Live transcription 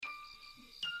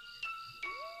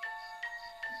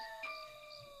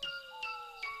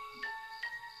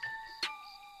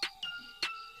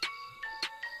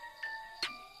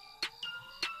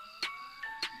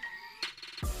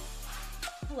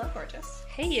Hello, gorgeous.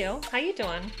 Hey, you. How you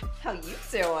doing? How you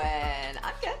doing?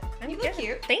 I'm good. You look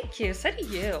cute. Thank you. So do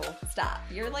you. Stop.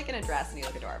 You're like in a dress and you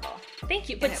look adorable. Thank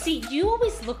you. But see, you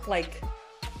always look like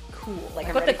cool. Like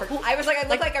I'm but ready the for, cool. I was like, I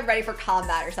look like I'm ready for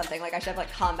combat or something. Like I should have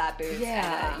like combat boots.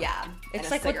 Yeah. And it's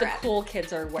a like what the cigarette. cool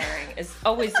kids are wearing is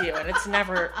always you, and it's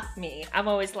never me. I'm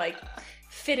always like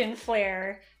fit and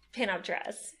flare pinup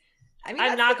dress. I mean, I'm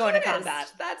that's not the going to cutest.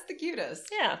 combat. That's the cutest.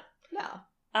 Yeah. No.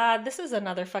 This is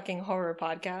another fucking horror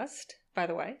podcast, by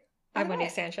the way. I'm Winnie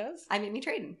Sanchez. I'm Amy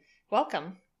Traden.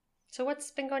 Welcome. So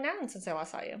what's been going on since I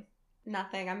last saw you?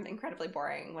 Nothing. I'm incredibly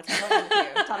boring. What's going on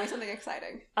with you? Tell me something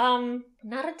exciting.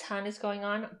 Not a ton is going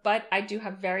on, but I do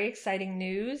have very exciting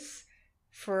news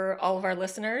for all of our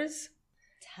listeners.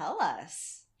 Tell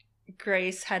us.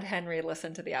 Grace had Henry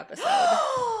listen to the episode.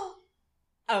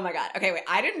 Oh my god. Okay, wait.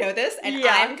 I didn't know this, and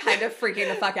Yeah. I'm kind of freaking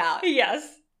the fuck out.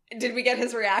 Yes. Did we get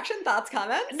his reaction, thoughts,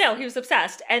 comments? No, he was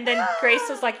obsessed. And then Grace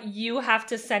was like, you have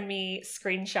to send me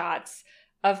screenshots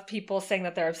of people saying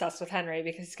that they're obsessed with Henry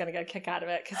because he's going to get a kick out of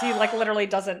it. Because he like literally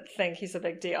doesn't think he's a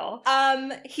big deal.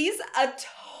 He's a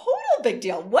total big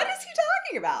deal. What is he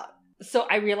talking about? So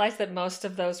I realized that most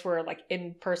of those were like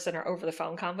in person or over the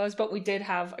phone combos, but we did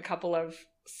have a couple of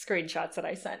screenshots that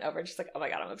I sent over. Just like, oh my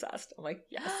God, I'm obsessed. I'm like,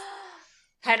 yes.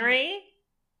 Henry,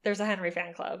 there's a Henry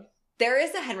fan club. There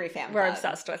is a Henry fan We're club.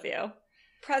 obsessed with you.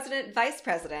 President, vice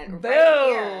president, Boom.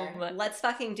 right here. Let's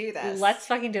fucking do this. Let's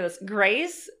fucking do this.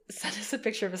 Grace sent us a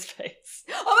picture of his face.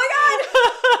 Oh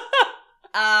my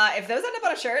god! If those end up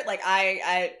on a shirt, like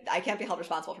I can't be held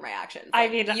responsible for my actions. I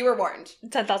Like, mean, you were warned.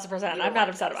 10,000%. I'm not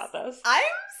upset about this. I'm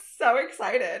so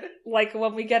excited. Like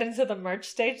when we get into the merch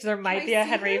stage, there might I be a see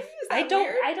Henry. him? Is that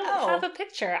weird? I don't Oh. have a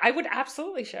picture. I would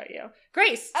absolutely show you.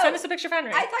 Grace, send us a picture of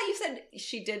Henry. I thought you said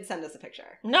she did send us a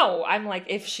picture. No, I'm like,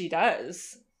 if she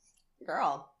does,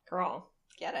 Girl,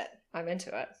 get it. I'm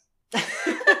into it.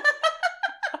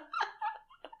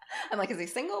 I'm like, is he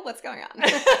single? What's going on?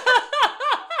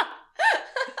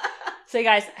 So you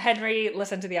guys, Henry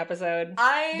listened to the episode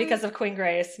because of Queen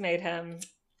Grace made him.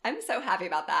 I'm so happy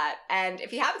about that. And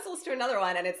if he happens to listen to another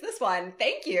one and it's this one,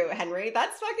 thank you, Henry.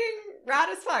 That's fucking rad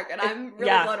as fuck. And I'm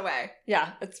really blown away.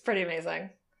 Yeah, it's pretty amazing.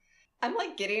 I'm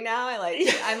like giddy now. I'm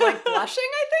like blushing,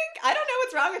 I think. I don't know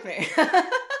what's wrong with me.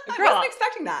 Girl, I wasn't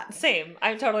expecting that. Same.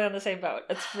 I'm totally on the same boat.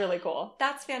 It's really cool.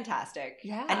 That's fantastic.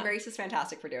 Yeah. And Grace is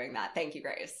fantastic for doing that. Thank you,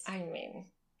 Grace. I mean,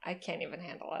 I can't even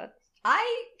handle it.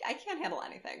 I can't handle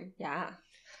anything. Yeah.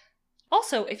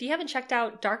 Also, if you haven't checked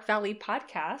out Dark Valley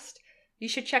Podcast, you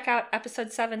should check out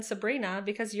episode 7, Sabrina,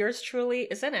 because yours truly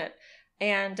is in it.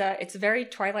 And it's very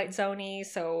Twilight Zone-y,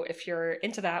 so if you're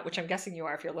into that, which I'm guessing you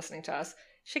are if you're listening to us,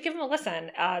 you should give them a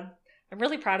listen. I'm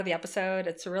really proud of the episode.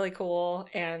 It's really cool.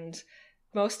 And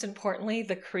most importantly,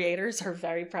 the creators are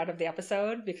very proud of the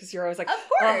episode because you're always like, of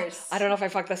course. I don't know if I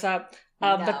fucked this up.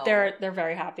 No. But they're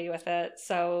very happy with it.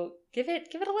 So give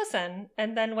it a listen.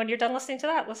 And then when you're done listening to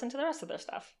that, listen to the rest of their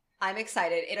stuff. I'm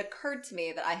excited. It occurred to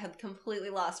me that I had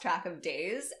completely lost track of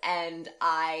days. And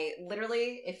I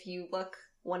literally, if you look,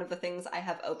 one of the things I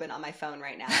have open on my phone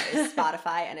right now is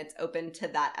Spotify. And it's open to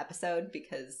that episode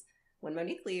because when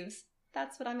Monique leaves,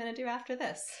 that's what I'm going to do after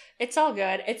this. It's all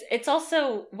good. It's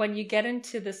also when you get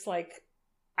into this like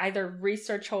either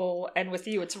research hole, and with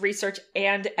you, it's research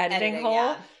and editing hole.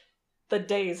 Yeah. The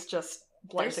days just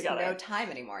blur together. There's no time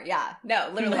anymore. Yeah. No,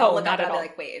 literally. No, I'll look up not and at I'll be all.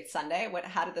 like, wait, it's Sunday?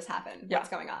 How did this happen? Yeah. What's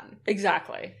going on?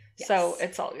 Exactly. Yes. So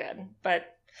it's all good. But,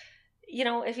 you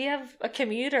know, if you have a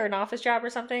commute or an office job or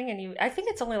something, and I think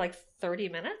it's only like 30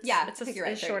 minutes. Yeah. It's I think you're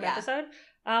right, a short 30, yeah.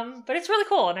 episode. But it's really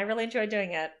cool, and I really enjoy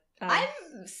doing it. I'm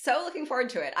so looking forward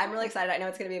to it. I'm really excited. I know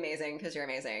it's going to be amazing because you're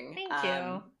amazing. Thank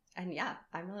you. And yeah,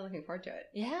 I'm really looking forward to it.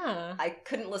 Yeah. I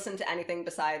couldn't listen to anything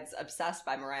besides Obsessed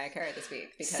by Mariah Carey this week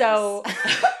because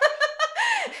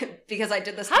because I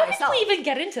did this to How myself. did we even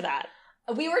get into that?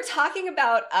 We were talking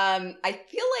about, I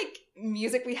feel like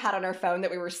music we had on our phone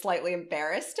that we were slightly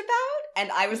embarrassed about.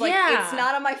 And I was like, It's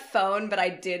not on my phone, but I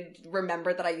did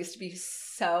remember that I used to be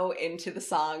so into the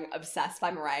song Obsessed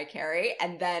by Mariah Carey.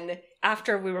 And then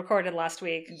After we recorded last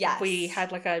week, Yes. we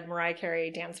had like a Mariah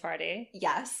Carey dance party.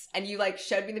 yes, and you like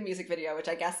showed me the music video, which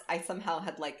I guess I somehow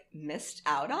had like missed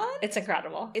out on. It's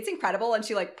incredible. It's incredible, and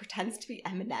she like pretends to be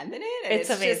Eminem in it. And It's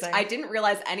amazing. Just, I didn't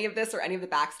realize any of this or any of the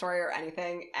backstory or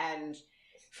anything. And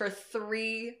for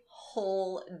 3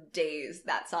 whole days,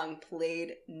 that song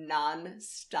played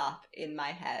non-stop in my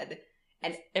head.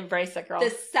 And Embrace it, girl.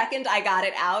 the second I got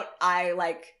it out, I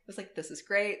was like, this is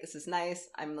great. This is nice.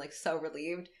 I'm like so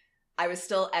relieved. I was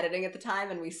still editing at the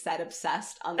time, and we said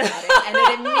obsessed on the edit. And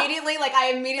it immediately,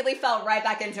 I immediately fell right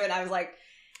back into it. And I was like,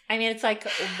 I mean, it's like,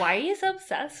 why are you so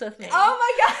obsessed with me? oh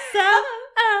my God.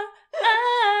 So,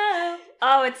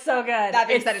 Oh, it's so good. That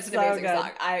being said, it's an so amazing good.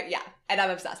 song. And I'm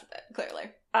obsessed with it,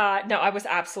 clearly. No, I was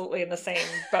absolutely in the same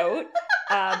boat.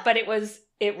 But it was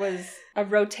a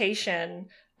rotation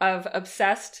of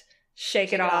Obsessed,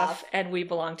 Shake It Off, and We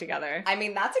Belong Together. I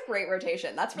mean, that's a great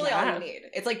rotation. That's really all you need.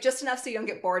 It's like just enough so you don't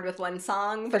get bored with one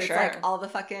song, but it's like all the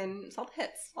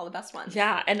hits, all the best ones.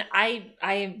 Yeah, and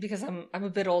I because I'm a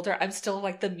bit older, I'm still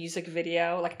like the music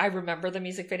video. Like I remember the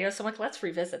music video, so I'm like, let's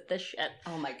revisit this shit.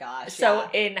 Oh my gosh. So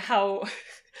in how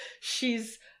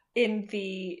she's in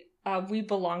the We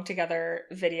Belong Together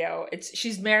video,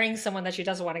 she's marrying someone that she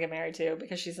doesn't want to get married to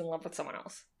because she's in love with someone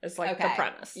else. It's like the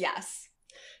premise. Yes.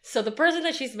 So the person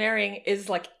that she's marrying is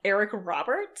like Eric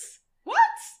Roberts. What?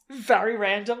 Very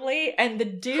randomly. And the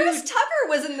dude... Chris Tucker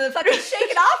was in the fucking Shake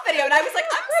It Off video, and I was like,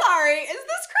 I'm sorry, is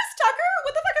this Chris Tucker?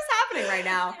 What the fuck is happening right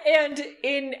now?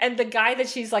 And the guy that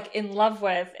she's like in love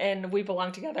with and We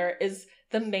Belong Together is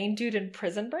the main dude in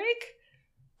Prison Break.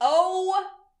 Oh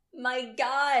my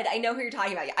god. I know who you're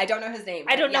talking about. I don't know his name.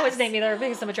 I don't know his name either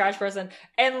because I'm a trash person.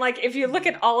 And like, if you look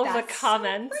at all of the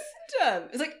comments...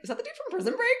 It's like, is that the dude from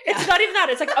Prison Break? It's not even that.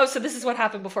 It's like, oh, so this is what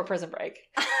happened before Prison Break.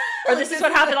 Or this is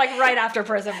what happened like right after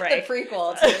Prison Break. The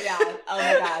prequel to, Oh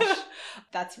my gosh.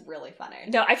 That's really funny.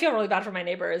 No, I feel really bad for my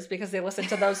neighbors because they listen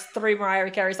to those 3 Mariah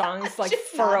Carey songs like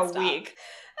for a week.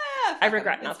 I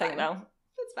regret nothing though.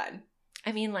 It's fine.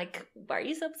 I mean, like, why are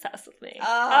you so obsessed with me?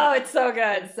 Oh, it's so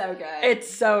good. It's so good.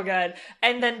 It's so good.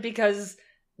 And then because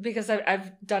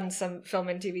I've done some film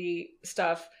and TV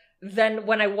stuff, then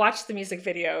when I watch the music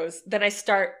videos, then I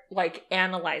start like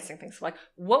analyzing things. Like,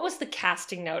 what was the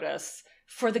casting notice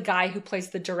for the guy who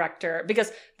plays the director?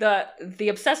 Because the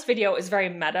Obsessed video is very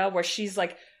meta, where she's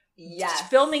like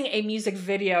filming a music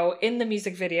video in the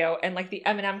music video, and like the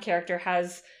Eminem character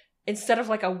has, instead of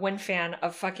like a wind fan,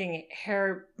 a fucking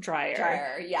hair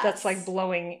dryer that's like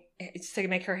blowing to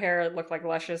make her hair look like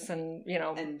luscious and, you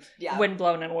know, wind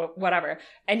blown and whatever.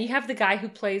 And you have the guy who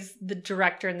plays the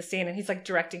director in the scene, and he's like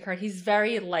directing her. He's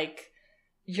very like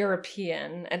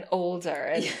European and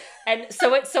older, and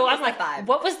so I'm like,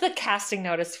 what was the casting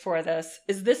notice for this?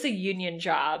 Is this a union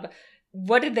job?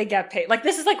 What did they get paid? Like,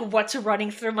 this is like what's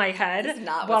running through my head. It's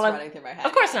not what's running through my head.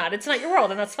 Of course not. It's not your world,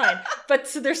 and that's fine. But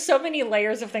so there's so many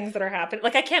layers of things that are happening.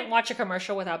 Like, I can't watch a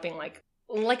commercial without being like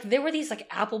there were these like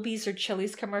Applebee's or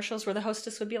Chili's commercials where the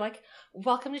hostess would be like,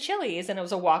 welcome to Chili's. And it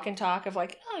was a walk and talk of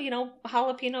like, oh, you know,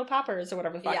 jalapeno poppers or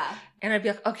whatever the fuck. Yeah. And I'd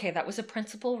be like, okay, that was a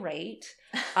principal rate.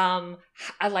 I'm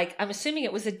assuming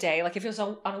it was a day. Like if it was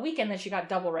on a weekend, then she got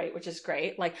double rate, which is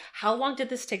great. Like, how long did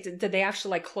this take? Did they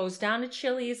actually like close down at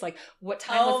Chili's? Like, what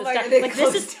time was this done? Like,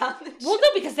 this is well, no,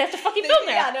 because they have to fucking film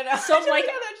there. Yeah, no. So I'm like,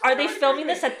 are they filming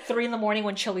this at 3 a.m.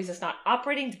 when Chili's is not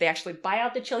operating? Did they actually buy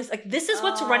out the Chili's? Like, this is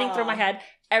what's running through my head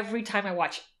every time I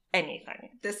watch anything.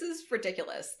 This is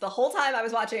ridiculous. The whole time I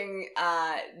was watching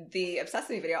the Obsessed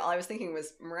with Me video, all I was thinking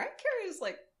was, Mariah Carey is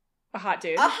like a hot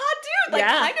dude. Like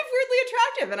kind of weirdly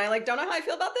attractive, and I like don't know how I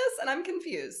feel about this, and I'm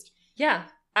confused. Yeah.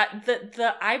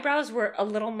 The eyebrows were a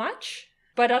little much,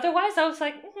 but otherwise I was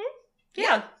like,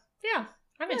 yeah,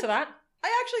 I'm into that.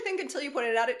 I actually think until you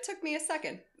pointed it out, it took me a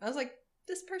second. I was like,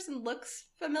 this person looks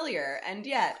familiar, and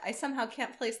yet I somehow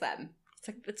can't place them. It's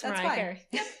like, it's Mariah Carey.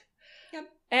 Yep.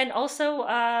 And also,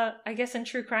 I guess in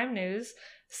true crime news,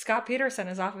 Scott Peterson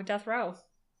is off of death row.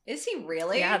 Is he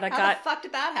really? Yeah, How the fuck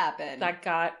did that happen? That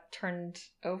got turned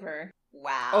over.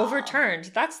 Wow.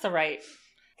 Overturned. That's the right.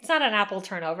 It's not an apple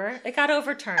turnover. It got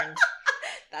overturned.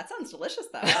 That sounds delicious,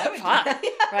 though. Fuck,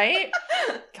 right?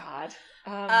 God.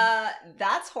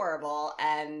 That's horrible,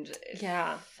 and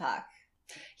yeah. Fuck.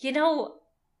 You know,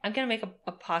 I'm going to make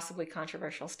a possibly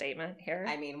controversial statement here.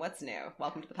 I mean, what's new?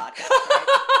 Welcome to the podcast,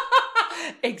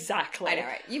 right? Exactly. I know,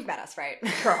 right? You've met us, right?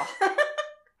 Girl.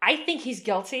 I think he's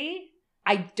guilty.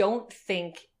 I don't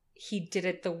think he did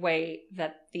it the way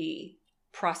that the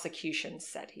prosecution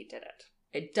said he did it.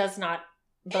 It does not,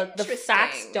 the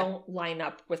facts don't line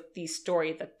up with the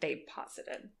story that they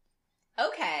posited.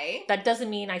 Okay. That doesn't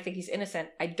mean I think he's innocent.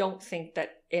 I don't think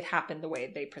that it happened the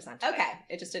way they presented it. Okay.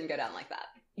 It just didn't go down like that.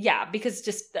 Yeah, because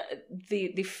just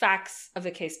the facts of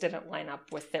the case didn't line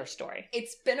up with their story.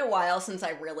 It's been a while since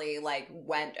I really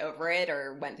went over it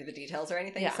or went through the details or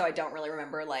anything, so I don't really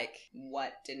remember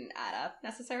what didn't add up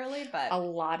necessarily. But a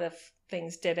lot of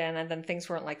things didn't, and then things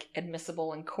weren't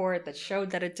admissible in court that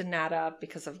showed that it didn't add up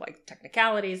because of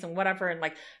technicalities and whatever, and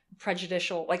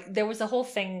prejudicial. There was a whole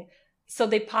thing. So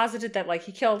they posited that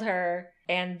he killed her,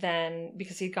 and then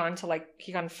because he'd gone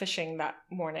fishing that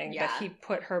morning, that he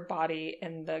put her body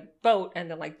in the boat and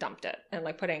then dumped it and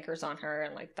put anchors on her,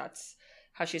 and that's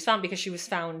how she was found, because she was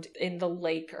found in the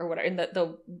lake or whatever, in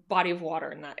the body of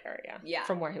water in that area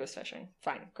from where he was fishing.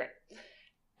 Fine, great.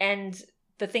 And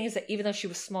the thing is that even though she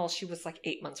was small, she was like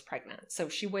 8 months pregnant. So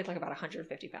she weighed like about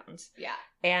 150 pounds. Yeah.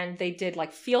 And they did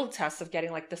like field tests of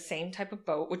getting like the same type of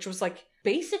boat, which was like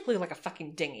basically like a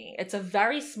fucking dinghy. It's a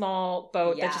very small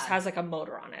boat that just has like a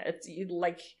motor on it. It's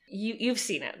you've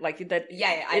seen it. Like that.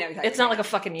 Yeah, I know exactly. It's not like a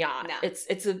fucking yacht. No.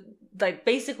 It's a like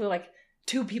basically like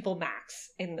 2 people max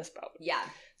in this boat. Yeah.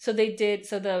 So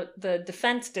the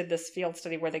defense did this field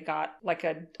study where they got like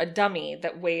a dummy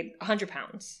that weighed 100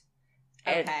 pounds.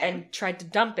 And tried to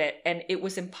dump it, and it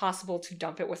was impossible to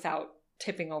dump it without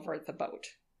tipping over the boat.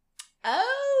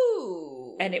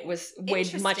 Oh. And it was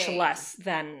weighed much less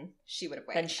than she would have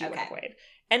weighed. Would have weighed.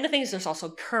 And the thing is, there's also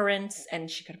currents,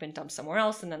 and she could have been dumped somewhere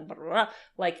else, and then blah, blah, blah.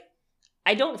 Like,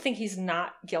 I don't think he's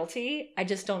not guilty. I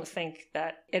just don't think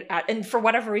that it, and for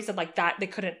whatever reason, like that, they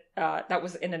couldn't, that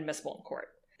was inadmissible in court.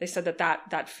 They said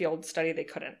that field study, they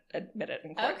couldn't admit it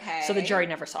in court. Okay. So the jury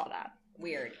never saw that.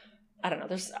 Weird. I don't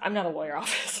know. I'm not a lawyer,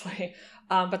 obviously,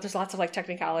 but there's lots of like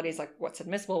technicalities, like what's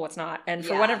admissible, what's not, and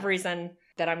for whatever reason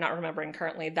that I'm not remembering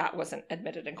currently, that wasn't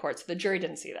admitted in court, so the jury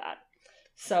didn't see that.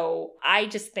 So I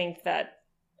just think that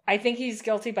I think he's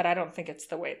guilty, but I don't think it's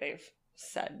the way they've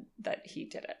said that he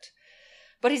did it.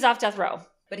 But he's off death row.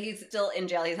 But he's still in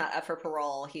jail. He's not up for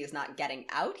parole. He is not getting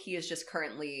out. He is just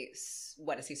currently,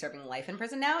 what is he serving, life in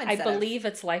prison now? I believe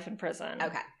it's life in prison.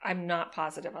 Okay, I'm not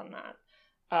positive on that.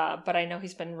 But I know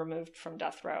he's been removed from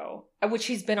death row, which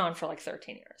he's been on for like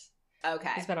 13 years. Okay.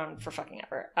 He's been on for fucking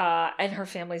ever. And her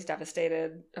family's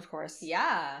devastated, of course.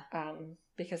 Yeah.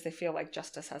 Because they feel like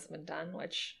justice hasn't been done,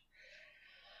 which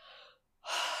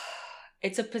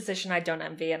it's a position I don't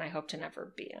envy and I hope to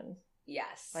never be in.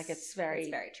 Yes. Like it's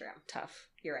very true. Tough.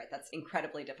 You're right. That's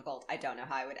incredibly difficult. I don't know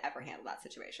how I would ever handle that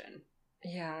situation.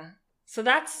 Yeah. So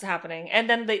that's happening, and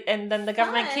then the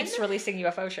government keeps releasing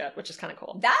UFO shit, which is kind of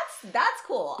cool. That's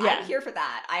cool. Yeah. I'm here for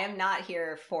that. I am not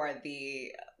here for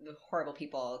the horrible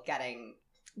people getting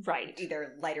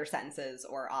either lighter sentences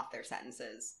or off their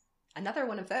sentences. Another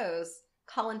one of those,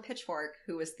 Colin Pitchfork,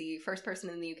 who was the first person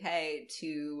in the UK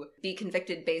to be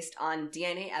convicted based on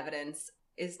DNA evidence,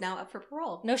 is now up for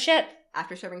parole. No shit.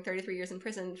 After serving 33 years in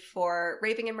prison for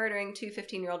raping and murdering 2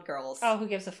 15-year-old girls. Oh, who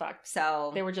gives a fuck?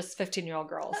 So they were just 15-year-old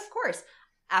girls. Of course.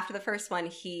 After the first one,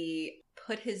 he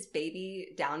put his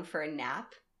baby down for a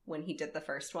nap when he did the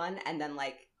first one, and then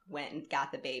like went and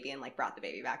got the baby and like brought the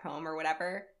baby back home or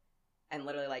whatever, and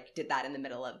literally like did that in the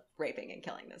middle of raping and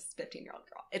killing this 15-year-old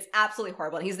girl. It's absolutely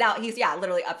horrible. And he's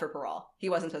literally up for parole. He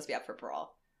wasn't supposed to be up for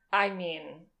parole. I mean,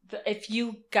 if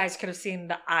you guys could have seen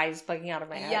the eyes bugging out of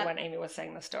my head when Amy was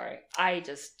saying the story, I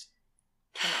just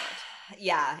cannot.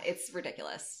 Yeah, it's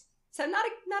ridiculous. So not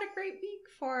a great week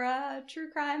for true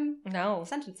crime. No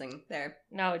sentencing there.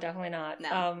 No, definitely not.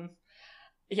 No.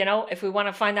 You know, if we want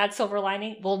to find that silver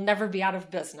lining, we'll never be out of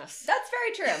business. That's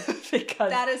very true.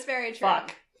 Because that is very true.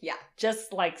 Fuck. Yeah.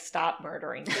 Just like stop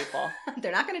murdering people.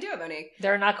 They're not going to do it, Monique.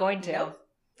 They're not going to. Nope.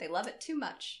 They love it too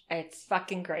much. It's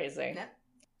fucking crazy. Yep.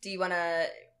 Do you want to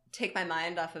take my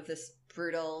mind off of this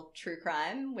brutal true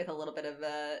crime with a little bit of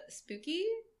a spooky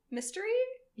mystery?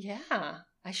 Yeah,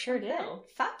 I sure do.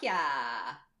 Fuck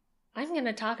yeah. I'm going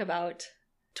to talk about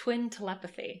twin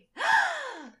telepathy.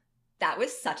 That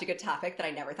was such a good topic that I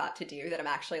never thought to do that I'm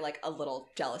actually like a little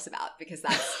jealous about, because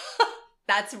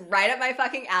that's right up my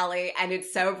fucking alley, and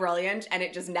it's so brilliant, and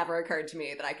it just never occurred to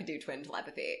me that I could do twin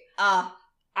telepathy.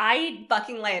 I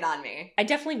fucking lay it on me. I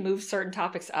definitely move certain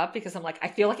topics up because I'm like, I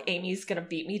feel like Amy's gonna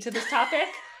beat me to this topic,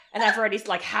 and I've already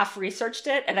like half researched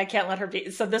it, and I can't let her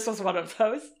beat. So this was one of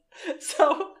those.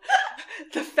 So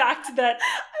the fact that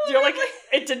you're like,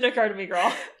 it didn't occur to me, girl.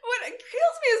 What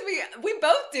kills me is we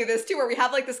both do this too, where we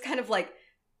have like this kind of like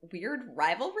weird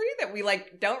rivalry that we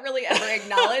like don't really ever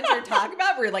acknowledge or talk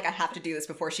about. We're like, I have to do this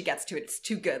before she gets to it. It's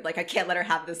too good. Like I can't let her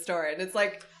have this story, and it's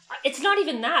like. It's not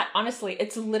even that, honestly.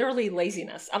 It's literally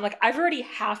laziness. I'm like, I've already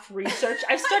half researched.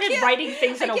 I've started writing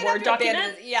things in a Word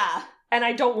document. Yeah. And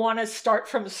I don't want to start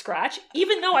from scratch,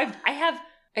 even though I have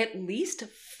at least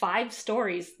 5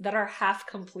 stories that are half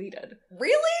completed.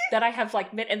 Really? That I have like,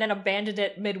 and then abandoned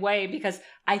it midway because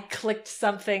I clicked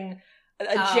something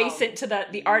adjacent to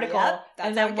the article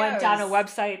and then went down a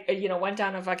website, went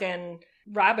down a fucking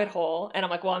rabbit hole. And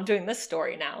I'm like, well, I'm doing this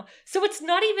story now. So it's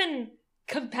not even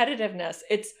competitiveness.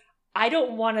 It's I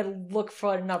don't want to look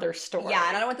for another story. Yeah,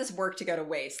 and I don't want this work to go to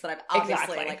waste that I've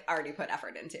obviously like already put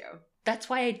effort into. That's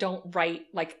why I don't write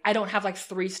I don't have like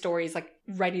 3 stories like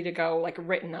ready to go, like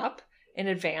written up in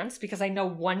advance, because I know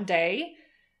one day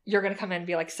you're gonna come in and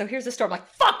be like, so here's the story. I'm like,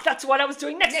 fuck, that's what I was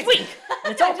doing next week.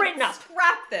 And it's all written up.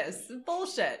 Scrap this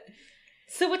bullshit.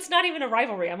 So it's not even a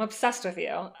rivalry. I'm obsessed with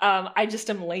you. I just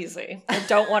am lazy. I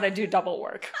don't want to do double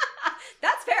work.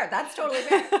 That's fair. That's totally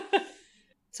fair.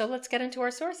 So let's get into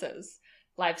our sources.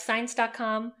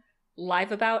 LiveScience.com,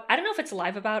 LiveAbout. I don't know if it's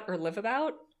LiveAbout or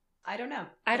LiveAbout. I don't know.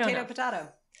 I don't know. Potato.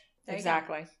 There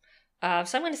exactly. So I'm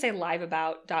going to say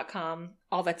liveabout.com,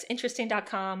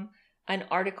 allthat'sinteresting.com, an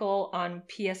article on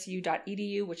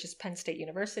psu.edu, which is Penn State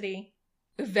University,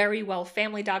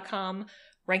 verywellfamily.com,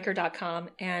 ranker.com,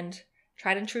 and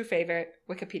tried and true favorite,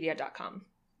 wikipedia.com.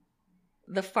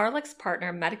 The Farlex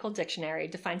Partner Medical Dictionary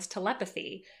defines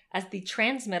telepathy as the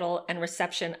transmittal and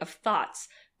reception of thoughts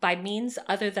by means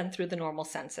other than through the normal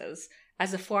senses,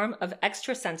 as a form of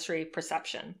extrasensory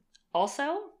perception.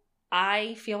 Also,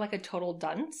 I feel like a total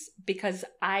dunce because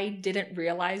I didn't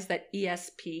realize that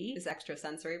ESP is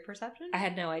extrasensory perception. I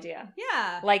had no idea.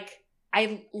 Yeah. Like,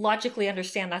 I logically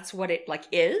understand that's what it, like,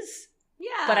 is.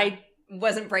 Yeah. But I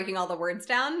wasn't breaking all the words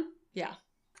down. Yeah.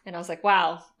 And I was like,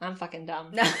 wow, I'm fucking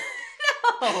dumb. No.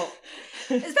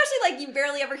 Especially, like, you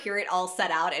barely ever hear it all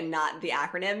set out and not the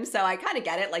acronym. So I kind of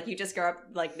get it. Like, you just grow up,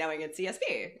 like, knowing it's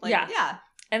ESP. Like, yeah.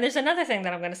 And there's another thing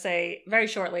that I'm going to say very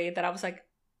shortly that I was like,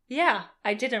 yeah,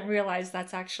 I didn't realize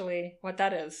that's actually what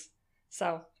that is.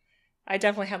 So I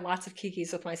definitely had lots of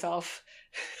kikis with myself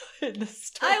in this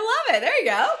story. I love it. There you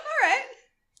go. All right.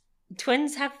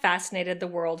 Twins have fascinated the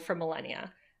world for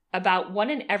millennia. About 1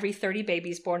 in every 30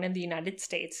 babies born in the United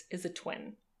States is a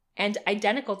twin. And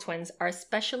identical twins are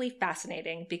especially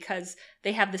fascinating because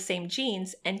they have the same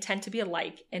genes and tend to be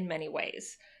alike in many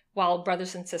ways. While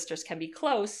brothers and sisters can be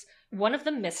close, one of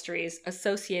the mysteries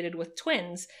associated with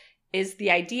twins is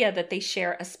the idea that they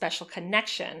share a special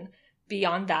connection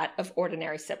beyond that of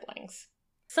ordinary siblings.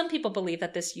 Some people believe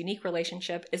that this unique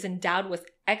relationship is endowed with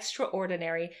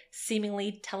extraordinary,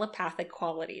 seemingly telepathic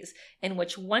qualities, in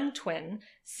which one twin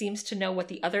seems to know what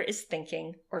the other is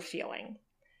thinking or feeling.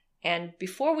 And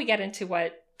before we get into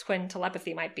what twin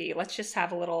telepathy might be, let's just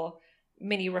have a little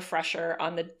mini refresher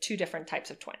on the two different types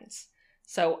of twins.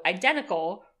 So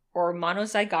identical or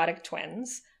monozygotic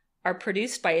twins are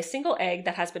produced by a single egg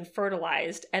that has been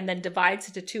fertilized and then divides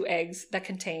into 2 eggs that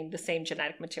contain the same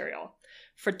genetic material.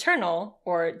 Fraternal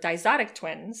or dizotic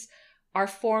twins are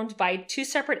formed by 2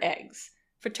 separate eggs.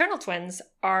 Fraternal twins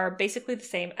are basically the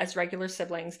same as regular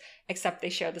siblings, except they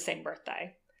share the same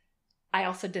birthday. I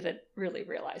also didn't really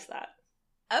realize that.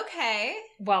 Okay.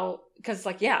 Well, because,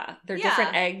 like, yeah, they're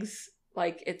different eggs.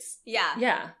 Like, it's... Yeah.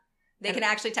 Yeah. They can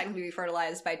actually technically be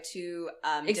fertilized by 2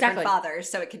 exactly. different fathers.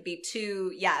 So it could be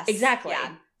 2, yes. Exactly.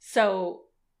 Yeah. So,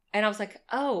 and I was like,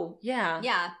 oh, yeah.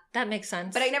 Yeah. That makes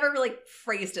sense. But I never really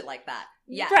phrased it like that.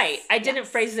 Yes. Right. I didn't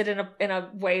phrase it in a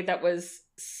way that was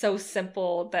so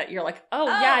simple that you're like, oh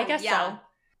yeah, I guess so.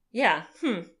 Yeah.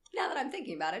 Now that I'm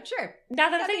thinking about it, sure. Now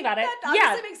that I'm thinking about it, that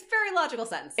obviously makes very logical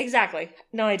sense. Exactly.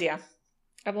 No idea.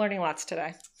 I'm learning lots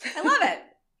today. I love it.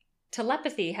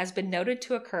 Telepathy has been noted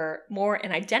to occur more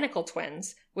in identical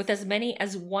twins, with as many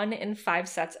as 1 in 5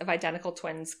 sets of identical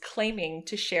twins claiming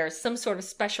to share some sort of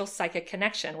special psychic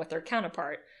connection with their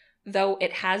counterpart, though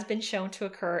it has been shown to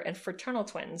occur in fraternal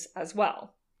twins as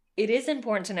well. It is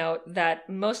important to note that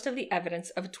most of the evidence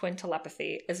of twin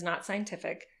telepathy is not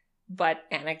scientific, but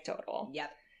anecdotal.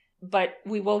 Yep. But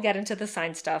we will get into the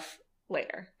science stuff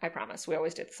later. I promise. We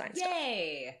always do the science stuff.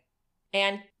 Yay!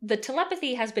 And the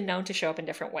telepathy has been known to show up in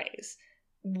different ways,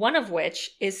 one of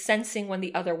which is sensing when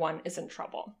the other one is in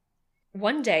trouble.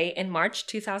 One day in March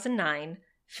 2009,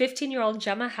 15-year-old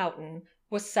Gemma Houghton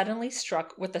was suddenly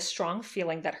struck with a strong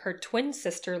feeling that her twin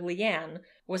sister, Leanne,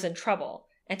 was in trouble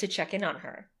and to check in on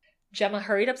her. Gemma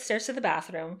hurried upstairs to the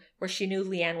bathroom, where she knew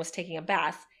Leanne was taking a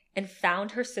bath, and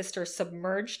found her sister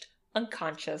submerged,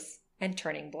 unconscious, and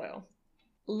turning blue.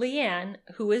 Leanne,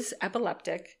 who is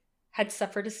epileptic, had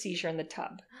suffered a seizure in the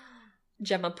tub.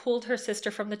 Gemma pulled her sister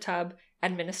from the tub,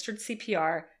 administered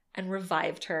CPR, and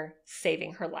revived her,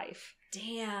 saving her life.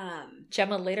 Damn.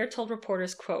 Gemma later told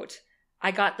reporters, quote,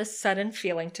 "I got this sudden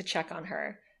feeling to check on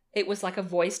her. It was like a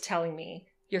voice telling me,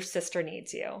 your sister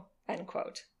needs you," end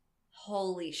quote.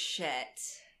 Holy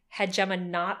shit. Had Gemma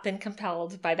not been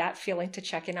compelled by that feeling to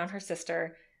check in on her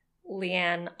sister,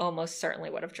 Leanne almost certainly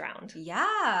would have drowned.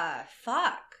 Yeah,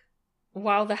 fuck.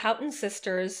 While the Houghton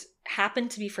sisters happen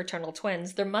to be fraternal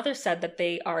twins, their mother said that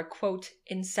they are, quote,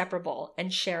 inseparable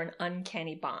and share an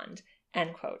uncanny bond,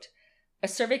 end quote. A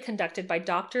survey conducted by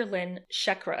Dr. Lynn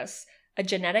Shekras, a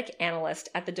genetic analyst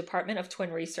at the Department of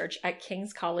Twin Research at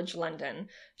King's College London,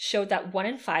 showed that 1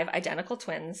 in 5 identical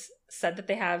twins said that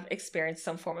they have experienced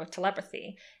some form of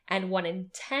telepathy, and 1 in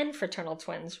 10 fraternal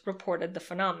twins reported the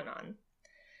phenomenon.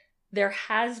 There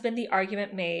has been the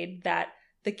argument made that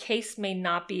the case may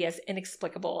not be as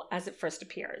inexplicable as it first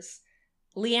appears.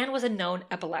 Leanne was a known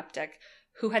epileptic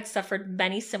who had suffered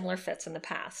many similar fits in the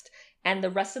past, and the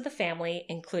rest of the family,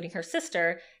 including her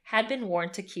sister, had been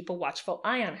warned to keep a watchful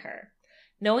eye on her.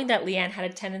 Knowing that Leanne had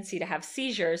a tendency to have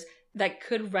seizures that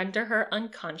could render her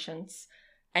unconscious,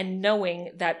 and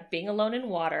knowing that being alone in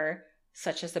water,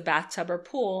 such as the bathtub or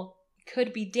pool,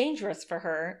 could be dangerous for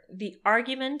her, the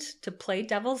argument, to play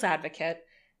devil's advocate,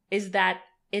 is that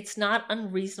it's not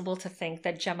unreasonable to think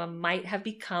that Gemma might have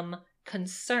become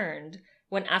concerned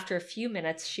when after a few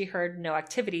minutes she heard no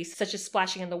activity, such as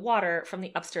splashing in the water from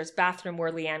the upstairs bathroom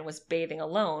where Leanne was bathing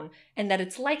alone, and that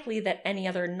it's likely that any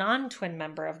other non-twin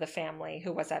member of the family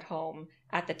who was at home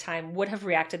at the time would have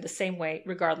reacted the same way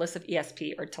regardless of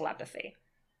ESP or telepathy.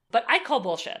 But I call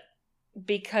bullshit,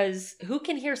 because who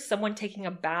can hear someone taking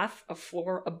a bath a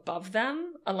floor above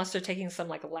them unless they're taking some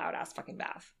like loud-ass fucking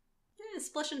bath?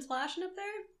 Splish and splashing up there?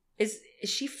 Is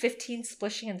she 15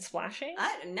 splishing and splashing?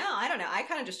 I don't know. I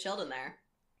kind of just chilled in there.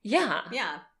 Yeah.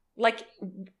 Yeah. Like,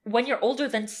 when you're older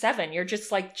than 7, you're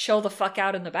just like, chill the fuck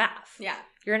out in the bath. Yeah.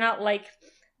 You're not like,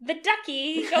 the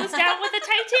ducky goes down with the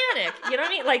Titanic. You know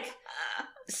what I mean? Like,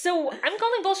 so I'm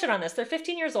calling bullshit on this. They're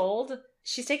 15 years old.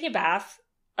 She's taking a bath.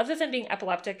 Other than being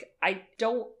epileptic, I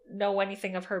don't know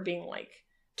anything of her being like,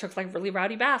 took like really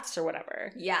rowdy baths or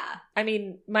whatever. Yeah. I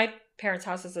mean, my parents'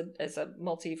 house is a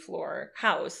multi-floor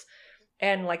house.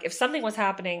 And like, if something was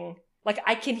happening, like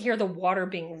I can hear the water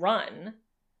being run.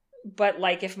 But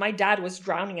like, if my dad was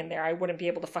drowning in there, I wouldn't be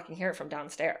able to fucking hear it from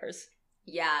downstairs.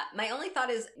 Yeah. My only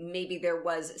thought is maybe there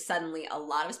was suddenly a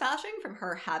lot of splashing from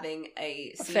her having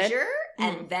a seizure.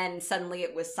 And then suddenly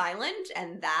it was silent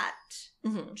and that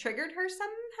triggered her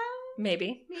somehow?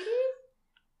 Maybe.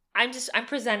 I'm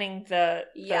presenting the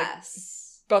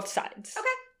both sides. Okay.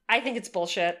 I think it's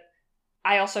bullshit.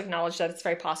 I also acknowledge that it's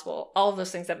very possible. All of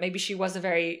those things that maybe she was a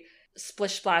very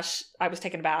splish splash, I was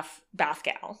taking a bath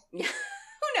gal. Yeah.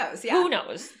 Who knows? Yeah. Who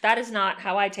knows? That is not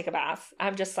how I take a bath.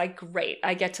 I'm just like, great.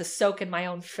 I get to soak in my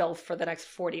own filth for the next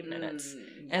 40 minutes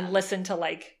and listen to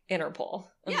like Interpol.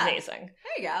 Amazing.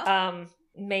 There you go.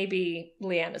 Maybe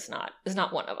Leanne is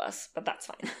not one of us, but that's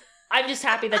fine. I'm just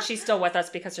happy that she's still with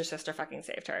us because her sister fucking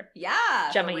saved her.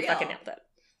 Yeah. Gemma, you fucking nailed it.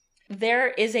 There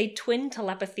is a twin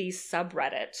telepathy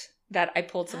subreddit that I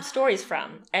pulled some stories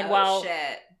from. And while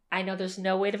shit. I know there's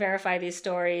no way to verify these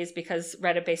stories because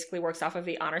Reddit basically works off of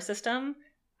the honor system,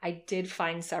 I did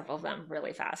find several of them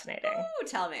really fascinating. Ooh,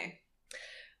 tell me.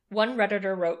 One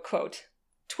Redditor wrote, quote,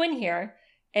 "Twin here.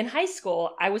 In high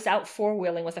school, I was out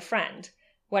four-wheeling with a friend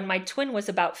when my twin was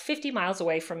about 50 miles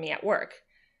away from me at work.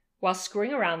 While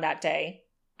screwing around that day,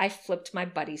 I flipped my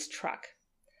buddy's truck.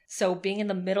 So being in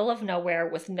the middle of nowhere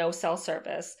with no cell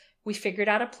service, we figured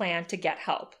out a plan to get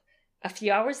help. A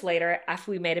few hours later, after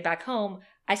we made it back home,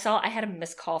 I saw I had a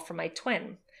missed call from my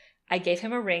twin. I gave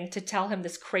him a ring to tell him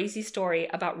this crazy story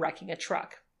about wrecking a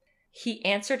truck. He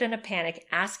answered in a panic,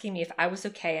 asking me if I was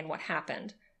okay and what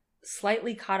happened.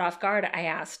 Slightly caught off guard, I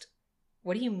asked,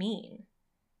 'What do you mean?'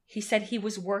 He said he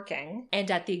was working,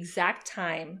 and at the exact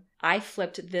time I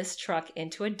flipped this truck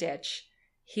into a ditch,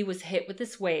 he was hit with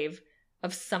this wave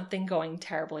of something going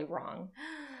terribly wrong.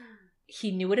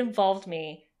 He knew it involved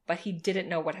me, but he didn't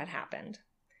know what had happened.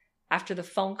 After the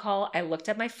phone call, I looked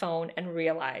at my phone and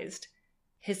realized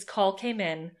his call came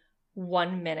in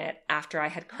 1 minute after I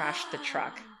had crashed the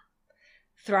truck.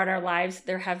 Throughout our lives,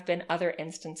 there have been other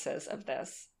instances of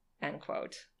this." End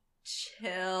quote.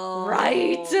 Chill.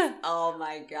 Right? Oh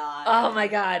my god. Oh my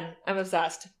god. I'm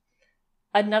obsessed.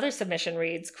 Another submission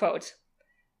reads, quote,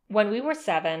 "When we were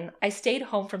 7, I stayed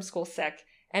home from school sick,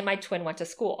 and my twin went to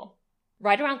school.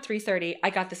 Right around 3:30,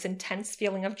 I got this intense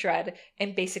feeling of dread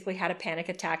and basically had a panic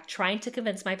attack trying to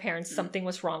convince my parents something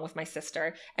was wrong with my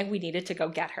sister and we needed to go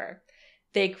get her.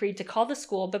 They agreed to call the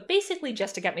school, but basically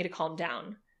just to get me to calm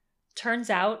down.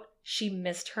 Turns out she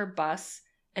missed her bus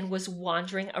and was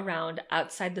wandering around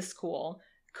outside the school,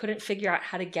 couldn't figure out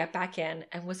how to get back in,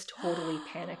 and was totally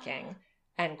panicking."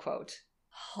 End quote.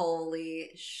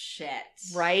 Holy shit.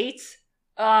 Right?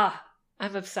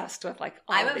 I'm obsessed with like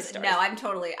all of these stories. No, I'm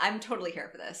totally here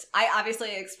for this. I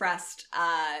obviously expressed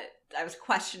I was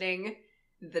questioning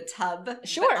the tub.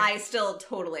 Sure. But I still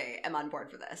totally am on board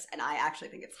for this, and I actually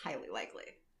think it's highly likely.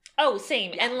 Oh,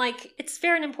 same. Yeah. And like it's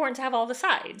fair and important to have all the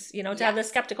sides, you know, to have the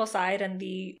skeptical side and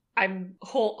the I'm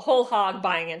whole hog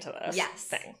buying into this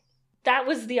thing. That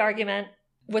was the argument.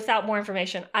 Without more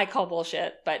information, I call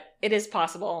bullshit, but it is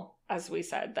possible, as we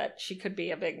said, that she could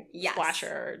be a big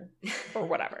splasher or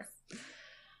whatever.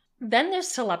 Then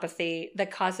there's telepathy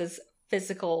that causes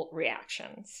physical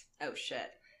reactions. Oh,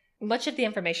 shit. Much of the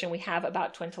information we have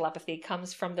about twin telepathy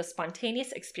comes from the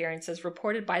spontaneous experiences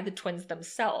reported by the twins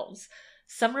themselves.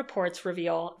 Some reports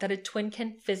reveal that a twin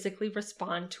can physically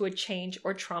respond to a change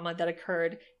or trauma that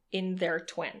occurred in their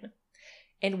twin.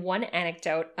 In one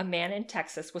anecdote, a man in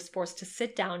Texas was forced to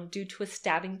sit down due to a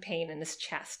stabbing pain in his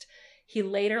chest. He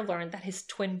later learned that his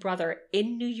twin brother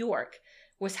in New York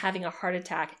was having a heart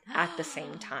attack at the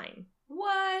same time.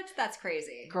 What? That's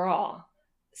crazy. Girl.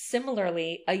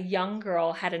 Similarly, a young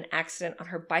girl had an accident on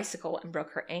her bicycle and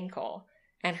broke her ankle,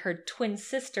 and her twin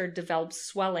sister developed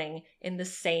swelling in the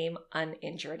same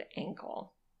uninjured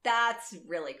ankle. That's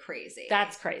really crazy.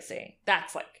 That's crazy.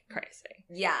 That's like crazy.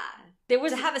 Yeah. There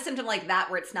was to have a symptom like that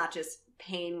where it's not just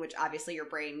pain, which obviously your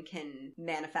brain can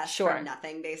manifest Sure. from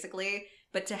nothing, basically,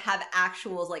 but to have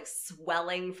actual like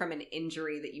swelling from an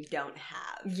injury that you don't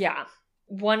have. Yeah.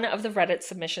 One of the Reddit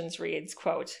submissions reads,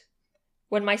 quote,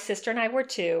 "When my sister and I were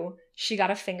 2, she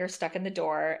got a finger stuck in the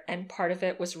door and part of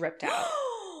it was ripped out."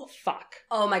 Fuck.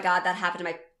 Oh my God, that happened to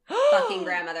my fucking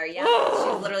grandmother. Yep.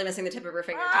 She's literally missing the tip of her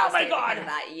finger. Oh my God. Because of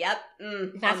that.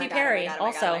 Yep. Matthew Perry,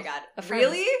 also a friend.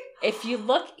 Really? If you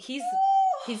look, he's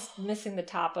missing the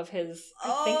top of his,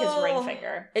 I think his ring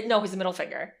finger. No, his middle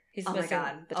finger. He's oh my missing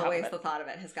God. the top Always of it. the thought of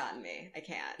it has gotten me. I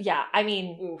can't. Yeah, I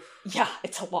mean, Oof. yeah,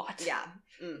 it's a lot. Yeah.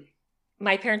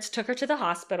 My parents took her to the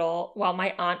hospital while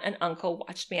my aunt and uncle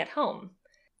watched me at home.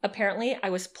 Apparently, I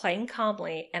was playing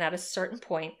calmly and at a certain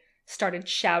point started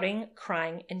shouting,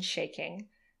 crying, and shaking.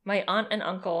 My aunt and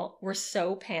uncle were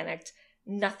so panicked,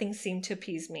 nothing seemed to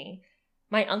appease me.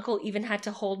 My uncle even had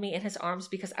to hold me in his arms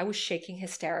because I was shaking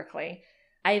hysterically.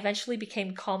 I eventually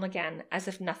became calm again, as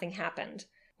if nothing happened.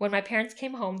 When my parents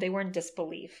came home, they were in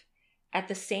disbelief. At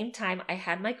the same time I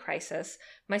had my crisis,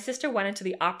 my sister went into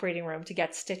the operating room to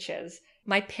get stitches.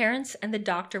 My parents and the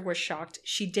doctor were shocked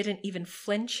she didn't even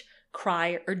flinch,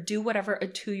 cry, or do whatever a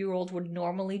 2-year-old would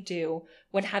normally do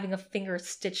when having a finger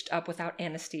stitched up without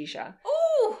anesthesia.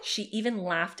 Ooh! She even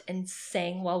laughed and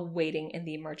sang while waiting in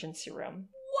the emergency room.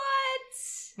 What?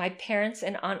 My parents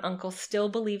and aunt-uncle still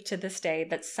believe to this day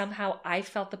that somehow I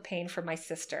felt the pain from my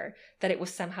sister, that it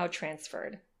was somehow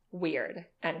transferred. Weird,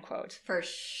 end quote. For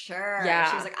sure. Yeah.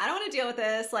 She was like, I don't want to deal with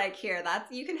this. Like, here,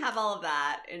 you can have all of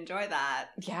that. Enjoy that.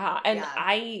 Yeah, and Yeah.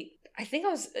 I think I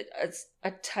was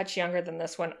a touch younger than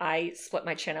this when I split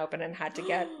my chin open and had to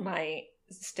get my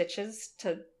stitches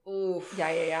to. Oof.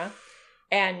 Yeah.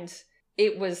 And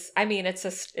it was, I mean, it's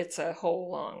a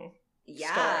whole long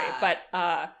story, but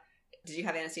did you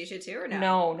have anesthesia too or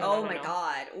no? No. Oh my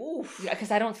God. Oof. Yeah, because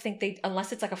I don't think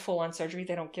unless it's like a full-on surgery,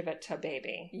 they don't give it to a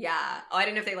baby. Yeah. Oh, I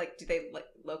didn't know if do they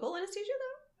local anesthesia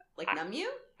though? Like numb you?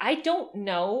 I don't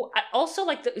know. I also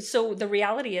so the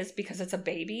reality is because it's a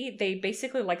baby, they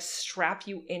basically like strap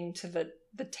you into the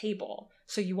table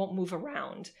so you won't move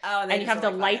around. Oh, and you have the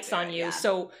lights on you. Yeah.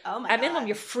 So oh my at God. minimum,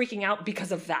 you're freaking out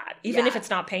because of that. Even if Yeah. it's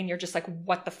not pain, you're just like,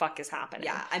 what the fuck is happening?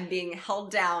 Yeah, I'm being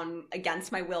held down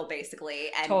against my will,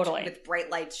 basically, and Totally. with bright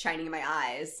lights shining in my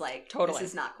eyes. Like, Totally. This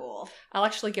is not cool. I'll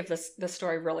actually give this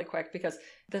story really quick because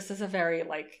this is a very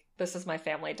this is my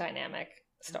family dynamic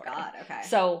story. Oh God, okay.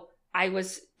 So I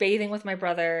was bathing with my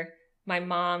brother. My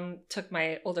mom took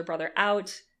my older brother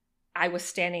out. I was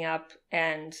standing up,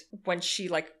 and when she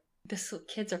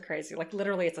kids are crazy. Like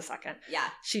literally, it's a second. Yeah.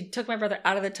 She took my brother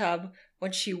out of the tub.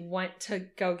 When she went to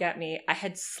go get me, I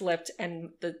had slipped and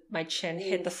my chin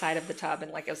hit the side of the tub,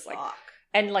 and it was like, Fuck.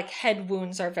 and head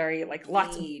wounds are very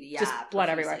lots of just blood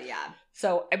everywhere. Yeah.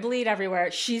 So I bleed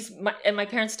everywhere. And my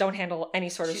parents don't handle any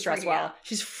sort of She's stress freaking well. out.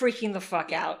 She's freaking the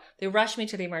fuck Yeah. out. They rush me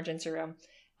to the emergency room.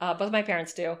 Both my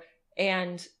parents do.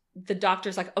 And the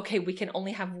doctor's like, okay, we can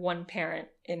only have one parent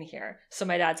in here. So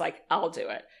my dad's like, I'll do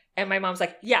it. And my mom's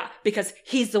like, yeah, because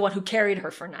he's the one who carried her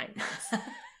for 9 months.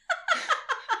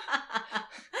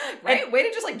 Right? Way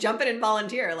to just jump in and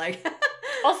volunteer.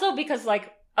 Also because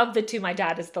of the two, my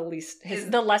dad is the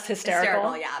less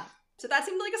hysterical. Yeah. So that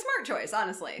seemed like a smart choice,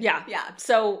 honestly. Yeah. Yeah.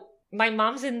 So my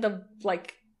mom's in the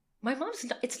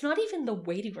it's not even the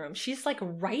waiting room. She's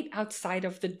right outside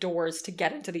of the doors to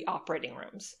get into the operating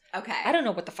rooms. Okay. I don't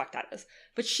know what the fuck that is,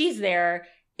 but she's there,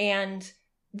 and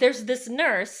there's this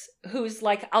nurse who's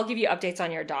like, I'll give you updates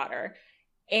on your daughter.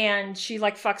 And she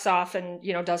fucks off and,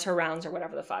 does her rounds or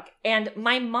whatever the fuck. And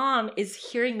my mom is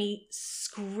hearing me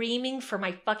screaming for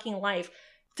my fucking life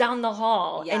down the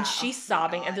hall. Yeah. And she's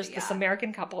sobbing. God, And there's yeah. this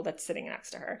American couple that's sitting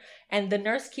next to her. And the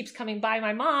nurse keeps coming by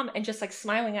my mom and just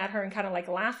smiling at her and kind of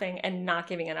laughing and not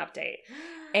giving an update.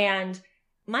 And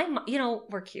my mom,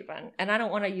 we're Cuban. And I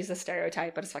don't want to use a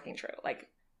stereotype, but it's fucking true.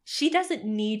 She doesn't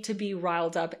need to be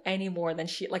riled up any more than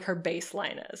her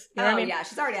baseline is. You know what I mean? Yeah,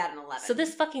 she's already at an 11. So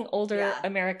this fucking older Yeah.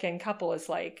 American couple is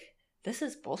like, this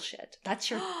is bullshit. That's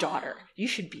your daughter. You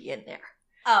should be in there.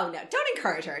 Oh, no. Don't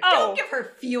encourage her. Oh. Don't give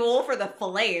her fuel for the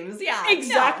flames. Yeah.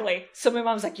 Exactly. So my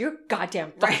mom's like, you're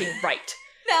goddamn fucking right.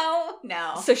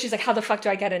 No. So she's like, how the fuck do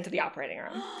I get into the operating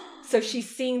room? So she's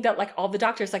seeing that like all the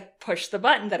doctors like push the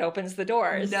button that opens the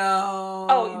doors. No.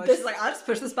 Oh, she's like, I'll just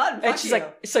push this button. And she's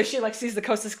like, so she like sees the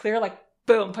coast is clear, like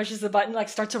boom, pushes the button, like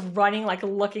starts running, like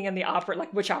looking in the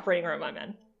like which operating room I'm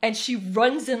in. And she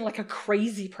runs in like a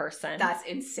crazy person. That's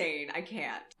insane. I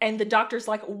can't. And the doctor's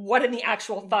like, what in the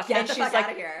actual fuck? Get and the she's fuck like,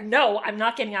 out of here. no, I'm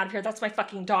not getting out of here. That's my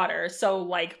fucking daughter. So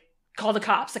like, call the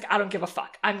cops. Like, I don't give a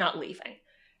fuck. I'm not leaving.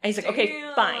 And he's like, okay,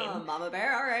 fine. Mama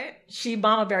bear, all right. She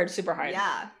mama beared super hard.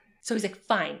 Yeah. So he's like,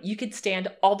 fine, you could stand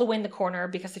all the way in the corner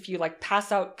because if you like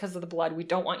pass out because of the blood, we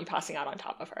don't want you passing out on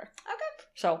top of her. Okay.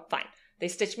 So fine. They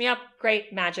stitched me up.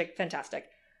 Great. Magic. Fantastic.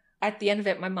 At the end of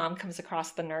it, my mom comes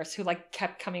across the nurse who like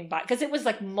kept coming by because it was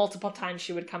like multiple times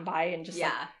she would come by and just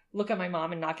like look at my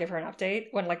mom and not give her an update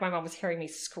when like my mom was hearing me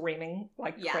screaming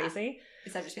like crazy.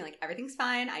 Instead of just being like, everything's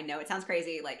fine. I know it sounds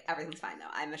crazy. Like, everything's fine though.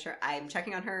 I'm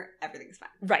checking on her. Everything's fine.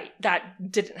 Right.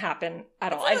 That didn't happen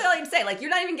at all. That's all you say. Like, you're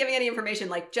not even giving any information.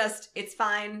 Like, just, it's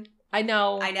fine. I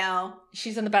know.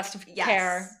 She's in the best of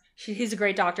care. He's a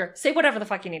great doctor. Say whatever the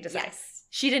fuck you need to say. Yes.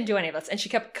 She didn't do any of this. And she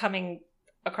kept coming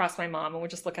across my mom and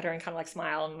would just look at her and kind of like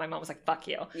smile. And my mom was like, fuck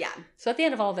you. Yeah. So at the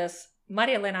end of all this,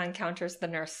 Maria Elena encounters the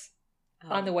nurse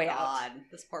on the way out.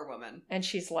 This poor woman. And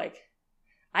she's like,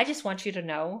 I just want you to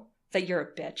know that you're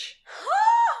a bitch.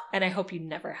 And I hope you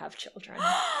never have children.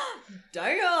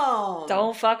 Damn.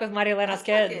 Don't fuck with Maria Elena's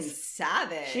kids. Fucking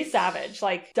savage. She's savage.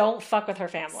 Like, don't fuck with her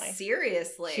family.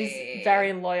 Seriously. She's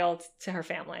very loyal to her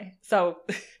family. So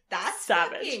that's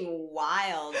savage. Fucking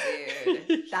wild,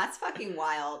 dude. That's fucking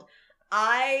wild.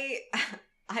 I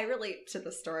relate to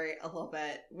the story a little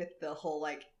bit with the whole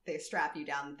like they strap you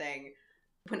down thing.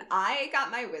 When I got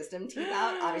my wisdom teeth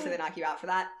out, obviously they knock you out for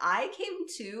that. I came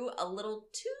to a little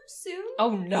too soon.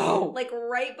 Oh no. Like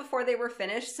right before they were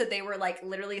finished. So they were like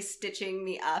literally stitching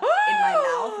me up in my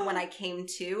mouth when I came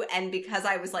to. And because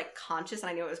I was like conscious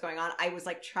and I knew what was going on, I was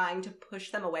like trying to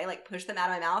push them away, like push them out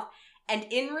of my mouth. And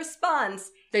in response,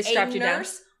 they strapped you down.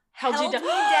 Held me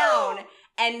down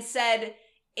and said,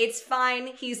 it's fine,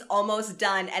 he's almost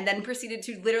done. And then proceeded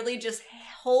to literally just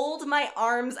hold my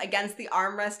arms against the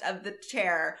armrest of the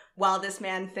chair while this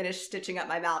man finished stitching up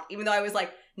my mouth. Even though I was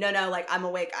like, no, like, I'm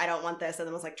awake, I don't want this. And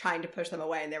then was like trying to push them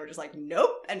away. And they were just like,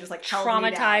 nope. And just like held me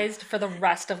down. Traumatized for the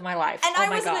rest of my life. And I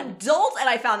was an adult and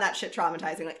I found that shit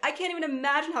traumatizing. Like, I can't even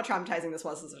imagine how traumatizing this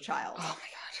was as a child. Oh my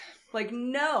God. Like,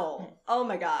 no. Oh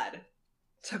my God.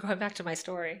 So going back to my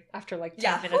story after like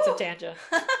 10 minutes of tangent.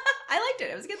 I liked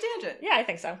it. It was a good tangent. Yeah, I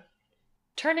think so.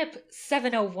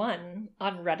 Turnip701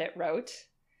 on Reddit wrote,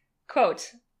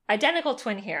 quote, identical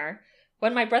twin here.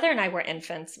 When my brother and I were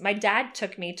infants, my dad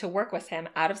took me to work with him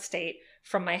out of state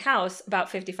from my house about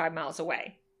 55 miles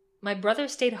away. My brother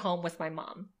stayed home with my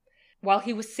mom. While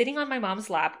he was sitting on my mom's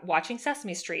lap watching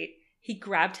Sesame Street, he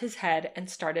grabbed his head and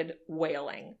started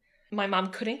wailing. My mom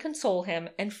couldn't console him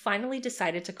and finally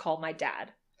decided to call my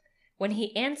dad. When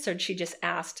he answered, she just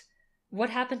asked, what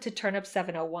happened to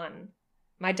Turnip701?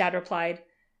 My dad replied,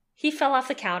 he fell off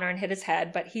the counter and hit his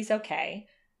head, but he's okay.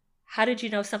 How did you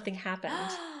know something happened?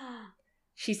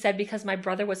 She said because my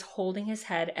brother was holding his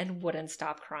head and wouldn't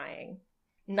stop crying.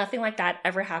 Nothing like that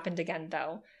ever happened again,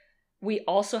 though. We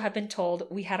also have been told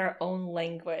we had our own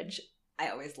language. I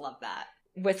always love that.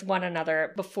 With one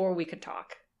another before we could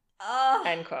talk.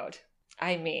 End quote.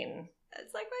 I mean,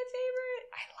 that's like my favorite.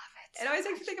 I love it. It always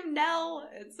makes me think of Nell.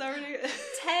 It's so ridiculous.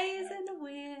 Tays in the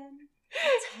wind.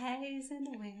 Tays in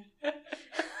the wind.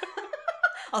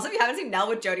 Also, if you haven't seen Nell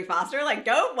with Jodie Foster, like,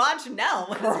 go watch Nell.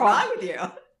 What's wrong with you?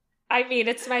 I mean,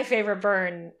 it's my favorite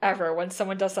burn ever when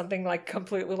someone does something like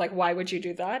completely like, why would you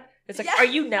do that? It's like, are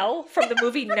you Nell from the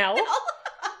movie Nell?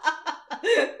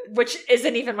 Which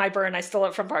isn't even my burn. I stole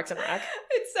it from Parks and Rec.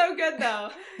 It's so good, though.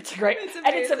 It's great.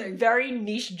 And it's a very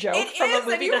niche joke from a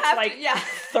movie that's like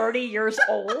 30 years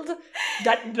old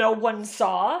that no one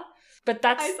saw. But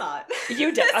that's... I saw it.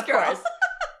 You did, of course.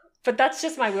 But that's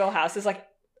just my wheelhouse. It's like...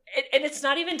 and it's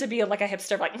not even to be like a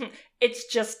hipster, like, it's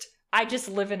just... I just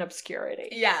live in obscurity.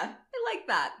 Yeah. I like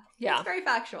that. Yeah. It's very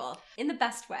factual. In the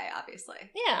best way, obviously.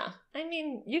 Yeah. I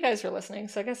mean, you guys are listening,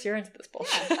 so I guess you're into this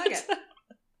bullshit. Yeah, fuck it.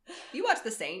 You watch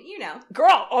The Saint, you know.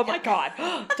 Girl, oh my God.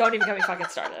 Don't even get me fucking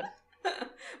started.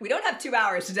 We don't have 2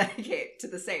 hours to dedicate to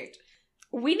The Saint.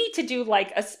 We need to do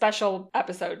like a special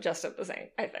episode just of The Saint,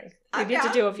 I think. We need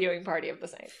to do a viewing party of The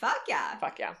Saint. Fuck yeah.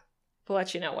 Fuck yeah. We'll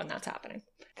let you know when that's happening.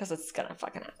 Because it's gonna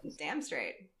fucking happen. Damn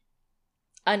straight.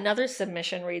 Another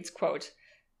submission reads, quote,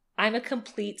 I'm a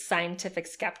complete scientific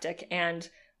skeptic and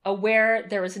aware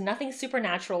there is nothing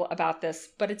supernatural about this,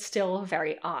 but it's still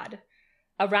very odd.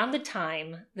 Around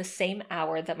the same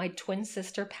hour that my twin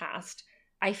sister passed,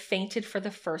 I fainted for the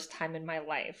first time in my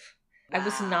life. Wow. I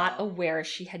was not aware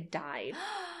she had died.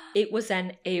 It was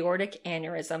an aortic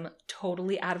aneurysm,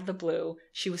 totally out of the blue.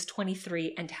 She was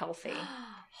 23 and healthy.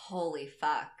 Holy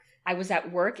fuck. I was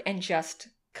at work and just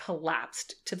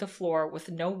collapsed to the floor with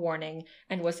no warning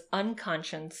and was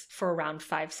unconscious for around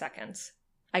 5 seconds.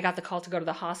 I got the call to go to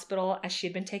the hospital as she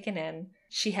had been taken in.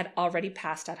 She had already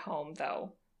passed at home,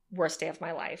 though. Worst day of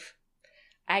my life.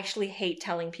 I actually hate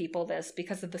telling people this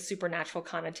because of the supernatural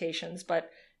connotations, but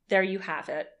there you have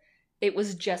it. It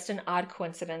was just an odd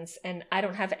coincidence, and I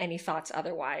don't have any thoughts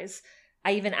otherwise.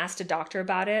 I even asked a doctor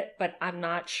about it, but I'm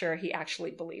not sure he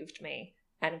actually believed me.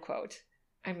 End quote.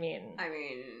 I mean,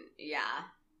 yeah.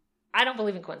 I don't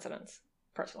believe in coincidence,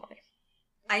 personally.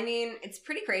 I mean, it's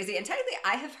pretty crazy. And technically,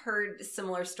 I have heard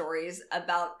similar stories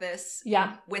about this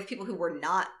with people who were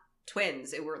not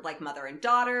twins. It were like mother and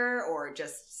daughter or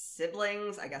just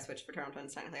siblings, I guess, which fraternal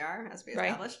twins technically are, as we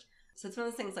established. Right. So it's one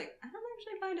of those things like, I don't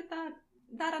actually find it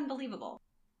that unbelievable.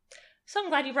 So I'm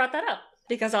glad you brought that up,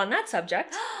 because on that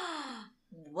subject...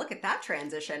 Look at that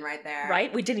transition right there.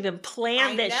 Right? We didn't even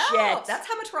plan this shit. That's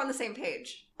how much we're on the same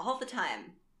page all the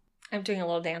time. I'm doing a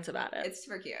little dance about it. It's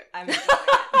super cute. I'm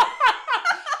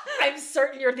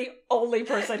certain you're the only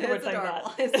person who would think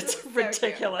that. It's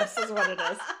ridiculous is what it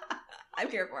is. I'm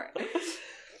here for it.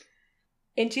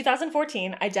 In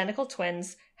 2014, identical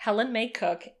twins Helen Mae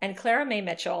Cook and Clara Mae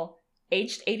Mitchell,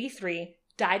 aged 83,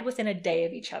 died within a day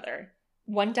of each other.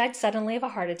 One died suddenly of a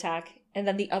heart attack, and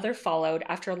then the other followed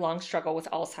after a long struggle with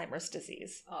Alzheimer's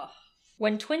disease. Ugh.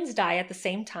 When twins die at the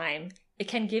same time, it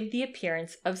can give the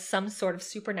appearance of some sort of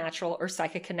supernatural or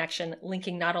psychic connection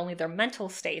linking not only their mental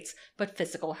states, but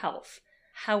physical health.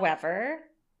 However,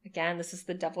 again, this is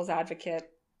the devil's advocate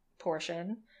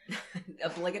portion.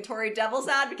 Obligatory devil's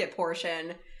advocate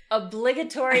portion.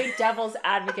 Obligatory devil's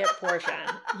advocate portion.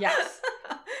 Yes.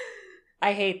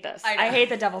 I hate this. I hate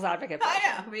the devil's advocate portion.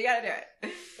 I know. We gotta do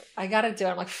it. I gotta do it.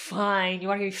 I'm like, fine. You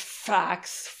want to give me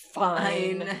facts?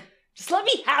 Fine. Just let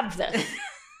me have this.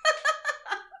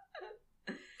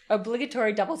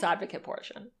 Obligatory devil's advocate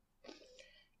portion.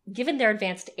 Given their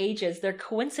advanced ages, their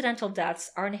coincidental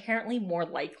deaths are inherently more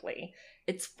likely.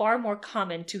 It's far more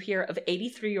common to hear of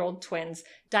 83-year-old twins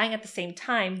dying at the same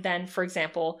time than, for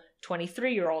example,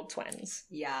 23-year-old twins.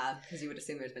 Yeah, because you would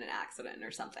assume there's been an accident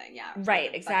or something. Yeah.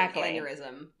 Right, exactly. Like an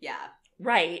aneurysm. Yeah.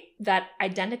 Right, that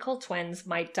identical twins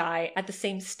might die at the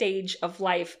same stage of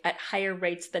life at higher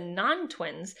rates than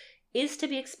non-twins is to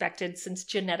be expected since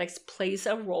genetics plays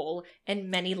a role in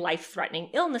many life-threatening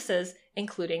illnesses,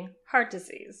 including heart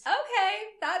disease. Okay,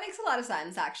 that makes a lot of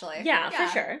sense, actually. Yeah, for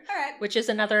sure. All right. Which is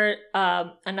another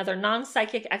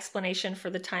non-psychic explanation for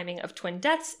the timing of twin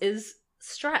deaths is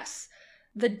stress.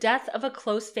 The death of a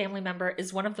close family member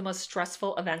is one of the most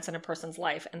stressful events in a person's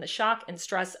life, and the shock and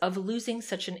stress of losing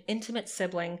such an intimate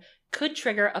sibling could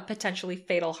trigger a potentially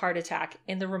fatal heart attack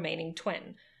in the remaining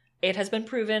twin. It has been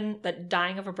proven that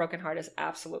dying of a broken heart is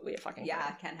absolutely a fucking thing. Yeah,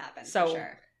 it can happen, so for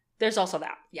sure. There's also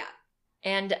that. Yeah.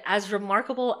 And as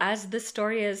remarkable as this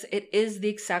story is, it is the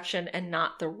exception and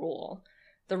not the rule.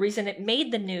 The reason it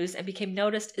made the news and became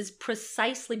noticed is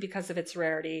precisely because of its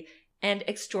rarity and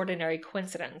extraordinary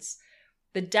coincidence.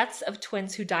 The deaths of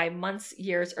twins who die months,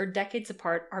 years, or decades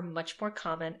apart are much more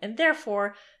common and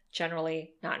therefore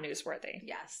generally not newsworthy.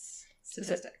 Yes.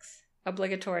 Statistics.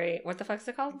 Obligatory, what the fuck is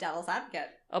it called? Devil's advocate.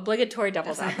 Obligatory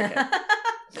devil's advocate.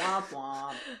 Womp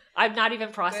womp. I'm not even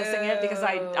processing it because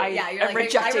I you're am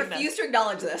rejecting I refuse to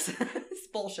acknowledge this. It's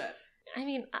bullshit. I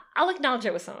mean, I'll acknowledge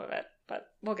it with some of it, but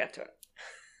we'll get to it.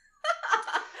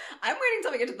 I'm waiting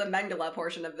until we get to the Mengele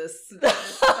portion of this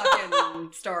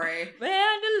fucking story.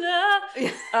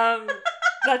 Mengele!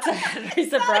 That's a Henry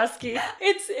Zabrowski.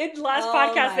 It's in last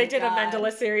podcast they did a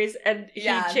Mengele series and he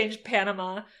changed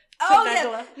Panama.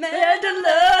 Mengele. Mengele.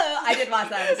 I did watch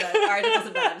that episode. Or I did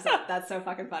listen to that episode. That's so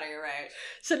fucking funny. You're right.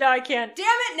 So now I can't. Damn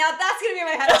it! Now that's gonna be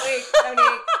my head of the week,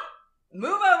 Tony.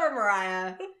 Move over,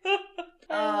 Mariah.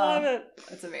 I love it.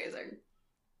 That's amazing.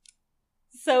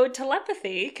 So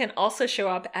telepathy can also show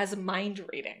up as mind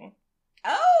reading.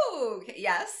 Oh, okay.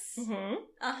 Yes. Mm-hmm.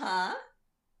 Uh-huh.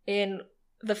 In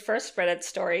the first Reddit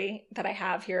story that I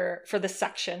have here for this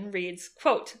section reads,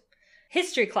 quote,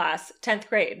 History class, 10th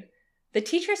grade. The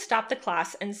teacher stopped the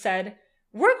class and said,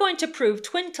 "We're going to prove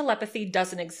twin telepathy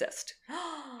doesn't exist."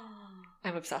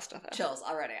 I'm obsessed with it. Chills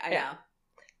already. I know.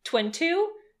 Twin 2,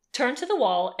 turn to the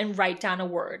wall and write down a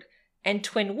word. And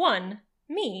twin 1,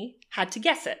 me, had to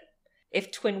guess it.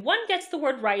 If twin 1 gets the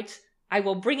word right, I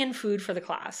will bring in food for the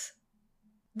class.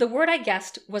 The word I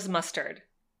guessed was mustard.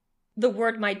 The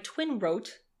word my twin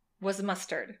wrote was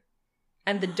mustard.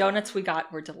 And the donuts we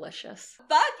got were delicious.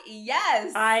 Fuck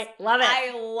yes! I love it.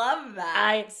 I love that.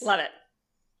 I love it.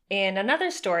 In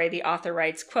another story, the author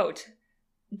writes, quote,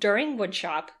 During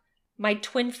woodshop, my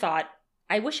twin thought,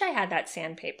 I wish I had that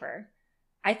sandpaper.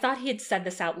 I thought he had said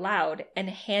this out loud and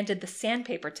handed the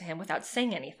sandpaper to him without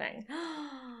saying anything.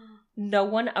 No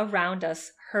one around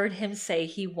us heard him say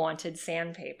he wanted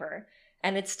sandpaper,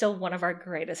 and it's still one of our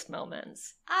greatest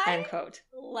moments. End quote.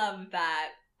 Love that.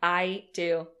 I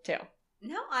do too.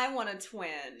 Now I want a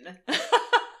twin.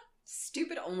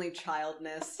 Stupid only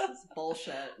childness. It's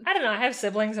bullshit. I don't know. I have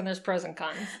siblings and there's pros and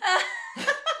cons.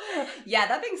 Yeah,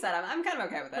 that being said, I'm kind of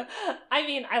okay with it. I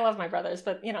mean, I love my brothers,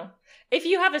 but you know, if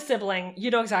you have a sibling,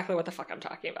 you know exactly what the fuck I'm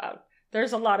talking about.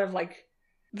 There's a lot of like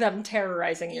them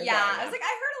terrorizing you. Yeah, I was like,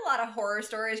 I heard a lot of horror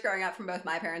stories growing up from both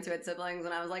my parents who had siblings,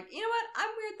 and I was like, you know what? I'm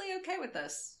weirdly okay with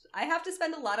this. I have to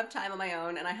spend a lot of time on my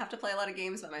own, and I have to play a lot of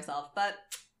games by myself, but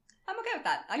I'm okay with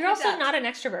that. You're also not an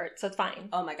extrovert, so it's fine.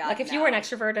 Oh my god. Like if you were an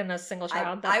extrovert and a single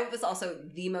child. I was also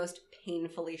the most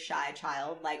painfully shy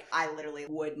child. Like I literally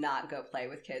would not go play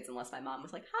with kids unless my mom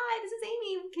was like, "Hi, this is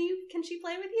Amy. Can she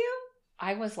play with you?"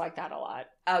 I was like that a lot.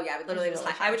 Oh yeah, I would literally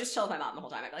I would just chill with my mom the whole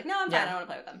time. I'd be like, "No, I'm fine. I don't want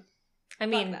to play with them." I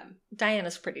mean,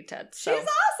 Diana's pretty tits. So she's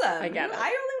awesome. I get it. I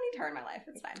really need her in my life.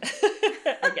 It's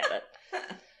fine. I get it.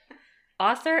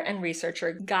 Author and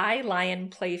researcher Guy Lyon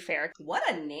Playfair. What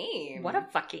a name. What a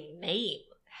fucking name.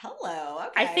 Hello.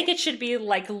 Okay. I think it should be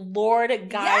like Lord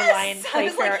Guy Lyon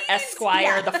Playfair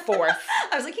Esquire the Fourth.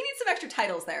 I was like, he needs some extra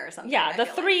titles there or something. Yeah, the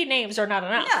three names are not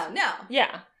enough. No.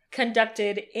 Yeah.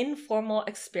 Conducted informal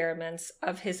experiments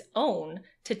of his own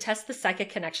to test the psychic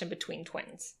connection between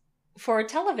twins. For a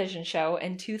television show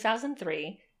in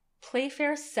 2003,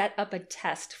 Playfair set up a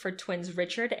test for twins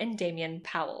Richard and Damien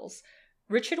Powells.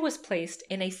 Richard was placed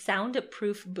in a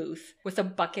soundproof booth with a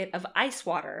bucket of ice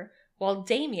water, while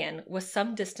Damien was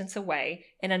some distance away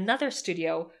in another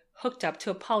studio hooked up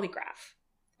to a polygraph.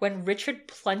 When Richard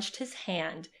plunged his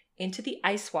hand into the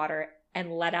ice water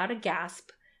and let out a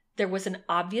gasp, there was an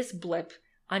obvious blip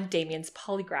on Damien's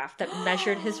polygraph that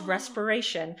measured his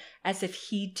respiration as if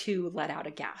he too let out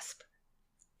a gasp.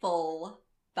 Full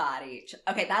body.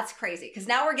 Okay, that's crazy. Because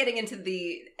now we're getting into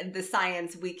the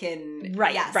science. We can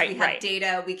we have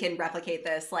data. We can replicate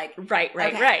this. Like right.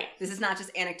 This is not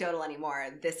just anecdotal anymore.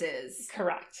 This is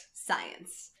correct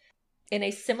science. In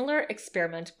a similar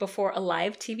experiment before a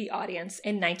live TV audience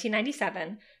in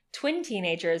 1997, twin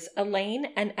teenagers Elaine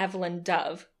and Evelyn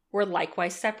Dove were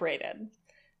likewise separated.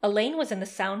 Elaine was in the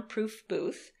soundproof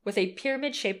booth with a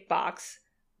pyramid-shaped box,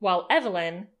 while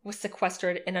Evelyn was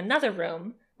sequestered in another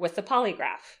room with the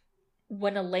polygraph.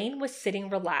 When Elaine was sitting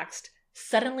relaxed,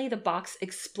 suddenly the box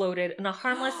exploded in a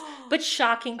harmless but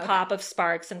shocking pop of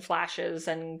sparks and flashes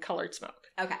and colored smoke.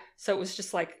 Okay. So it was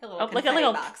just like a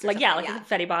little box. A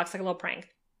confetti box, like a little prank.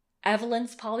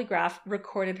 Evelyn's polygraph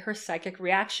recorded her psychic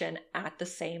reaction at the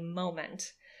same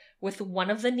moment, with one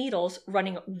of the needles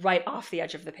running right off the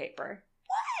edge of the paper.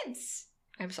 What?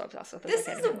 I'm so obsessed with this.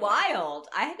 This is wild.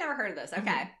 I had never heard of this. Okay.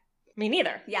 Mm-hmm. Me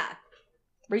neither. Yeah.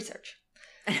 Research.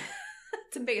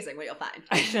 It's amazing what you'll find.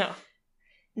 I know.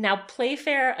 Now,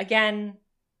 Playfair, again,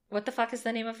 what the fuck is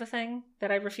the name of the thing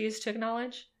that I refuse to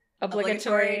acknowledge?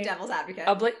 Obligatory devil's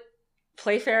advocate.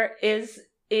 Playfair is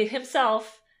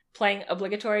himself playing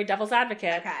obligatory devil's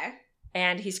advocate. Okay.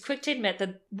 And he's quick to admit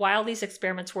that while these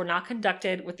experiments were not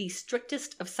conducted with the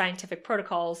strictest of scientific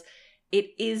protocols,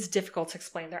 it is difficult to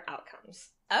explain their outcomes.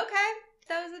 Okay.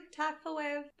 That was a tactful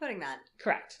way of putting that.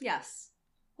 Correct. Yes.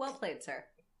 Well played, sir.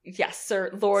 Yes,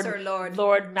 Sir Lord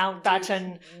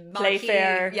Mountbatten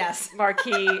Playfair, yes.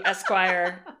 Marquis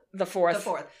Esquire the Fourth. The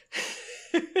Fourth.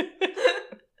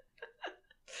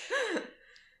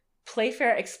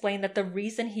 Playfair explained that the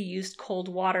reason he used cold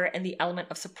water and the element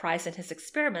of surprise in his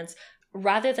experiments,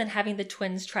 rather than having the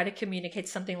twins try to communicate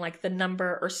something like the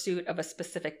number or suit of a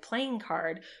specific playing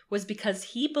card, was because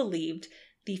he believed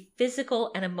the physical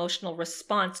and emotional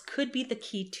response could be the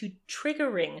key to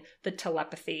triggering the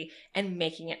telepathy and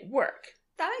making it work.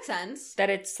 That makes sense.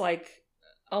 That it's like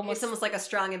it's almost like a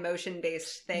strong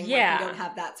emotion-based thing. Yeah. Like you don't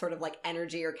have that sort of like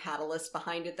energy or catalyst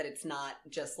behind it, that it's not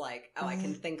just like, oh, I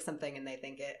can think something and they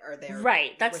think it, or they're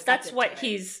right. That's what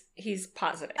he's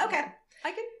positing. Okay. All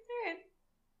right.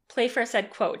 Playfair said,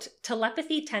 quote,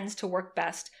 "Telepathy tends to work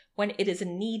best when it is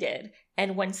needed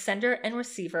and when sender and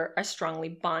receiver are strongly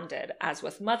bonded, as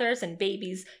with mothers and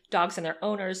babies, dogs and their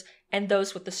owners, and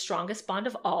those with the strongest bond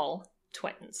of all,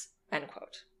 twins." End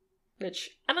quote.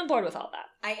 Which, I'm on board with all that.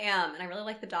 I am, and I really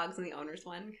like the dogs and the owners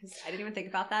one, because I didn't even think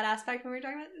about that aspect when we were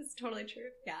talking about it. It's totally true.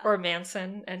 Yeah. Or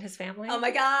Manson and his family. Oh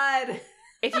my god!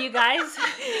 If you guys...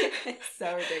 It's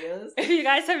so ridiculous. If you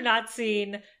guys have not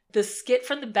seen the skit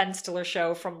from the Ben Stiller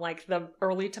show from like the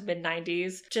early to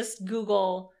mid-90s, just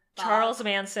Google Charles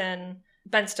Manson,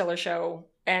 Ben Stiller show,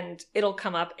 and it'll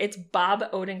come up. It's Bob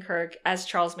Odenkirk as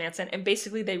Charles Manson, and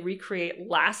basically they recreate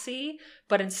Lassie,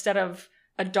 but instead of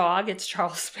a dog, it's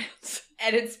Charles Manson.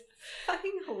 And it's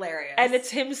fucking hilarious. And it's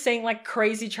him saying like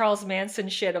crazy Charles Manson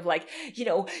shit of like, you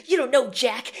don't know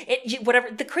Jack,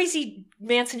 whatever, the crazy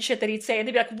Manson shit that he'd say, and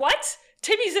they'd be like, what?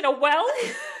 Timmy's in a well?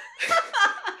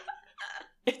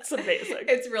 It's amazing.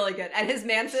 It's really good. And his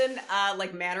Manson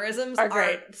mannerisms are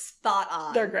great. Spot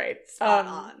on. They're great. Spot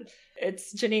on.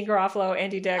 It's Janine Garofalo,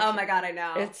 Andy Dick. Oh my god, I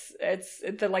know. It's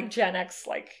the like Gen X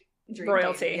Dream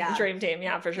royalty. Team, yeah. Dream team,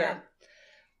 yeah, for sure. Yeah.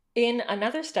 In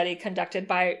another study conducted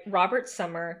by Robert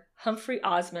Summer, Humphrey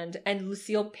Osmond, and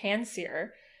Lucille Pansier,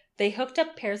 they hooked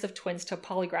up pairs of twins to a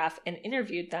polygraph and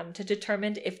interviewed them to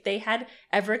determine if they had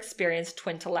ever experienced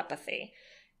twin telepathy.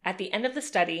 At the end of the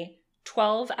study,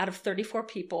 12 out of 34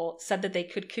 people said that they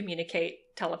could communicate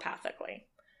telepathically.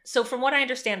 So from what I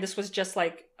understand, this was just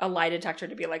like a lie detector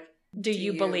to be like, do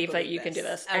you believe that you can do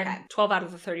this? Okay. And 12 out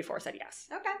of the 34 said yes.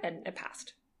 Okay. And it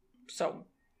passed. So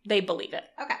they believe it.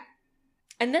 Okay.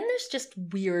 And then there's just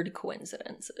weird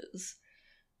coincidences.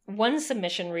 One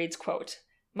submission reads, quote,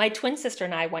 "My twin sister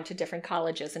and I went to different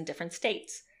colleges in different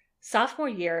states. Sophomore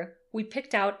year, we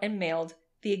picked out and mailed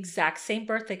the exact same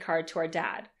birthday card to our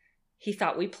dad. He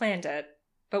thought we planned it,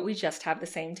 but we just have the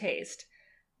same taste.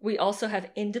 We also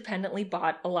have independently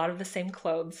bought a lot of the same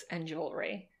clothes and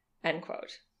jewelry." End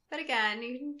quote. But again,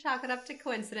 you can chalk it up to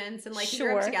coincidence and you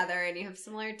Sure. grew up together and you have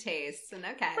similar tastes and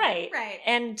okay. Right.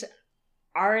 And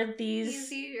are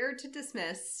these... easier to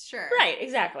dismiss, sure. Right,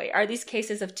 exactly. Are these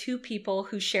cases of two people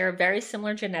who share very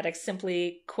similar genetics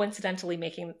simply coincidentally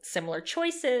making similar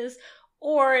choices,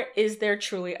 or is there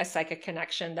truly a psychic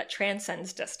connection that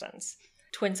transcends distance?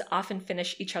 Twins often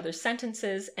finish each other's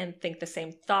sentences and think the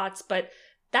same thoughts, but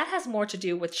that has more to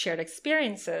do with shared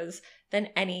experiences than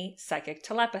any psychic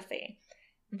telepathy.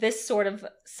 This sort of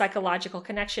psychological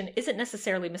connection isn't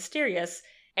necessarily mysterious.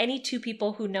 Any two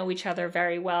people who know each other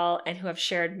very well and who have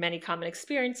shared many common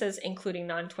experiences, including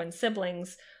non-twin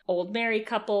siblings, old married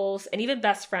couples, and even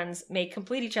best friends, may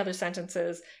complete each other's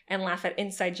sentences and laugh at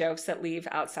inside jokes that leave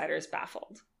outsiders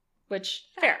baffled. Which,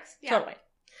 fair, yeah. Totally.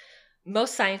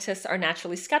 Most scientists are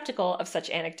naturally skeptical of such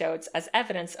anecdotes as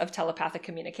evidence of telepathic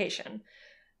communication.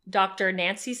 Dr.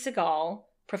 Nancy Segal,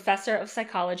 professor of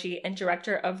psychology and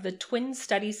director of the Twin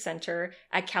Studies Center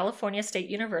at California State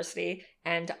University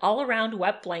and all-around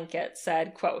wet blanket,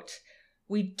 said, quote,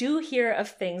 "We do hear of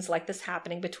things like this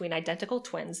happening between identical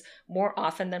twins more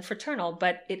often than fraternal,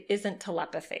 but it isn't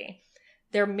telepathy.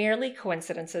 They're merely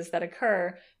coincidences that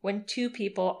occur when two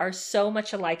people are so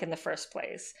much alike in the first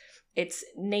place. It's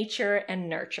nature and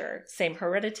nurture, same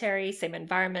hereditary, same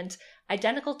environment.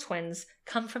 Identical twins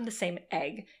come from the same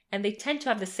egg, and they tend to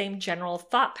have the same general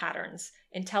thought patterns,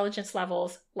 intelligence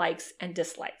levels, likes, and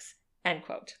dislikes." End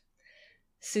quote.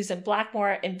 Susan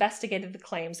Blackmore investigated the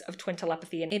claims of twin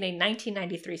telepathy in a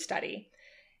 1993 study.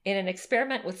 In an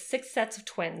experiment with 6 sets of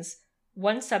twins,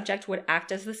 one subject would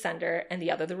act as the sender and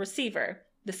the other the receiver.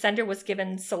 The sender was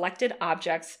given selected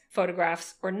objects,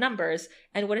 photographs, or numbers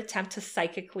and would attempt to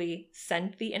psychically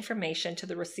send the information to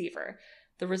the receiver.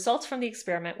 The results from the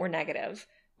experiment were negative,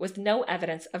 with no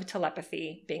evidence of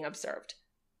telepathy being observed.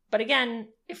 But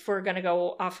again, if we're going to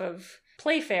go off of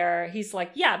Playfair, he's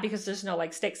like, yeah, because there's no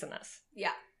stakes in this.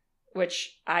 Yeah.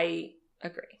 Which I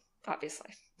agree,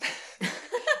 obviously.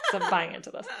 So I'm buying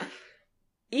into this.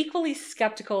 Equally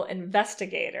skeptical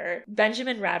investigator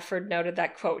Benjamin Radford noted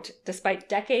that, quote, "Despite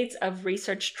decades of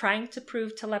research trying to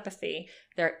prove telepathy,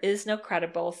 there is no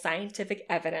credible scientific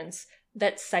evidence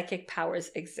that psychic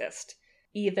powers exist,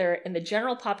 either in the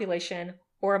general population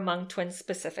or among twins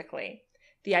specifically.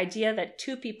 The idea that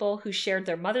two people who shared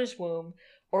their mother's womb,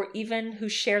 or even who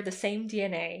share the same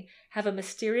DNA, have a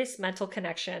mysterious mental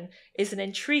connection is an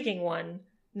intriguing one,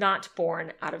 not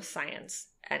born out of science."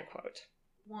 End quote.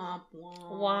 Womp womp.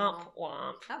 Womp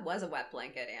womp. That was a wet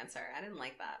blanket answer. I didn't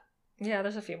like that. Yeah,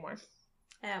 there's a few more.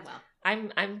 Yeah, well.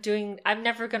 I'm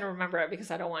never going to remember it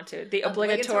because I don't want to. The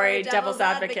obligatory devil's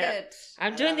advocate.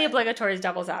 I'm doing the obligatory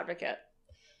devil's advocate.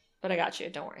 But I got you,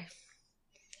 don't worry.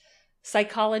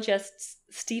 Psychologists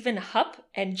Stephen Hupp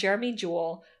and Jeremy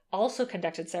Jewell also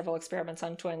conducted several experiments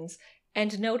on twins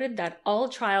and noted that all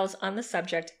trials on the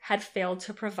subject had failed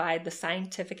to provide the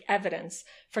scientific evidence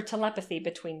for telepathy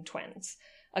between twins.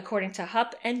 According to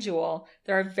Hupp and Jewell,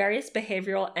 there are various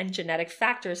behavioral and genetic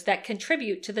factors that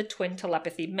contribute to the twin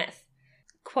telepathy myth.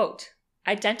 Quote,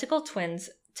 "Identical twins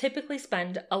typically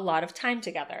spend a lot of time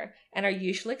together and are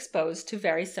usually exposed to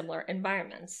very similar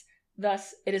environments.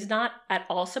 Thus, it is not at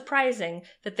all surprising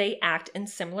that they act in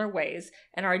similar ways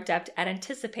and are adept at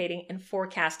anticipating and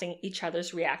forecasting each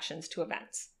other's reactions to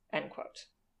events." End quote.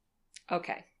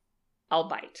 Okay, I'll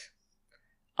bite.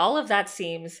 All of that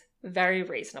seems very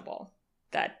reasonable.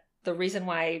 That the reason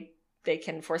why they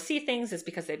can foresee things is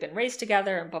because they've been raised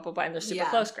together and blah, blah, blah, and they're super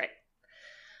close. Great.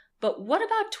 But what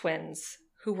about twins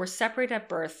who were separated at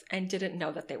birth and didn't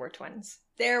know that they were twins?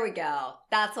 There we go.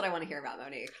 That's what I want to hear about,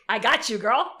 Monique. I got you,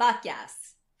 girl. Fuck yes.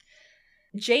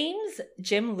 James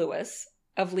Jim Lewis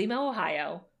of Lima,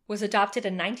 Ohio, was adopted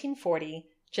in 1940,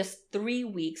 just 3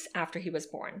 weeks after he was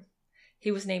born.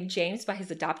 He was named James by his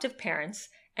adoptive parents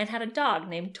and had a dog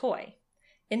named Toy.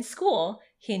 In school,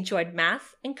 he enjoyed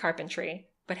math and carpentry,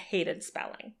 but hated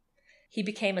spelling. He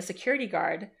became a security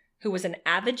guard who was an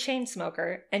avid chain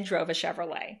smoker and drove a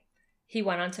Chevrolet. He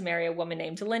went on to marry a woman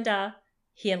named Linda.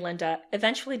 He and Linda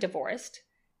eventually divorced,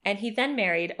 and he then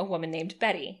married a woman named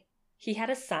Betty. He had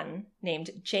a son named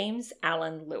James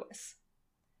Allen Lewis.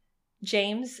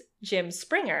 James Jim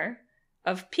Springer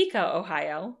of Pico,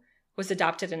 Ohio, was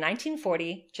adopted in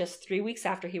 1940, just 3 weeks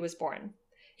after he was born.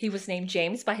 He was named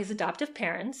James by his adoptive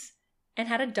parents and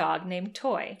had a dog named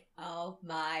Toy. Oh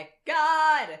my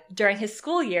God! During his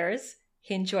school years,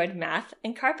 he enjoyed math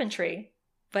and carpentry,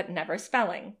 but never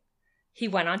spelling. He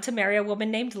went on to marry a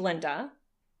woman named Linda.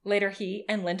 Later, he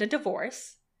and Linda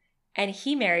divorced, and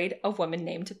he married a woman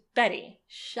named Betty.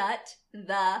 Shut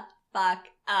the fuck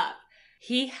up.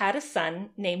 He had a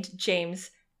son named James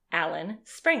Allen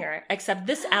Springer, except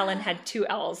this Allen had 2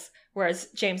 L's, whereas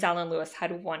James Allen Lewis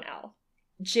had 1 L.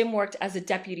 Jim worked as a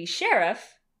deputy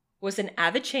sheriff, was an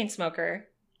avid chain smoker,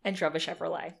 and drove a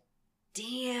Chevrolet.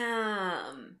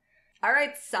 Damn. All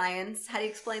right, science. How do you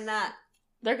explain that?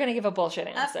 They're going to give a bullshit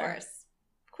answer. Of course.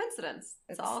 Coincidence.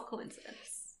 It's all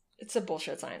coincidence. It's a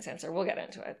bullshit science answer. We'll get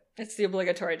into it. It's the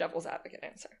obligatory devil's advocate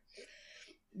answer.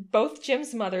 Both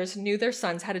Jim's mothers knew their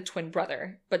sons had a twin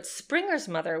brother, but Springer's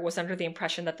mother was under the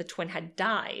impression that the twin had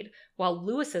died, while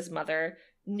Lewis's mother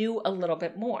knew a little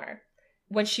bit more.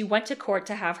 When she went to court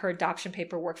to have her adoption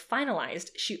paperwork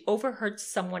finalized, she overheard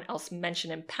someone else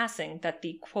mention in passing that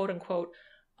the quote-unquote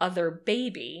other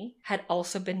baby had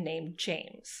also been named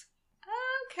James.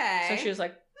 Okay. So she was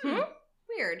like,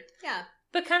 Weird. Yeah.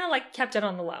 But kind of like kept it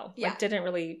on the low. Yeah. Like didn't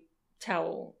really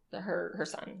tell her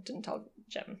son, didn't tell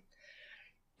Jim.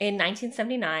 In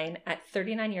 1979, at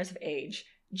 39 years of age,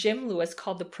 Jim Lewis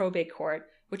called the probate court,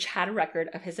 which had a record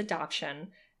of his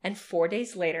adoption, and 4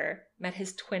 days later met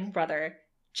his twin brother,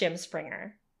 Jim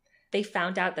Springer. They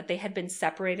found out that they had been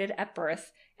separated at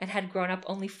birth and had grown up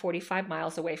only 45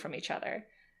 miles away from each other.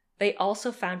 They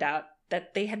also found out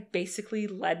that they had basically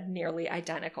led nearly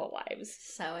identical lives.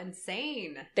 So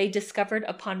insane. They discovered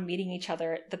upon meeting each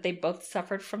other that they both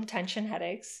suffered from tension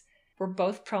headaches, were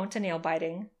both prone to nail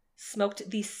biting, smoked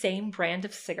the same brand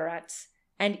of cigarettes,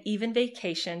 and even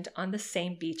vacationed on the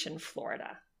same beach in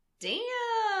Florida.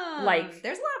 Damn. Like,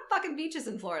 there's a lot of fucking beaches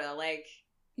in Florida. Like,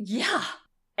 yeah.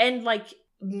 And like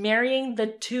marrying the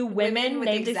 2 women with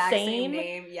named the exact same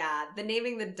name. Yeah. The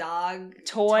naming the dog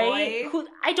Toy. Who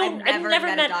I've never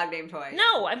met a dog named Toy.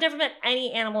 No, I've never met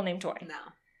any animal named Toy. No.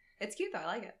 It's cute though. I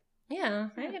like it. Yeah.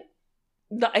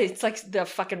 It's like the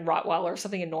fucking Rottweiler or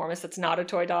something enormous that's not a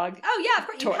toy dog. Oh yeah, of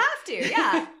course. Toy. You have to.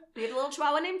 Yeah. You have a little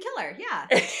chihuahua named Killer. Yeah.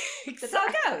 Exactly. That's how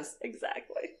it goes.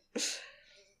 Exactly.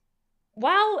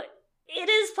 While it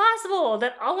is possible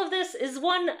that all of this is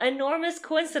one enormous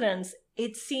coincidence,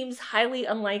 it seems highly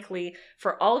unlikely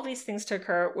for all of these things to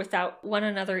occur without one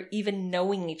another even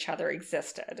knowing each other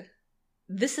existed.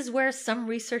 This is where some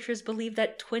researchers believe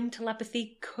that twin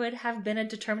telepathy could have been a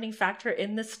determining factor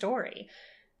in the story.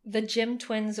 The Jim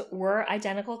twins were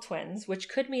identical twins, which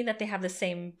could mean that they have the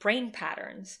same brain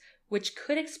patterns, which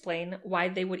could explain why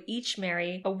they would each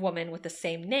marry a woman with the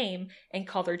same name and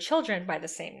call their children by the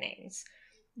same names.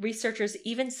 Researchers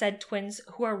even said twins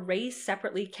who are raised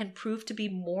separately can prove to be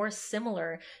more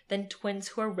similar than twins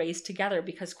who are raised together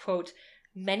because, quote,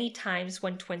 many times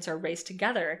when twins are raised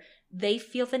together, they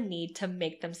feel the need to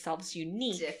make themselves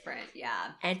unique. Different,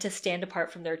 yeah. And to stand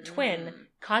apart from their twin,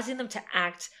 causing them to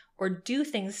act or do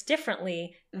things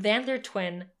differently than their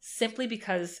twin simply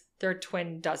because their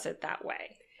twin does it that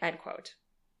way, end quote.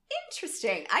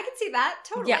 Interesting. I can see that.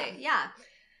 Totally. Yeah.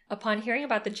 Upon hearing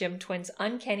about the Jim twins'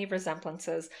 uncanny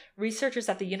resemblances, researchers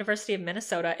at the University of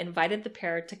Minnesota invited the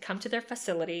pair to come to their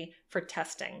facility for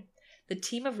testing. The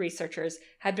team of researchers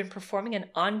had been performing an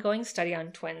ongoing study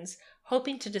on twins,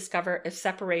 hoping to discover if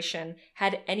separation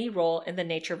had any role in the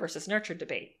nature versus nurture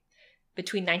debate.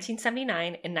 Between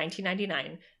 1979 and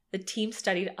 1999, the team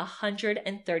studied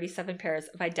 137 pairs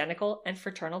of identical and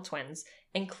fraternal twins,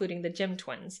 including the Jim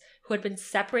twins, who had been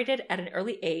separated at an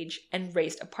early age and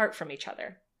raised apart from each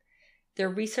other. Their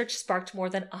research sparked more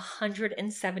than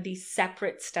 170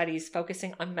 separate studies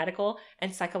focusing on medical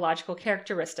and psychological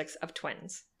characteristics of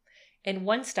twins. In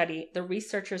one study, the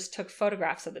researchers took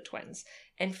photographs of the twins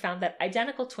and found that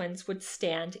identical twins would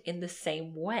stand in the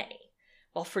same way,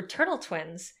 while fraternal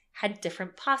twins had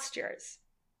different postures.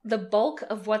 The bulk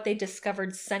of what they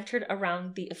discovered centered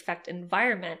around the effect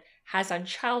environment has on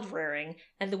child rearing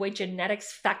and the way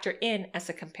genetics factor in as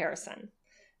a comparison.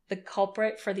 The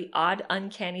culprit for the odd,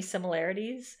 uncanny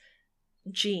similarities?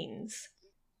 Genes.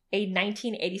 A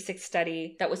 1986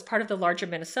 study that was part of the larger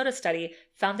Minnesota study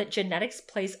found that genetics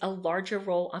plays a larger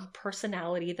role on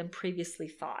personality than previously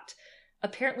thought.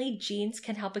 Apparently, genes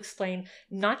can help explain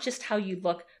not just how you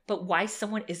look, but why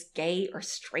someone is gay or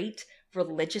straight,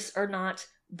 religious or not,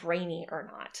 brainy or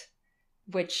not.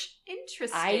 Which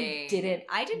interesting. I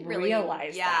didn't really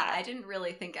realize that. I didn't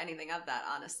really think anything of that,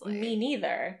 honestly. Me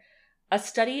neither. A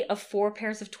study of 4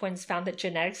 pairs of twins found that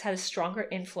genetics had a stronger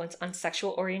influence on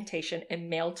sexual orientation in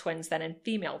male twins than in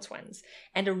female twins.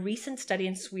 And a recent study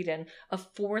in Sweden of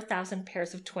 4,000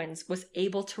 pairs of twins was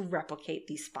able to replicate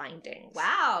these findings.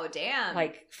 Wow, damn.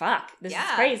 Like, fuck, this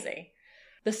is crazy.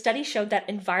 The study showed that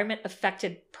environment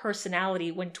affected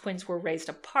personality when twins were raised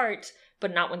apart,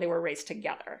 but not when they were raised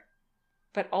together.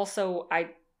 But also,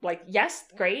 yes,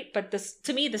 great, but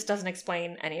to me, this doesn't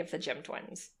explain any of the Jim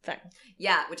twins thing.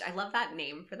 Yeah, which I love that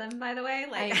name for them, by the way.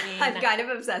 I'm kind of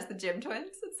obsessed with Jim twins.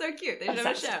 It's so cute. They should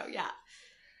have a show, yeah.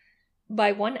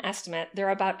 By one estimate, there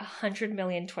are about 100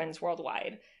 million twins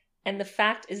worldwide. And the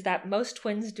fact is that most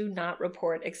twins do not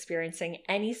report experiencing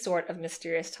any sort of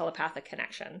mysterious telepathic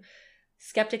connection.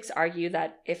 Skeptics argue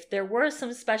that if there were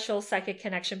some special psychic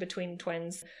connection between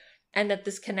twins, and that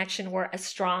this connection were as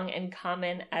strong and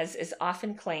common as is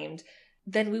often claimed,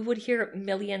 then we would hear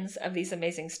millions of these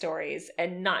amazing stories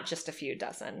and not just a few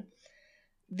dozen.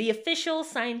 The official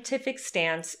scientific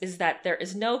stance is that there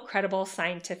is no credible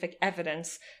scientific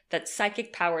evidence that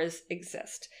psychic powers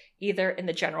exist, either in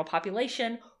the general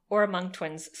population or among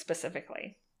twins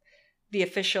specifically. The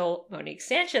official Monique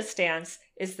Sanchez stance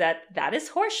is that is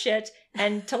horseshit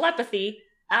and telepathy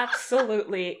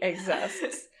absolutely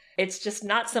exists. It's just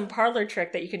not some parlor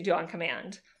trick that you can do on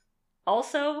command.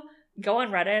 Also, go on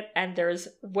Reddit and there's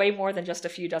way more than just a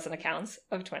few dozen accounts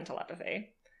of twin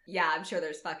telepathy. Yeah, I'm sure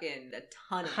there's fucking a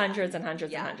ton of hundreds them. And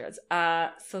hundreds and hundreds.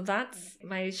 So that's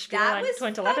my spiel on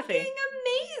twin telepathy. That was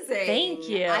fucking amazing. Thank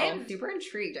you. I am super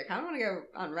intrigued. I kind of want to go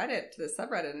on Reddit to the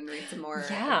subreddit and read some more of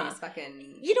these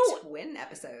fucking twin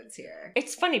episodes here.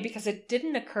 It's funny because it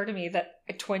didn't occur to me that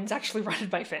twins actually run in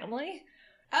my family.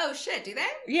 Oh shit, do they?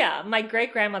 Yeah, my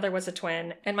great-grandmother was a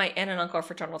twin, and my aunt and uncle are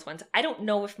fraternal twins. I don't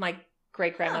know if my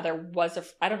great-grandmother was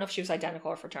I don't know if she was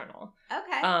identical or fraternal.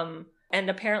 Okay. And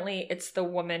apparently it's the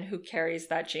woman who carries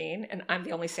that gene, and I'm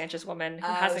the only Sanchez woman who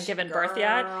hasn't given birth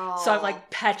yet. So I'm like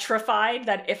petrified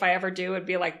that if I ever do, it'd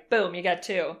be like, boom, you get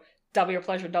 2. Double your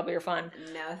pleasure, double your fun.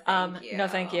 No, thank you. No,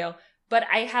 thank you. But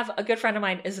I have a good friend of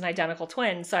mine is an identical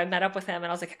twin. So I met up with him and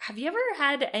I was like, have you ever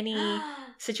had any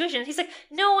situation? He's like,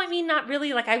 no, I mean, not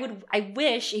really. Like I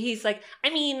wish. He's like, I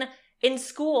mean, in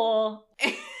school. No,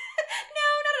 not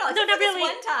at all. No, not really.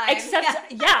 One time.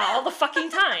 Except, all the fucking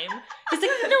time. He's like,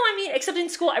 no, I mean, except in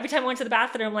school, every time I went to the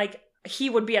bathroom, like,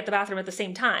 he would be at the bathroom at the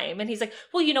same time. And he's like,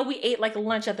 well, we ate like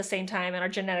lunch at the same time and our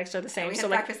genetics are the same. And we had so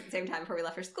breakfast at the same time before we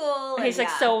left for school. And he's like,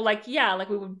 so like, like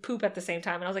we would poop at the same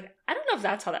time. And I was like, I don't know if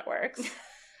that's how that works.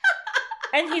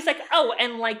 And he's like, oh,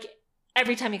 and like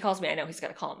every time he calls me, I know he's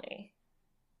going to call me.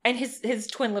 And his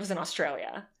twin lives in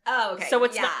Australia. Oh, okay. So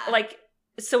it's not like,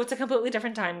 so it's a completely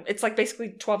different time. It's like basically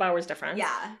 12 hours difference.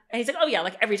 Yeah. And he's like, oh yeah,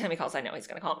 like every time he calls, I know he's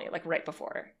going to call me like right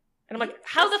before. And I'm like,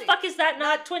 how the fuck is that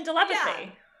not twin telepathy? Yeah.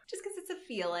 Just because it's a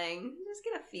feeling. You just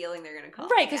get a feeling they're going to call.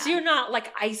 Right, because you're not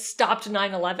like, I stopped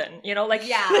 9/11, like,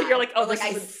 yeah. You're like, oh, like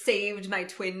I saved my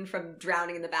twin from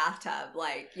drowning in the bathtub.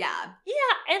 Like, yeah.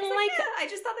 Yeah, and like I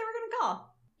just thought they were going to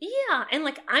call. Yeah, and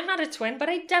like, I'm not a twin, but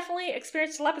I definitely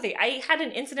experienced telepathy. I had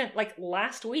an incident like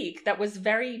last week that was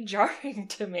very jarring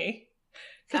to me.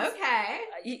 Okay.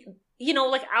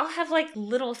 Like I'll have like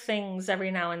little things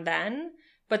every now and then,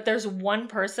 but there's one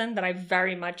person that I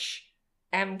very much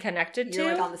am connected to.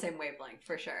 You're like on the same wavelength,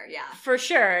 for sure, yeah. For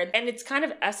sure. And it's kind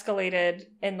of escalated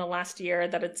in the last year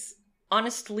that it's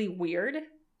honestly weird.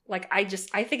 Like, I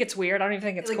think it's weird. I don't even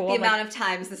think it's like, cool. The amount of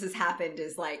times this has happened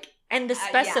is like... And the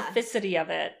specificity of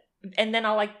it. And then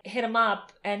I'll like hit him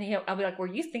up and I'll be like, were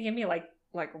you thinking of me like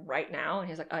right now? And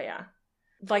he's like, oh yeah.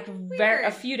 Like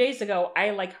a few days ago, I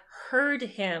like heard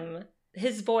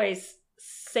his voice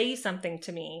say something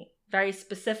to me very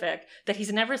specific that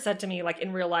he's never said to me like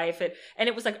in real life. And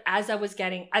it was like as I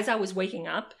was waking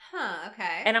up. Huh,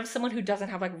 okay. And I'm someone who doesn't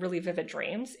have like really vivid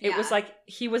dreams. It Yeah. was like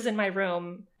he was in my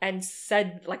room and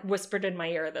said, like, whispered in my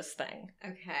ear this thing.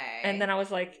 Okay. And then I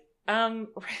was like,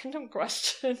 random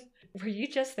question. Were you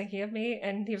just thinking of me?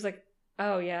 And he was like,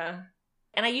 oh yeah.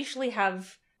 And I usually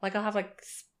have like, I'll have like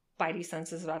spidey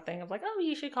senses about things of like, oh,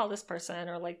 you should call this person,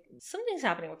 or like something's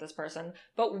happening with this person.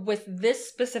 But with this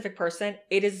specific person,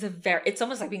 it's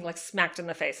almost like being like smacked in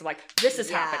the face of like, this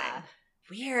is happening.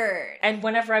 Weird. And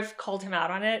whenever I've called him out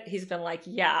on it, he's been like,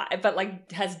 yeah, but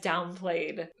like has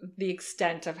downplayed the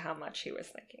extent of how much he was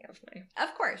thinking of me.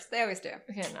 Of course. They always do.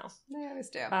 Yeah, no. They always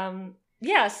do.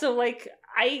 Yeah, so like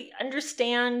I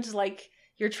understand like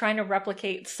you're trying to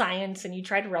replicate science and you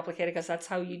try to replicate it because that's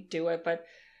how you do it, but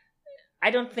I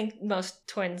don't think most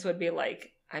twins would be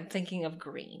like, I'm thinking of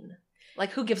green. Like,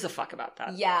 who gives a fuck about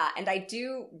that? Yeah, and I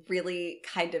do really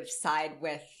kind of side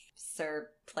with Sir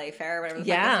Playfair, whatever the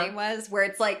fuck his name was, where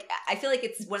it's like, I feel like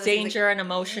it's one of the danger and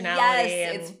emotionality. Yes,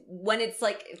 and it's when it's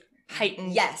like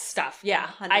heightened stuff. Yeah,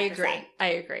 100%. I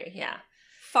agree. Yeah.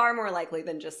 Far more likely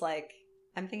than just like,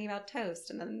 I'm thinking about toast,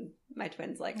 and then my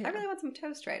twin's like, I really want some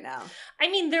toast right now.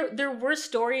 I mean, there were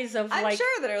stories of I'm like...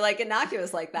 sure that are like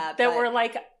innocuous like that. That were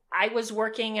like, I was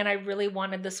working and I really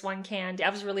wanted this one candy. I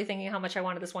was really thinking how much I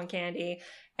wanted this one candy.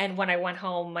 And when I went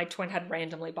home, my twin had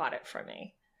randomly bought it for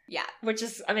me. Yeah. Which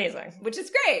is amazing. Which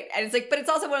is great. And it's like, but it's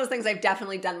also one of those things I've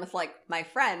definitely done with like my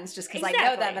friends, just because I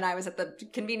know them and I was at the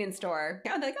convenience store.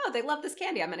 You know, they're like, oh, they love this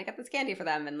candy. I'm going to get this candy for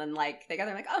them. And then like they go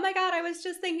there like, oh my God, I was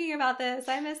just thinking about this.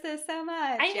 I miss this so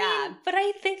much. I mean, but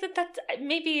I think that's,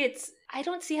 maybe it's, I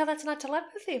don't see how that's not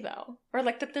telepathy though. Or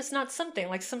like that there's not something,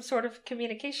 like some sort of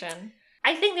communication.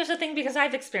 I think there's a thing because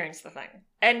I've experienced the thing.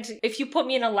 And if you put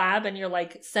me in a lab and you're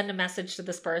like, send a message to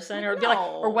this person or be like,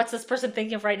 or what's this person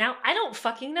thinking of right now? I don't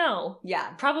fucking know.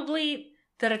 Yeah. Probably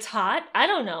that it's hot. I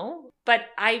don't know. But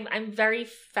I'm very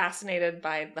fascinated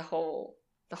by the whole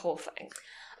thing.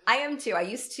 I am too. I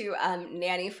used to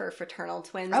nanny for fraternal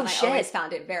twins. Oh, and I always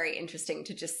found it very interesting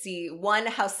to just see, one,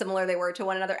 how similar they were to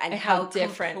one another and how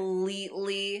different,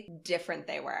 completely different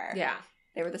they were. Yeah.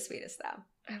 They were the sweetest though.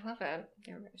 I love it.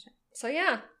 They were very sweet. So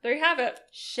yeah, there you have it.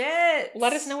 Shit.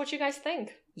 Let us know what you guys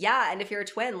think. Yeah, and if you're a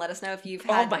twin, let us know if you've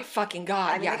had... Oh my fucking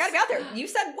God, I mean, they gotta be out there. You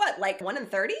said what, like 1 in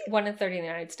 30? 1 in 30 in the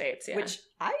United States, yeah. Which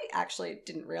I actually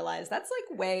didn't realize. That's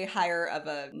like way higher of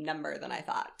a number than I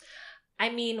thought. I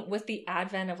mean, with the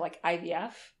advent of like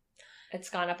IVF, it's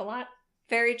gone up a lot.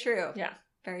 Very true. Yeah.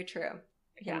 Very true.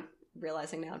 Yeah. I'm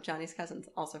realizing now, Johnny's cousins,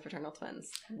 also fraternal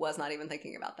twins. Was not even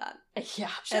thinking about that.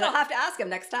 Yeah. Shit, I'll have to ask him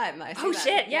next time. I see oh that.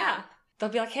 Shit, yeah. They'll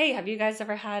be like, hey, have you guys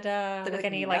ever had like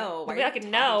any like... No. They'll be like,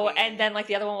 no. And then like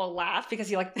the other one will laugh because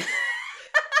he like...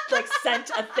 like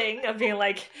sent a thing of being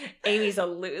like, Amy's a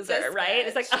loser, this right? Bitch.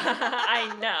 It's like,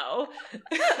 I know.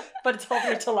 But it's all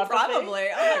through telepathy. Probably.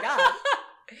 Oh my God.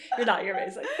 You're not. You're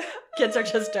amazing. Kids are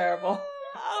just terrible.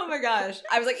 Oh my gosh.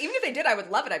 I was like, even if they did, I would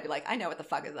love it. I'd be like, I know what the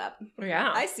fuck is up.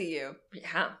 Yeah. I see you.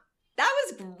 Yeah. That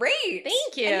was great.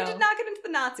 Thank you. And you did not get into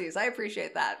the Nazis. I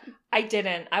appreciate that. I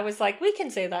didn't. I was like, we can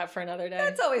say that for another day.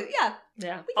 That's always, yeah.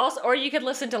 Yeah. Also, or you could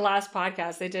listen to last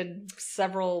podcast. They did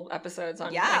several episodes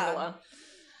on Angela.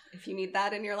 If you need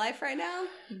that in your life right now,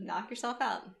 knock yourself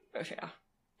out. Oh, yeah.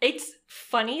 It's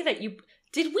funny that you...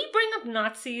 Did we bring up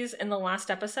Nazis in the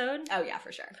last episode? Oh, yeah,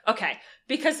 for sure. Okay.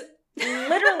 Because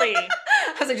literally... I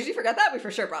was like, did you forget that? We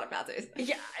for sure brought up Nazis.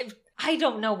 Yeah. I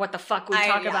don't know what the fuck we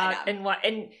talk about and what...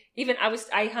 And even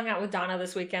I hung out with Donna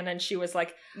this weekend and she was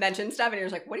like... Mentioned stuff and you're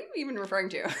like, what are you even referring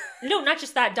to? No, not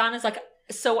just that. Donna's like...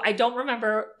 So I don't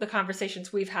remember the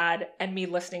conversations we've had and me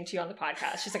listening to you on the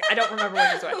podcast. She's like, I don't remember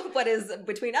what is what. What is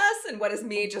between us and what is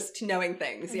me just knowing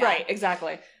things. Yeah. Right,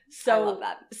 exactly. So, I love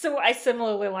that. So I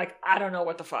similarly like, I don't know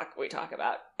what the fuck we talk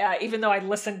about. Even though I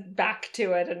listened back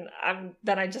to it and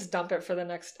then I just dump it for the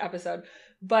next episode.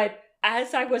 But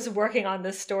as I was working on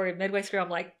this story midway through, I'm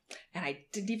like, and I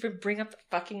didn't even bring up the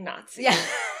fucking Nazis. Yeah.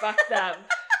 Fuck them.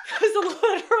 It was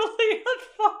literally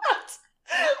a thought.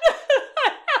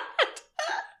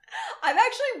 I'm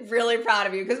actually really proud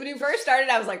of you because when you first started,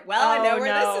 I was like, well, I know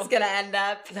where this is going to end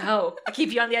up. No, I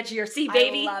keep you on the edge of your seat,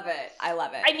 baby. I love it. I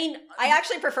love it. I mean, I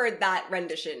actually preferred that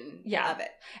rendition of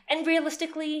it. And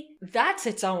realistically, that's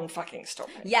its own fucking story.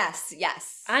 Yes,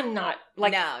 yes. I'm not,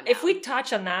 like, no. If we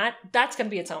touch on that, that's going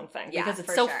to be its own thing because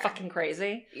it's so fucking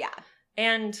crazy. Yeah.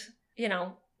 And, you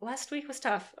know, last week was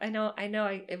tough. I know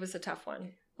it was a tough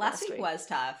one. Last week was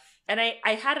tough. And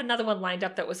I had another one lined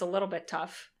up that was a little bit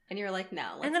tough. And you were like,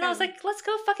 no. And then I was like, let's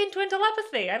go fucking twin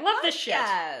telepathy. I love this shit.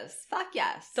 Yes. Fuck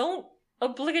yes. Don't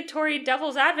obligatory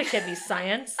devil's advocate me,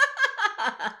 science.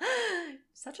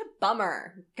 Such a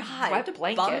bummer. God. Wet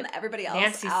blanket. Bum everybody else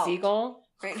Nancy out. Siegel.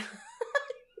 Right.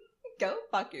 Go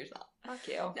fuck yourself. Fuck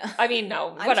you. No. I mean,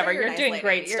 no, I'm whatever. sure You're a nice doing lady.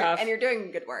 great stuff. And you're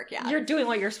doing good work, yeah. You're doing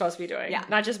what you're supposed to be doing. Yeah.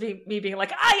 Not just me being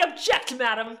like, I object,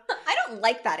 madam. I don't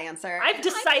like that answer. I've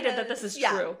decided that this is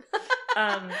yeah. true.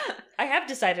 I have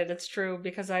decided it's true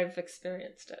because I've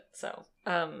experienced it. So,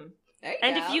 There you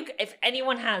and go. if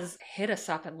anyone has, hit us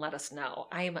up and let us know.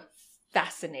 I am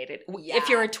fascinated. Yeah. If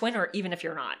you're a twin or even if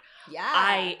you're not, Yeah.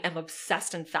 I am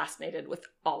obsessed and fascinated with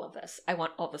all of this. I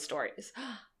want all the stories.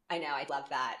 I know. I love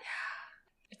that.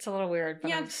 It's a little weird, but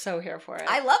Yeah. I'm so here for it.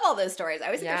 I love all those stories. I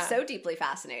always think Yeah. they're so deeply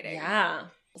fascinating. Yeah,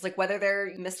 It's like whether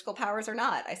they're mystical powers or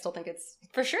not, I still think it's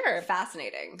for sure.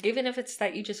 fascinating. Even if it's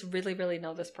that you just really, really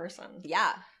know this person.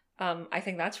 Yeah. I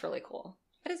think that's really cool.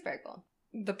 It is very cool.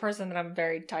 The person that I'm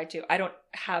very tied to, I don't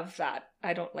have that.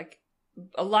 I don't like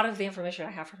a lot of the information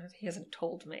I have from him. He hasn't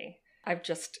told me. I've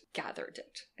just gathered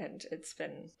it and it's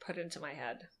been put into my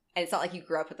head. And it's not like you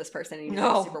grew up with this person and you know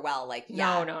No. them super well. Like,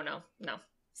 yeah. No.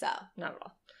 So, Not at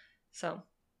all. So,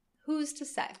 who's to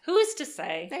say? who's to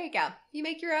say? There you go. You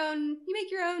make your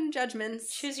own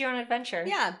judgments. Choose your own adventure.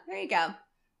 Yeah, there you go.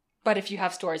 But if you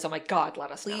have stories, oh my God,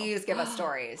 let us know. Please give us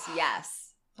stories.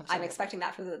 Yes. so I'm excited. expecting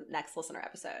that for the next listener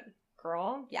episode.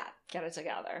 Girl, Yeah. get it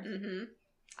together. Mm-hmm.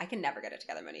 I can never get it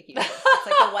together, Monique. You know this. It's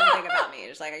like the one thing about me.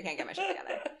 Just like I can't get my shit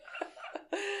together.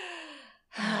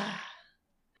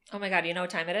 Oh my God, you know what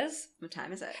time it is? What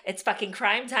time is it? It's fucking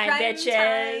crime time, Crime bitches.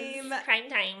 time. Crime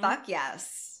time. Fuck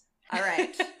yes. All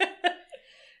right.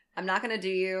 I'm not going to do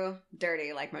you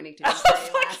dirty like Monique did Oh, you dirty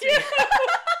fuck last you. week.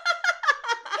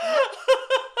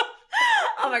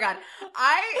 Oh my God.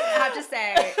 I have to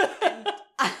say,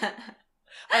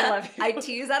 I love you. I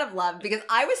tease out of love because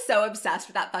I was so obsessed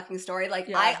with that fucking story. Like,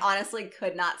 Yeah. I honestly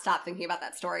could not stop thinking about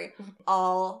that story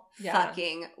all Yeah.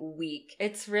 fucking week.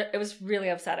 It was really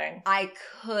upsetting. I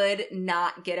could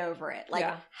not get over it. Like,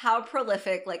 Yeah. how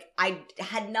prolific. Like, I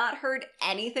had not heard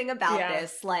anything about Yeah.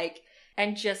 this. Like,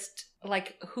 And just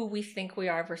like who we think we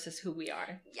are versus who we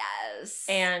are. yes.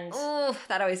 And oh,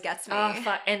 that always gets me.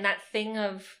 and that thing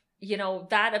of,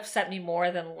 that upset me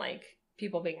more than like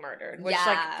people being murdered, which Yeah.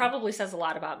 like probably says a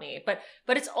lot about me. But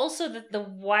it's also the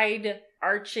wide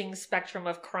arching spectrum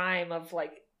of crime of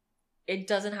like, it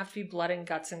doesn't have to be blood and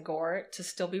guts and gore to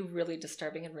still be really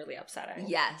disturbing and really upsetting.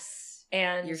 Yes.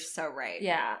 And You're so right.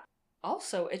 yeah.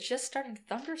 Also, it's just started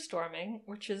thunderstorming,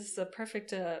 which is the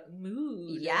perfect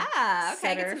mood. Yeah.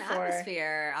 Okay. Get setter some for-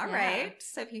 atmosphere. All Yeah. right.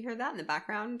 So if you hear that in the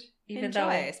background, Even enjoy.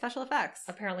 though Special effects.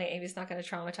 apparently Amy's not going to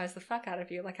traumatize the fuck out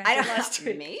of you like I I did don't last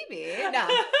week. Maybe. No.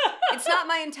 It's not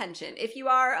my intention. If you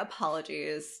are,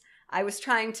 apologies. I was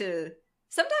trying to.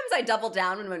 Sometimes I double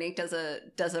down when Monique does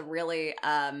a really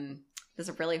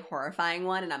horrifying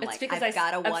one, and I'm It's like, because I've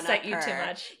got to one upset up you her. too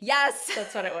much. Yes,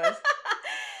 That's what it was.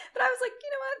 But I was like, you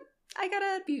know what? I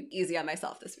gotta be easy on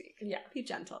myself this week. Yeah. Be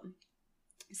gentle.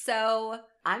 So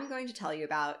I'm going to tell you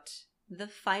about the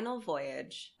final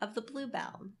voyage of the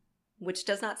Bluebell, which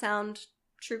does not sound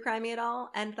true crimey at all,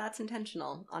 and that's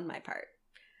intentional on my part.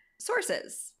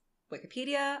 Sources: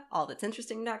 Wikipedia,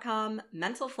 allthat'sinteresting.com,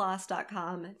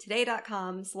 mentalfloss.com,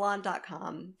 today.com,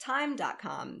 salon.com,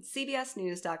 time.com,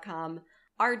 cbsnews.com,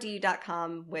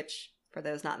 rd.com, which, for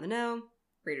those not in the know,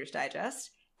 Reader's Digest,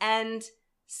 and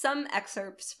some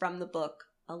excerpts from the book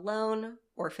Alone,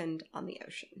 Orphaned on the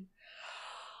Ocean.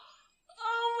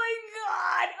 Oh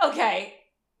my God. Okay.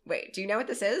 Wait, do you know what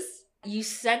this is? You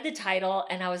said the title,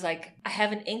 and I was like, I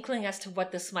have an inkling as to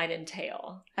what this might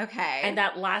entail. Okay. And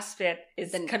that last bit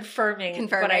is Then confirming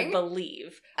what I confirming?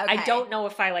 believe. Okay. I don't know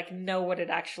if I know what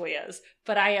it actually is,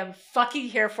 but I am fucking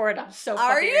here for it. I'm so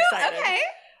Are fucking you? excited. Okay.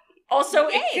 Also,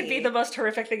 Yay. it could be the most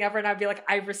horrific thing ever, and I'd be like,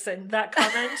 I rescind that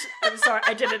comment. I'm sorry,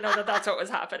 I didn't know that that's what was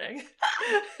happening.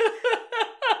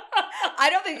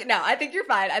 I think you're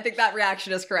fine. I think that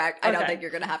reaction is correct. I don't Okay. think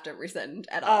you're going to have to rescind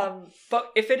at all.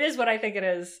 But if it is what I think it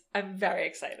is, I'm very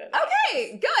excited.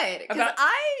 Okay, good. Because About-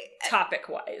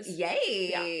 Topic-wise.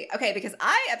 Yay. Okay, because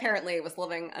I apparently was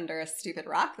living under a stupid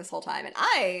rock this whole time, and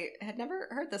I had never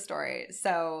heard this story.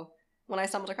 So when I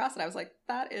stumbled across it, I was like,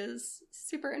 that is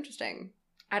super interesting.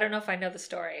 I don't know if I know the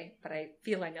story, but I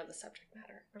feel I know the subject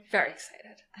matter. I'm very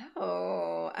excited.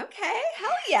 Oh, okay. Hell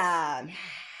yeah. Yes.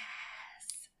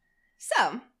 So,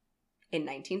 in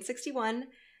 1961,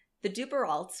 the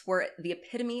Duperalts were the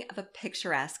epitome of a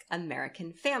picturesque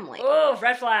American family. Oh,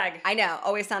 red flag. I know,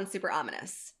 always sounds super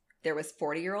ominous. There was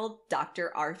 40-year-old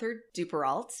Dr. Arthur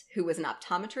Duperalt, who was an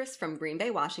optometrist from Green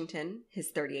Bay, Washington,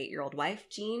 his 38-year-old wife,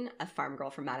 Jean, a farm girl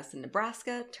from Madison,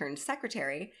 Nebraska, turned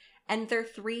secretary, and their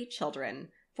 3 children,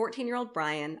 14-year-old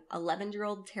Brian,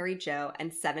 11-year-old Terry Jo,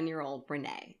 and 7-year-old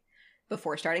Renee.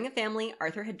 Before starting a family,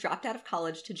 Arthur had dropped out of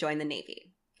college to join the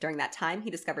Navy. During that time, he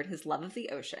discovered his love of the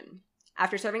ocean.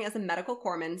 After serving as a medical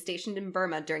corpsman stationed in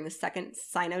Burma during the Second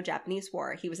Sino-Japanese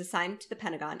War, he was assigned to the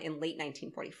Pentagon in late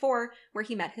 1944, where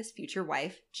he met his future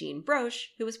wife, Jean Broche,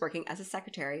 who was working as a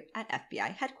secretary at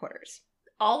FBI headquarters.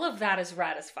 All of that is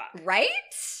rad as fuck. Right?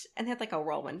 And they had like a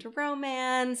whirlwind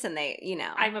romance, and they,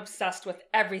 I'm obsessed with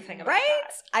everything about right?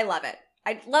 that. I love it.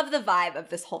 I love the vibe of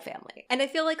this whole family. And I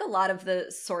feel like a lot of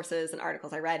the sources and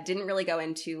articles I read didn't really go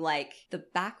into like the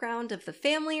background of the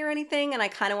family or anything. And I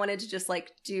kind of wanted to just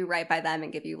like do right by them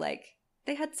and give you like,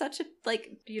 they had such a like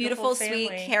beautiful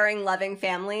sweet, caring, loving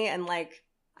family. And like,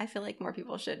 I feel like more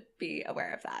people should be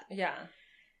aware of that. Yeah.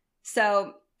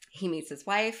 So he meets his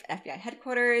wife at FBI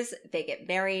headquarters. They get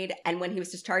married. And when he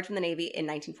was discharged from the Navy in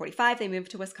 1945, they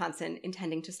moved to Wisconsin,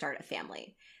 intending to start a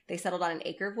family. They settled on an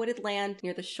acre of wooded land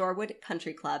near the Shorewood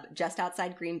Country Club, just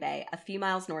outside Green Bay, a few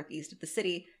miles northeast of the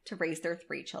city, to raise their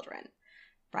 3 children.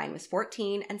 Brian was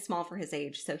 14 and small for his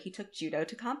age, so he took judo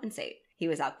to compensate. He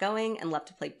was outgoing and loved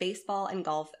to play baseball and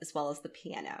golf as well as the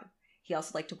piano. He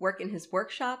also liked to work in his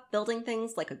workshop, building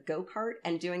things like a go-kart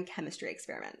and doing chemistry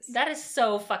experiments. That is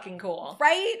so fucking cool.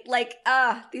 Right? Like,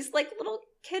 these like little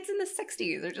kids in the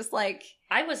 60s are just like...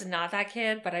 I was not that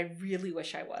kid, but I really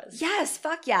wish I was. Yes,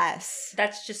 fuck yes.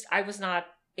 That's just, I was not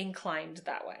inclined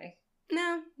that way.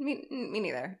 No, me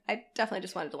neither. I definitely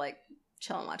just wanted to like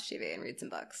chill and watch TV and read some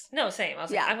books. No, same. I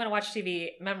was like, I'm going to watch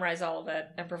TV, memorize all of it,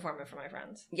 and perform it for my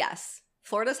friends. Yes.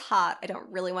 Florida's hot. I don't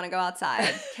really want to go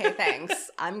outside. Okay,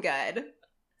 thanks. I'm good.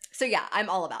 So yeah, I'm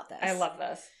all about this. I love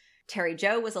this. Terry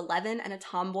Jo was 11 and a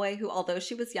tomboy who, although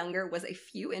she was younger, was a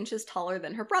few inches taller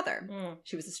than her brother.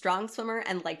 She was a strong swimmer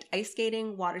and liked ice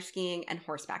skating, water skiing, and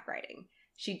horseback riding.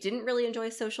 She didn't really enjoy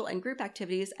social and group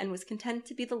activities and was content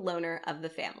to be the loner of the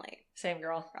family. Same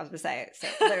girl. I was going to say,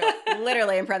 same.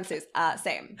 Literally in parentheses,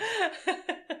 same.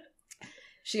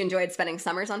 She enjoyed spending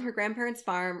summers on her grandparents'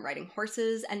 farm, riding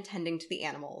horses, and tending to the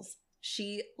animals.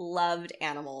 She loved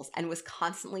animals and was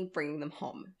constantly bringing them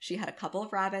home. She had a couple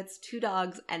of rabbits, 2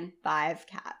 dogs, and 5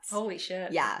 cats. Holy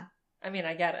shit. Yeah. I mean,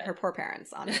 I get it. Her poor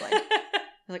parents, honestly.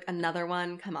 Like, another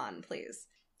one? Come on, please.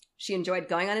 She enjoyed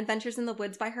going on adventures in the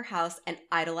woods by her house and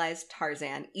idolized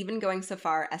Tarzan, even going so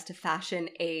far as to fashion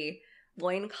a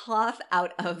loincloth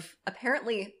out of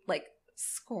apparently, like,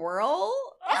 squirrel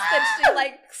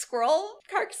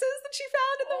carcasses that she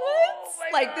found in the woods.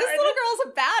 Like, this little girl's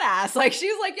a badass. Like, she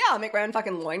was like, yeah, I'll make my own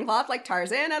fucking loincloth like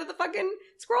Tarzan out of the fucking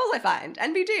squirrels I find.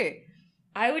 NBG.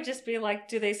 I would just be like,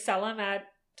 do they sell them at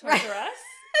Toys R Us?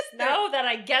 No, then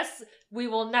I guess we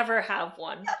will never have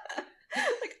one.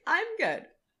 Like, I'm good.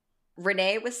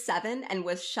 Renee was 7 and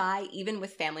was shy even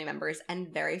with family members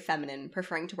and very feminine,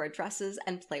 preferring to wear dresses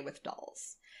and play with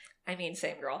dolls. I mean,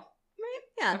 same girl. Right?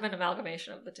 Yeah. I'm an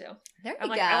amalgamation of the two. There I'm you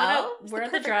like, go. I want to wear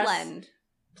the dress, blend.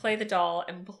 Play the doll,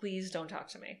 and please don't talk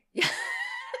to me. Yeah.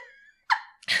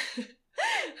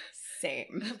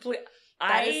 Same.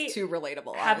 That is too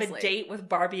relatable, have honestly. a date with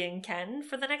Barbie and Ken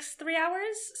for the next 3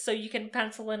 hours, so you can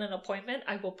pencil in an appointment.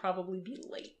 I will probably be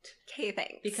late. Okay,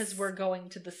 thanks. Because we're going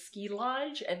to the ski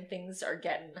lodge, and things are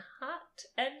getting hot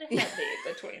and heavy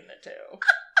between the two.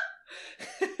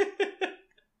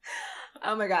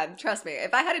 Oh my god, trust me.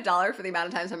 If I had $1 for the amount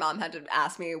of times my mom had to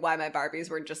ask me why my Barbies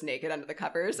were just naked under the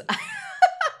covers...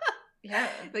 Yeah.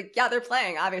 Like, yeah, they're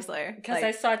playing, obviously. Because like,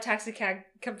 I saw Taxicab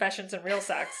Confessions and Real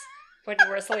Sex when you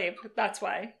were asleep. That's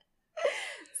why.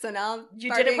 So now you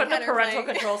Barbie didn't put the and Ken are parental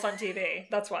playing. controls on TV.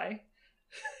 That's why.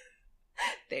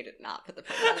 They did not put the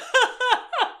parental.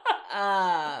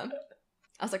 I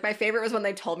was like, my favorite was when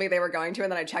they told me they were going to,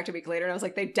 and then I checked a week later, and I was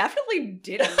like, they definitely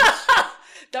didn't.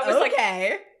 That was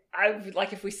okay.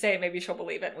 like if we say it, maybe she'll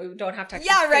believe it. We don't have to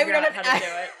Yeah, right. We figure don't out have how to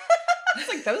do it. It's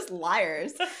like, those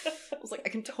liars. I was like, I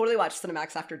can totally watch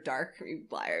Cinemax After Dark. You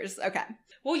liars. Okay.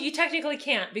 Well, you technically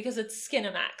can't because it's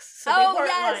Skinamax. So oh, they weren't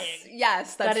yes. lying.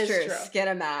 Yes, that's That is true. true.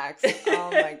 Skinamax.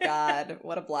 Oh my god.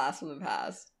 What a blast from the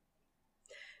past.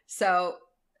 So,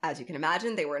 as you can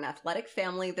imagine, they were an athletic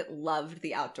family that loved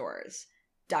the outdoors.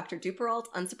 Dr. Duperalt,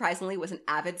 unsurprisingly, was an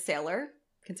avid sailor,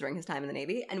 considering his time in the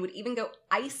Navy, and would even go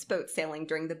ice boat sailing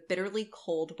during the bitterly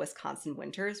cold Wisconsin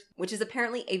winters, which is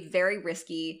apparently a very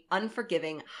risky,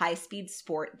 unforgiving, high-speed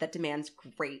sport that demands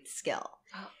great skill.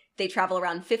 Oh. They travel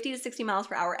around 50 to 60 miles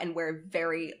per hour and wear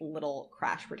very little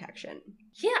crash protection.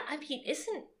 Yeah, I mean, is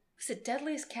it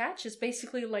Deadliest Catch? Is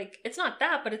basically like, it's not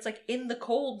that, but it's like in the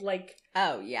cold, like,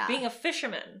 oh, yeah. being a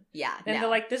fisherman. Yeah, And they're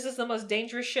like, this is the most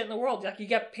dangerous shit in the world. Like, you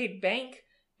get paid bank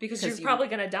because you're probably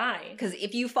going to die. Because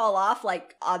if you fall off,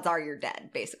 like, odds are you're dead,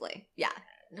 basically. Yeah.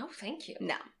 No, thank you.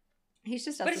 No. He's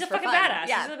just But he's a for fucking fun. badass.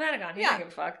 Yeah. He's in the Pentagon. He Yeah. doesn't give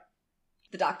a fuck.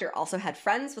 The doctor also had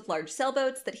friends with large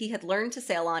sailboats that he had learned to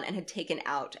sail on and had taken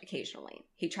out occasionally.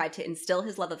 He tried to instill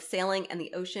his love of sailing and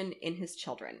the ocean in his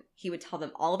children. He would tell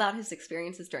them all about his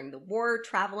experiences during the war,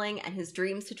 traveling, and his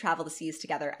dreams to travel the seas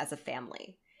together as a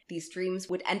family. These dreams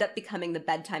would end up becoming the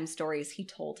bedtime stories he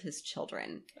told his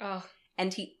children. Oh.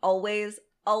 And he always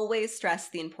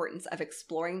stressed the importance of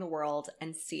exploring the world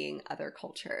and seeing other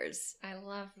cultures. I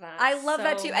love that. I love so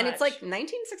that too. much. And it's like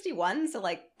 1961, so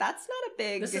like that's not a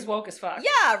big... This is woke as fuck.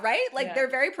 Yeah, right? Like Yeah. they're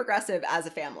very progressive as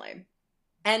a family.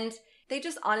 And they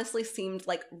just honestly seemed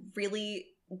like really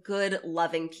good,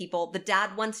 loving people. The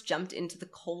dad once jumped into the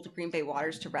cold Green Bay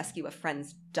waters to rescue a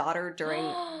friend's daughter during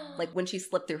like when she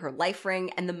slipped through her life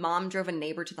ring, and the mom drove a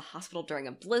neighbor to the hospital during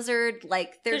a blizzard.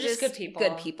 Like they're just good people.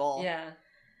 Good people. Yeah.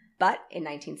 But in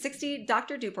 1960,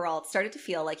 Dr. Duperrault started to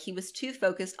feel like he was too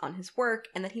focused on his work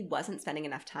and that he wasn't spending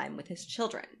enough time with his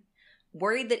children.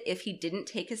 Worried that if he didn't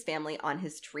take his family on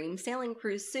his dream sailing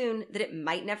cruise soon, that it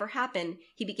might never happen,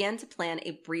 he began to plan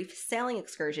a brief sailing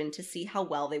excursion to see how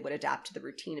well they would adapt to the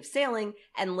routine of sailing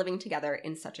and living together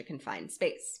in such a confined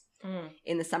space.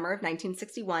 In the summer of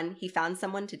 1961, he found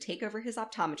someone to take over his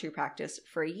optometry practice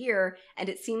for a year, and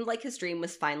it seemed like his dream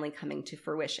was finally coming to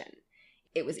fruition.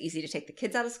 It was easy to take the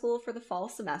kids out of school for the fall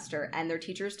semester, and their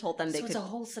teachers told them So it's a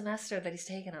whole semester that he's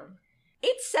taking them.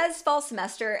 It says fall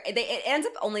semester. It ends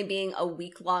up only being a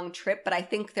week-long trip, but I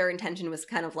think their intention was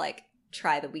kind of like,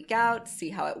 try the week out,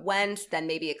 see how it went, then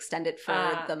maybe extend it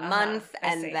for the month,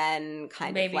 and then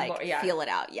kind maybe of like more, feel it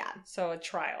out. Yeah. So a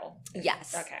trial.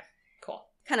 Yes. Okay, cool.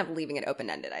 Kind of leaving it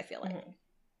open-ended, I feel like. Mm-hmm.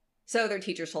 So their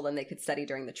teachers told them they could study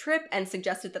during the trip and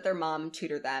suggested that their mom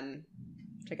tutor them,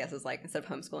 which I guess is like, instead of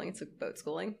homeschooling, it's like boat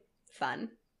schooling.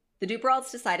 Fun. The Duperraults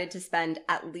decided to spend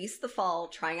at least the fall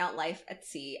trying out life at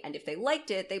sea, and if they liked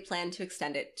it, they planned to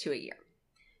extend it to a year.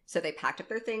 So they packed up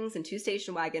their things in 2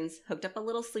 station wagons, hooked up a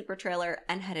little sleeper trailer,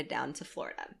 and headed down to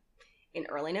Florida. In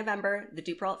early November, the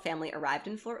Duperrault family arrived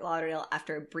in Fort Lauderdale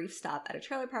after a brief stop at a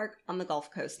trailer park on the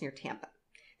Gulf Coast near Tampa.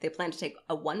 They planned to take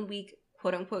a 1-week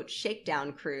quote-unquote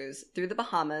shakedown cruise through the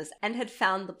Bahamas and had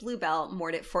found the Bluebelle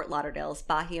moored at Fort Lauderdale's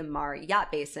Bahia Mar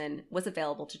yacht basin was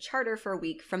available to charter for a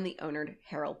week from the owner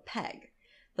Harold Pegg.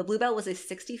 The Bluebelle was a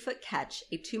 60-foot ketch,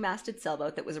 a 2-masted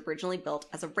sailboat that was originally built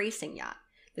as a racing yacht.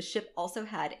 The ship also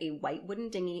had a white wooden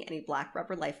dinghy and a black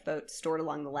rubber lifeboat stored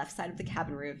along the left side of the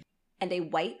cabin roof, and a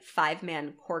white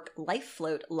 5-man cork life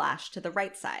float lashed to the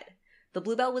right side. The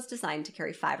Bluebelle was designed to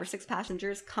carry 5 or 6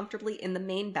 passengers comfortably in the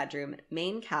main bedroom,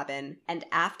 main cabin, and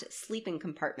aft sleeping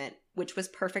compartment, which was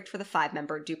perfect for the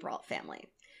 5-member Duperrault family.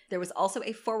 There was also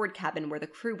a forward cabin where the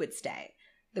crew would stay.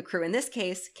 The crew in this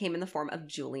case came in the form of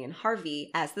Julian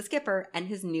Harvey as the skipper and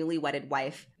his newly wedded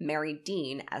wife, Mary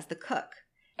Dean, as the cook.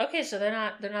 Okay, so they're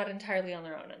not entirely on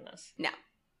their own in this. No.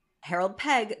 Harold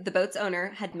Pegg, the boat's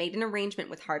owner, had made an arrangement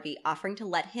with Harvey offering to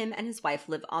let him and his wife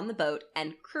live on the boat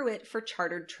and crew it for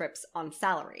chartered trips on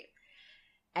salary.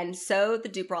 And so the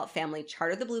Duperrault family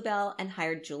chartered the Bluebelle and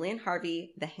hired Julian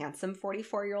Harvey, the handsome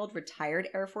 44-year-old retired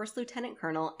Air Force lieutenant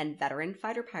colonel and veteran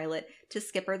fighter pilot, to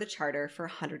skipper the charter for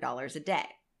 $100 a day.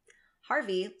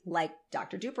 Harvey, like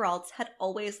Dr. Duperrault, had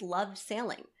always loved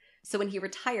sailing. So when he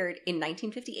retired in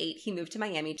 1958, he moved to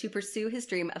Miami to pursue his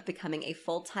dream of becoming a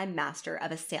full-time master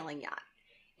of a sailing yacht.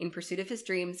 In pursuit of his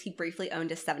dreams, he briefly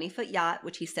owned a 70-foot yacht,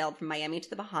 which he sailed from Miami to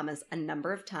the Bahamas a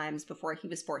number of times before he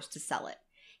was forced to sell it.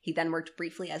 He then worked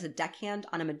briefly as a deckhand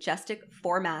on a majestic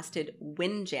 4-masted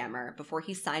Windjammer before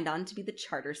he signed on to be the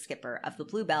charter skipper of the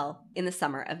Bluebelle in the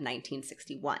summer of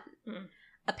 1961.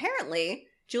 Apparently,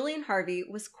 Julian Harvey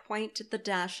was quite the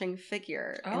dashing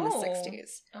figure in the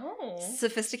 60s.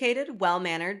 Sophisticated,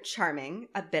 well-mannered, charming,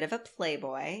 a bit of a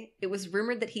playboy. It was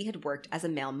rumored that he had worked as a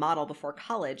male model before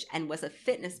college and was a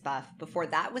fitness buff before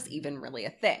that was even really a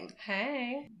thing.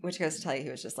 Hey. Which goes to tell you he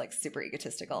was just like super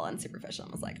egotistical and superficial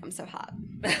and was like, I'm so hot.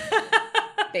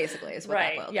 Basically is what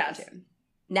that boiled down to.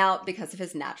 Now, because of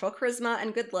his natural charisma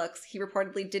and good looks, he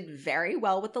reportedly did very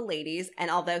well with the ladies,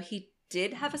 and although he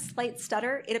did have a slight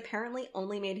stutter, it apparently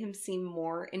only made him seem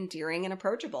more endearing and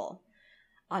approachable.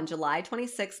 On July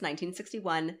 26,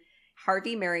 1961,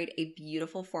 Harvey married a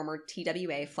beautiful former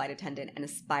TWA flight attendant and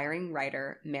aspiring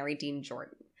writer, Mary Dean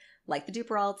Jordan. Like the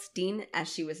Duperraults, Dean,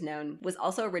 as she was known, was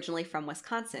also originally from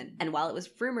Wisconsin, and while it was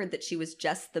rumored that she was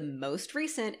just the most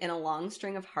recent in a long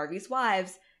string of Harvey's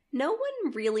wives, no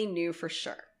one really knew for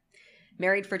sure.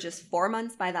 Married for just 4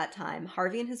 months by that time,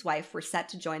 Harvey and his wife were set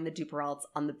to join the Duperraults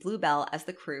on the Bluebelle as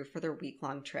the crew for their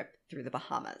week-long trip through the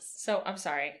Bahamas. So, I'm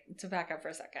sorry, to back up for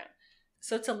a second.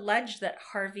 So it's alleged that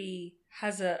Harvey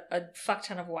has a fuck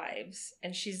ton of wives,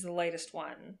 and she's the latest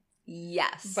one.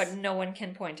 Yes. But no one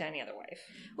can point to any other wife.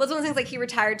 Well, it's one of those things, like, he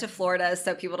retired to Florida,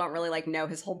 so people don't really, like, know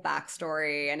his whole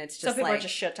backstory, and it's just, Some people like... are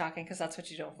just shit-talking, because that's what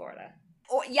you do in Florida.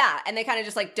 Oh, yeah, and they kind of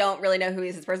just, like, don't really know who he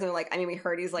is as a person. They're like, I mean, we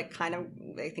heard he's, like, kind of...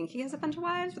 They think he has a bunch of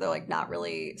wives, but they're, like, not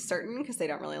really certain, because they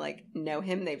don't really, like, know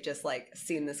him. They've just, like,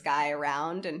 seen this guy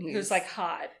around, and he's... Who's, like,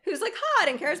 hot. Who's, like, hot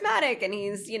and charismatic, and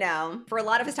he's, you know... For a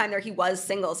lot of his time there, he was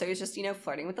single, so he was just, you know,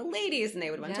 flirting with the ladies, and they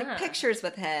would want to take pictures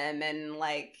with him, and,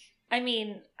 like... I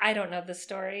mean, I don't know the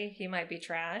story. He might be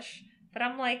trash. But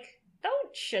I'm like,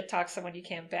 don't shit-talk someone you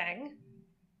can't bang.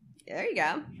 There you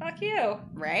go. Fuck you.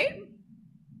 Right?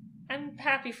 I'm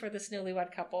happy for this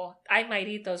newlywed couple. I might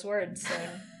eat those words soon.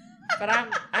 But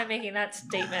I'm making that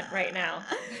statement right now.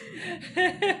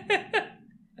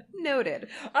 Noted.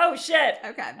 Oh, shit.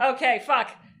 Okay. Okay,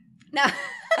 fuck. No.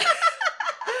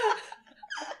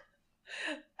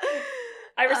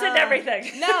 I rescind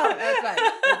everything. No, that's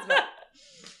fine. That's fine.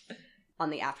 On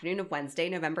the afternoon of Wednesday,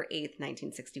 November 8th,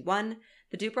 1961,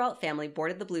 the Duperrault family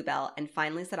boarded the Bluebelle and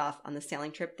finally set off on the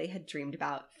sailing trip they had dreamed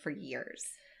about for years.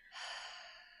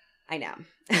 I know.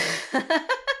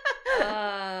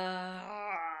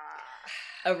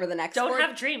 Over the next... Don't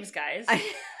have dreams, guys.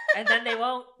 And then they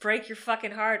won't break your fucking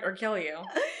heart or kill you.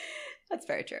 That's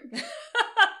very true.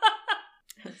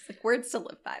 It's like words to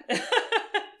live by.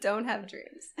 Don't have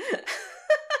dreams.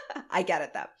 I get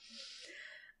it, though.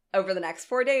 Over the next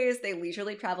 4 days, they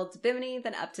leisurely traveled to Bimini,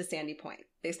 then up to Sandy Point.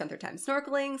 They spent their time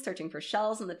snorkeling, searching for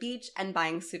shells on the beach, and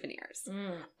buying souvenirs.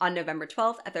 On November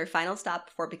 12th, at their final stop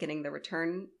before beginning the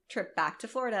return trip back to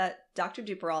Florida, Dr.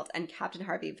 Duperrault and Captain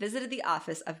Harvey visited the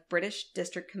office of British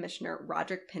District Commissioner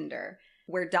Roderick Pinder,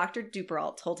 where Dr.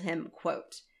 Duperrault told him,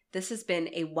 quote, "This has been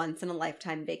a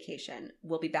once-in-a-lifetime vacation.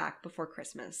 We'll be back before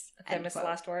Christmas." Famous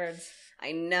last words.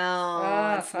 I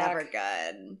know. It's fuck. never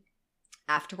good.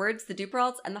 Afterwards, the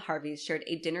Duperraults and the Harveys shared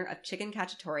a dinner of chicken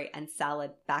cacciatore and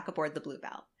salad back aboard the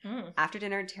Bluebelle. After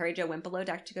dinner, Terry Jo went below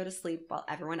deck to go to sleep while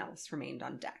everyone else remained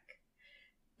on deck.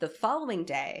 The following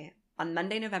day, on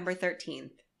Monday, November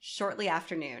 13th, shortly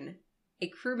after noon, a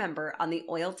crew member on the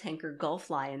oil tanker Gulf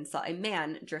Lion saw a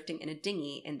man drifting in a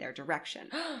dinghy in their direction.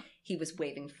 He was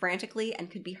waving frantically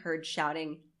and could be heard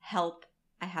shouting, "Help,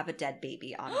 I have a dead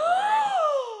baby on board."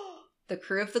 The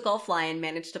crew of the Gulf Lion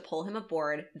managed to pull him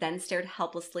aboard, then stared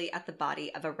helplessly at the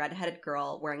body of a red-headed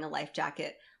girl wearing a life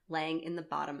jacket laying in the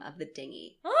bottom of the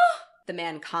dinghy. The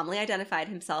man calmly identified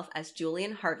himself as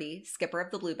Julian Harvey, skipper of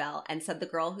the Bluebelle, and said the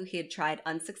girl who he had tried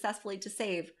unsuccessfully to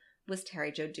save was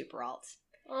Terry Jo Duperrault.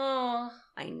 Oh,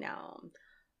 I know.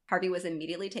 Harvey was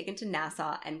immediately taken to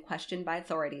Nassau and questioned by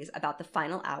authorities about the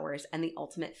final hours and the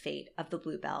ultimate fate of the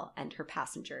Bluebelle and her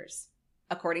passengers.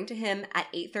 According to him, at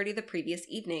 8:30 the previous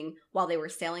evening, while they were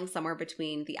sailing somewhere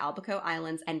between the Albacoa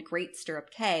Islands and Great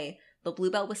Stirrup Cay, the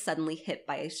Bluebelle was suddenly hit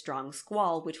by a strong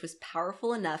squall, which was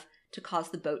powerful enough to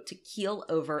cause the boat to keel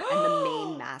over and the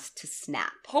main mast to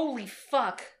snap. Holy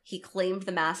fuck. He claimed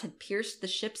the mast had pierced the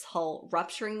ship's hull,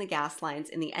 rupturing the gas lines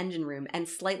in the engine room and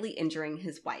slightly injuring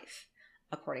his wife.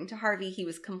 According to Harvey, he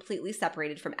was completely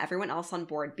separated from everyone else on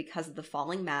board because of the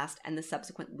falling mast and the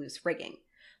subsequent loose rigging.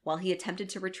 While he attempted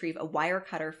to retrieve a wire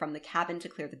cutter from the cabin to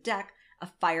clear the deck, a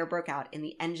fire broke out in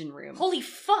the engine room. Holy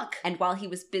fuck! And while he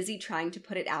was busy trying to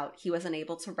put it out, he was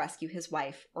unable to rescue his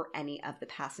wife or any of the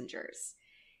passengers.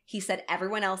 He said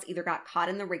everyone else either got caught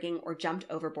in the rigging or jumped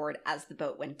overboard as the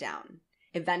boat went down.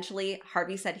 Eventually,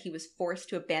 Harvey said he was forced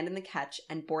to abandon the ketch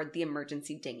and board the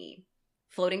emergency dinghy.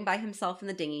 Floating by himself in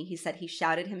the dinghy, he said he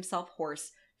shouted himself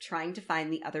hoarse, trying to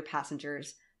find the other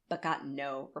passengers, but got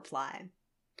no reply.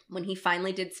 When he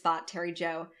finally did spot Terry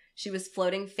Jo, she was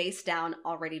floating face down,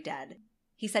 already dead.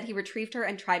 He said he retrieved her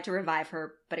and tried to revive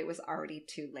her, but it was already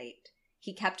too late.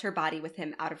 He kept her body with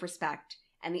him out of respect,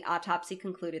 and the autopsy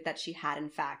concluded that she had in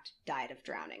fact died of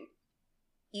drowning.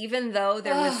 Even though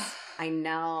there was... I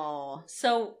know.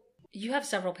 So, you have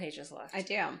several pages left. I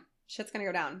do. Shit's gonna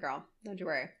go down, girl. Don't you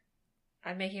worry.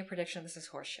 I'm making a prediction this is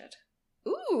horseshit.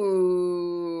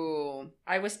 Ooh.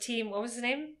 I was team... What was his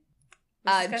name?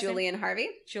 Julian Harvey?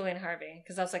 Julian Harvey.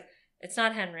 Because I was like, it's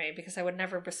not Henry, because I would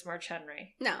never besmirch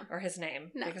Henry. No. Or his name.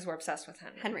 No. Because we're obsessed with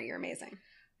Henry. Henry, you're amazing.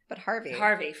 But Harvey.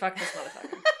 Harvey. Fuck this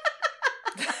motherfucker.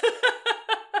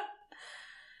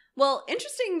 Well,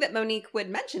 interesting that Monique would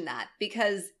mention that,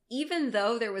 because even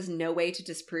though there was no way to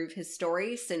disprove his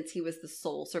story since he was the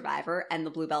sole survivor and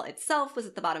the Bluebelle itself was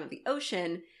at the bottom of the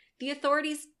ocean, the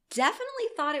authorities definitely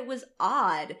thought it was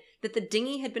odd that the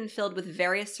dinghy had been filled with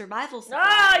various survival supplies.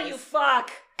 Ah, you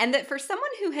fuck! And that for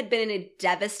someone who had been in a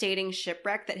devastating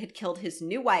shipwreck that had killed his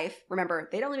new wife, remember,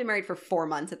 they'd only been married for 4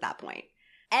 months at that point,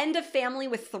 and a family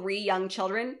with 3 young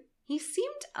children, he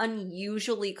seemed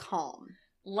unusually calm.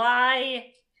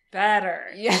 Lie. better.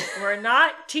 Yeah. We're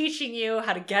not teaching you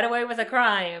how to get away with a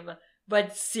crime,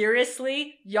 but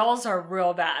seriously, y'alls are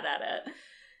real bad at it.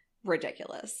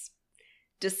 Ridiculous.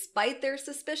 Despite their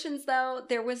suspicions, though,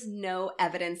 there was no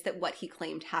evidence that what he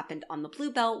claimed happened on the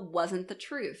Bluebell wasn't the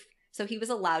truth. So he was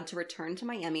allowed to return to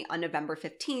Miami on November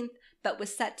 15th, but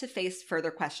was set to face further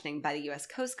questioning by the U.S.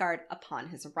 Coast Guard upon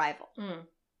his arrival.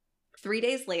 3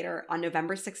 days later, on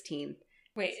November 16th...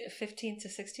 Wait, 15th to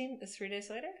 16th is 3 days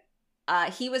later?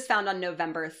 He was found on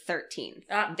November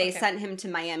 13th. They sent him to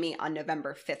Miami on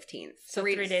November 15th. So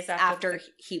 3 days after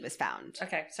he was found.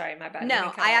 Okay, sorry, my bad.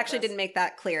 No, I actually didn't make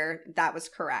that clear. That was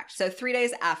correct. So 3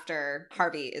 days after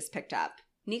Harvey is picked up,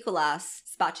 Nikolaos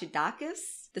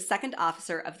Spachidakis, the second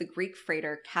officer of the Greek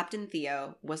freighter Captain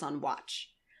Theo, was on watch.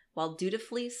 While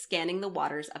dutifully scanning the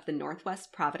waters of the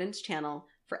Northwest Providence Channel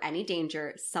for any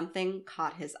danger, something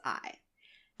caught his eye.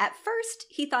 At first,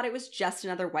 he thought it was just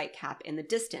another whitecap in the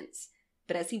distance,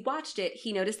 but as he watched it,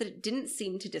 he noticed that it didn't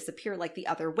seem to disappear like the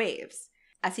other waves.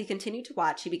 As he continued to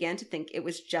watch, he began to think it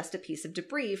was just a piece of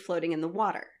debris floating in the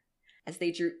water. As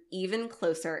they drew even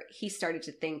closer, he started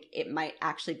to think it might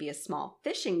actually be a small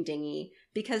fishing dinghy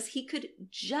because he could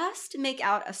just make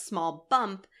out a small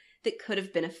bump that could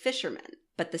have been a fisherman.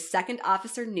 But the second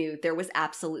officer knew there was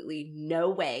absolutely no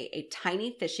way a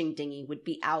tiny fishing dinghy would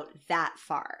be out that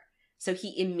far. So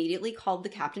he immediately called the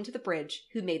captain to the bridge,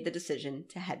 who made the decision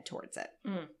to head towards it.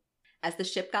 As the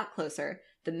ship got closer,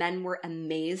 the men were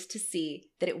amazed to see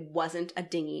that it wasn't a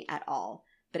dinghy at all,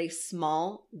 but a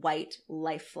small white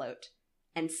life float.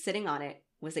 And sitting on it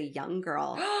was a young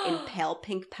girl in pale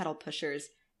pink pedal pushers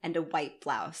and a white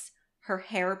blouse, her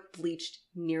hair bleached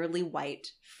nearly white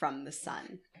from the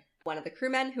sun. One of the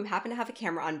crewmen, who happened to have a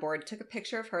camera on board, took a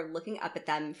picture of her looking up at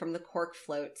them from the cork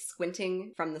float,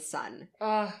 squinting from the sun.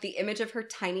 The image of her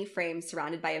tiny frame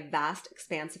surrounded by a vast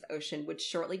expanse of ocean would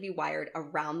shortly be wired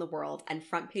around the world, and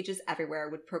front pages everywhere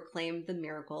would proclaim the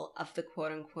miracle of the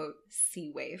quote-unquote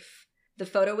sea waif. The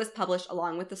photo was published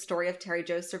along with the story of Terry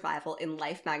Jo's survival in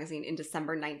Life magazine in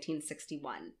December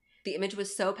 1961. The image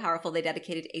was so powerful they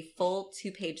dedicated a full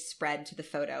 2-page spread to the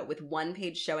photo, with one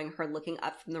page showing her looking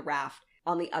up from the raft.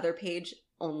 On the other page,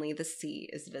 only the sea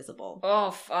is visible.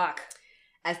 Oh, fuck.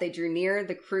 As they drew near,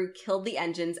 the crew killed the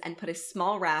engines and put a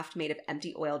small raft made of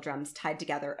empty oil drums tied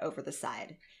together over the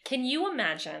side. Can you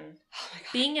imagine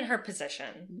being in her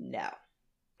position? No.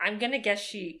 I'm going to guess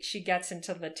she gets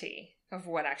into the tea of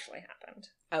what actually happened.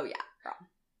 Oh, yeah. Girl.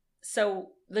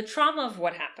 So, the trauma of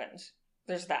what happened,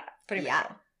 there's that. Pretty much.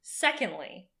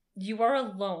 Secondly, you are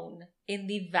alone in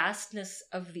the vastness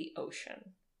of the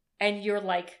ocean. And you're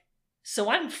like,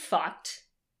 so I'm fucked.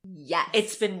 Yes.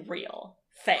 It's been real.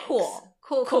 Thanks.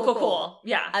 Cool.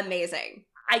 Yeah. Amazing.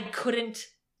 I couldn't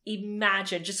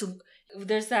imagine. Just,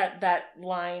 there's that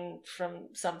line from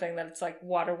something that it's like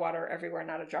water everywhere,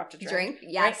 not a drop to drink.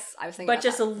 Yes. Right? I was thinking but about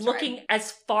just that. looking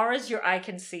as far as your eye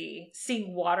can see,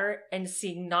 seeing water and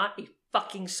seeing not a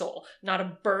fucking soul, not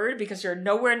a bird, because you're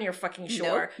nowhere near fucking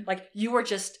shore. Nope. Like, you were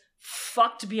just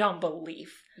fucked beyond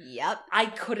belief. Yep. I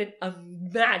couldn't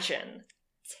imagine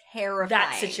terrifying.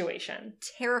 That situation.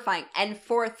 Terrifying. And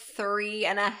for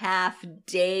 3.5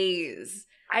 days.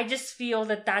 I just feel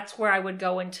that that's where I would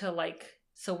go into, like,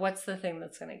 so what's the thing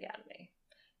that's going to get me?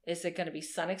 Is it going to be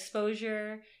sun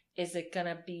exposure? Is it going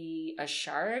to be a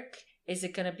shark? Is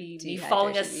it going to be me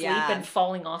falling asleep and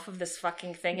falling off of this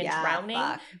fucking thing and drowning?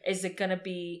 Fuck. Is it going to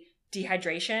be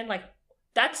dehydration? Like,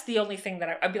 that's the only thing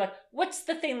that I'd be like, what's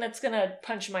the thing that's going to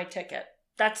punch my ticket?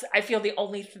 That's, I feel, the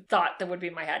only thought that would be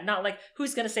in my head. Not like,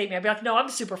 who's going to save me? I'd be like, no, I'm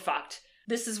super fucked.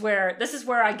 This is where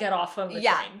I get off of the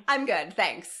train. I'm good.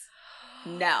 Thanks.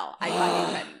 No,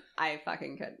 I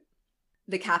fucking couldn't.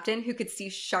 The captain, who could see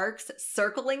sharks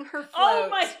circling her float. Oh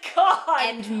my God!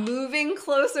 And moving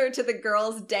closer to the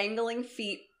girl's dangling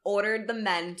feet, ordered the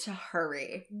men to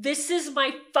hurry. This is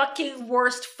my fucking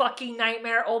worst fucking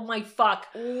nightmare. Oh my fuck.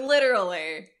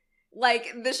 Literally.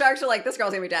 Like, the sharks are like, this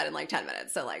girl's gonna be dead in like 10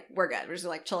 minutes, so like, we're good. We're just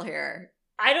like, chill here.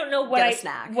 I don't know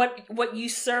what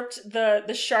usurped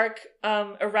the shark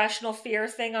irrational fear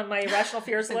thing on my irrational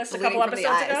fears list a couple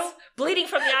episodes ago. Bleeding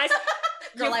from the eyes.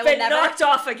 Girl, You've been knocked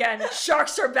off again.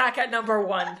 Sharks are back at number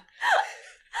 1.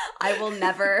 I will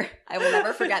never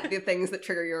forget the things that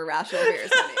trigger your irrational fears,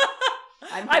 honey.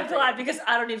 I'm glad, because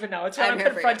I don't even know. It's when I'm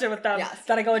confronted with them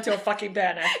that I go into a fucking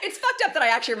panic. It's fucked up that I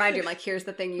actually remind you. I'm like, here's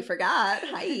the thing you forgot.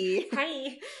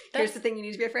 Hi. Here's the thing you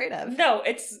need to be afraid of. No,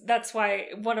 that's why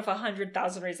one of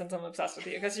 100,000 reasons I'm obsessed with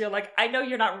you. Because you're like, I know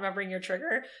you're not remembering your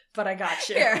trigger, but I got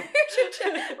you. Here.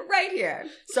 Right here.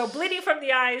 So, bleeding from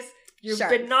the eyes, you've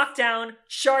been knocked down,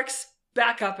 sharks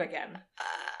back up again.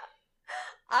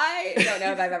 I don't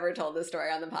know if I've ever told this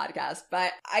story on the podcast,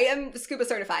 but I am scuba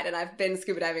certified and I've been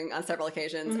scuba diving on several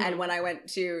occasions. Mhm. And when I went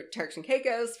to Turks and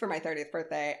Caicos for my 30th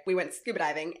birthday, we went scuba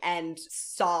diving and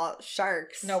saw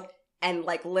sharks. Nope. And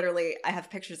like literally, I have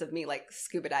pictures of me like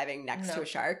scuba diving next to No. a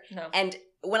shark. No. And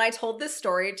when I told this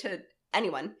story to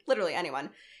anyone, literally anyone,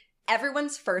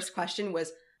 everyone's first question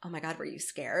was, oh my God, were you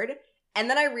scared? And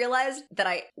then I realized that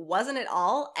I wasn't at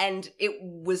all. And it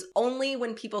was only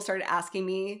when people started asking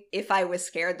me if I was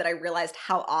scared that I realized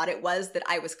how odd it was that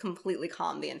I was completely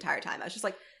calm the entire time. I was just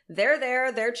like, they're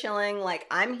there, they're chilling, like,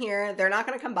 I'm here, they're not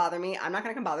going to come bother me, I'm not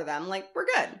going to come bother them, like, we're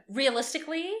good.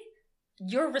 Realistically,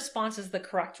 your response is the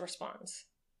correct response.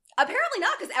 Apparently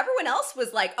not, because everyone else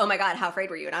was like, oh my God, how afraid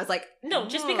were you? And I was like, No,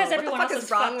 just because everyone what the fuck else is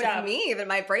is wrong fucked with up. me that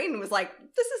my brain was like,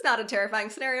 this is not a terrifying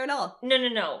scenario at all.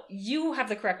 No. You have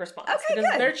the correct response. Okay, because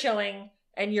good. they're chilling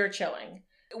and you're chilling.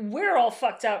 We're all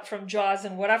fucked up from Jaws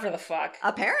and whatever the fuck.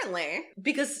 Apparently.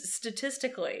 Because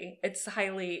statistically, it's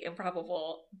highly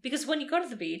improbable. Because when you go to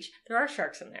the beach, there are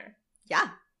sharks in there. Yeah.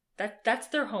 That's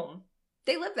their home.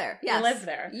 They live there. Yes. They live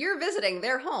there. You're visiting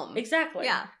their home. Exactly.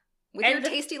 Yeah. With And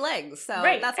your tasty legs. So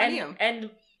right. that's on you. And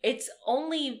it's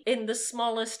only in the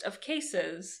smallest of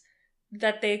cases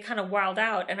that they kind of wild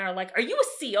out and are like, are you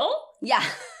a seal? Yeah.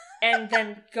 And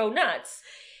then go nuts.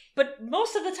 But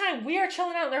most of the time, we are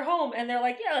chilling out in their home and they're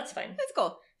like, yeah, that's fine. That's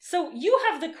cool. So you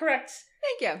have the correct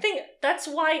Thank you. thing. That's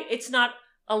why it's not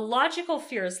a logical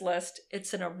fears list.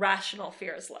 It's an irrational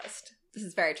fears list. This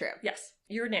is very true. Yes,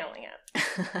 you're nailing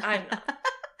it. I'm not.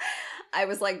 I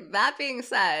was like, that being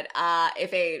said,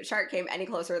 if a shark came any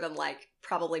closer than like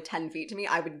probably 10 feet to me,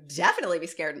 I would definitely be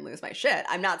scared and lose my shit.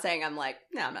 I'm not saying I'm like,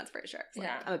 no, I'm not afraid of sharks. Like,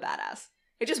 Yeah. I'm a badass.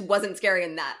 It just wasn't scary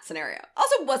in that scenario.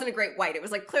 Also, wasn't a great white. It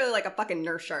was like clearly like a fucking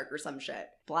nurse shark or some shit.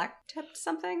 Black tipped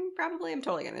something, probably. I'm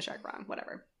totally getting the shark wrong.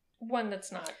 Whatever. One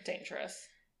that's not dangerous.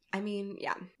 I mean,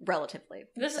 yeah, relatively.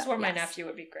 This is So, where my yes. nephew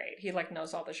would be great. He like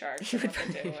knows all the sharks. He and would what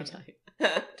they do. probably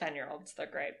And die. 10-year-olds, they're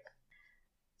great.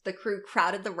 The crew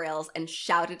crowded the rails and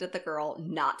shouted at the girl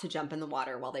not to jump in the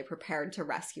water while they prepared to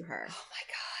rescue her. Oh my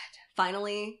god.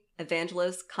 Finally,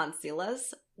 Evangelos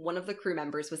Kontsilas, one of the crew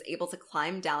members, was able to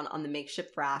climb down on the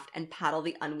makeshift raft and paddle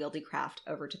the unwieldy craft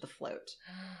over to the float.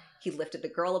 He lifted the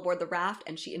girl aboard the raft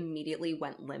and she immediately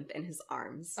went limp in his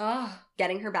arms. Oh.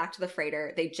 Getting her back to the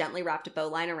freighter, they gently wrapped a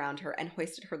bowline around her and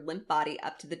hoisted her limp body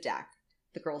up to the deck.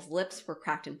 The girl's lips were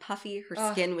cracked and puffy, her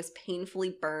Ugh. skin was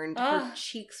painfully burned, her Ugh.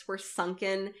 cheeks were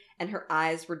sunken, and her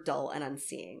eyes were dull and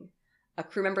unseeing. A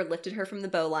crew member lifted her from the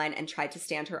bowline and tried to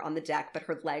stand her on the deck, but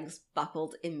her legs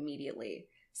buckled immediately.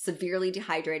 Severely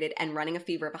dehydrated and running a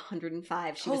fever of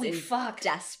 105, she Holy was in fuck.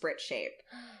 desperate shape.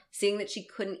 Seeing that she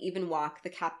couldn't even walk, the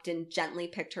captain gently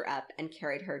picked her up and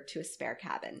carried her to a spare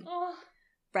cabin. Oh.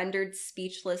 Rendered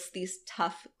speechless, these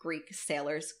tough Greek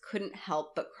sailors couldn't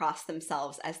help but cross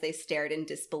themselves as they stared in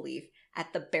disbelief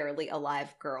at the barely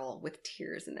alive girl with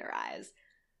tears in their eyes.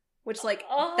 Which, like,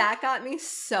 Oh. that got me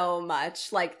so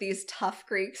much. Like, these tough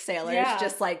Greek sailors Yeah.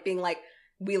 just, like, being like,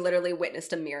 we literally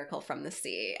witnessed a miracle from the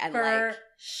sea. And, For like,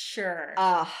 sure.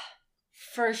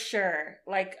 for sure.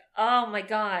 Like, oh my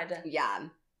god. yeah.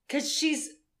 Because she's,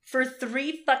 for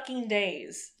 3 fucking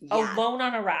days, Yeah. alone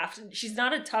on a raft. She's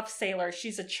not a tough sailor.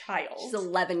 She's a child. She's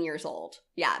 11 years old.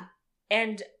 Yeah.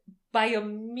 And by a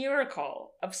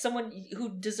miracle of someone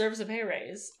who deserves a pay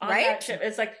raise on Right? that ship,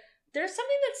 it's like, there's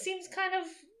something that seems kind of,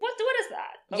 what is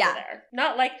that over Yeah. there?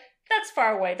 Not like, that's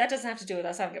far away. That doesn't have to do with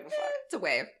us. I don't give a fuck. It's a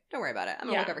wave. Don't worry about it. I'm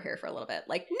gonna Yeah. look over here for a little bit.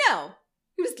 Like, no.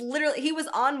 He was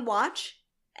on watch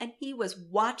and he was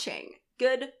watching.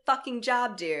 Good fucking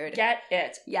job, dude. Get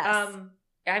it. Yes.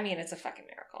 I mean, it's a fucking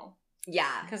miracle.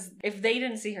 Yeah. Because if they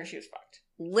didn't see her, she was fucked.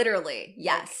 Literally.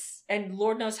 Yes. And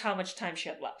Lord knows how much time she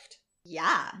had left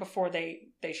Yeah. before they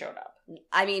showed up.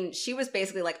 I mean, she was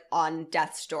basically like on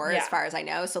death's door Yeah. as far as I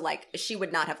know. So like she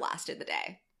would not have lasted the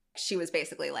day. She was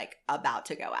basically like about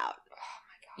to go out.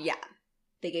 Oh my god. Yeah.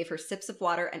 They gave her sips of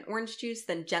water and orange juice,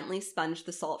 then gently sponged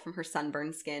the salt from her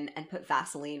sunburned skin and put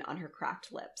Vaseline on her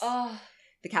cracked lips. Oh,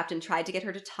 The captain tried to get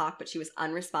her to talk, but she was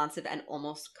unresponsive and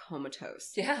almost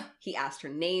comatose. yeah. He asked her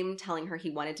name, telling her he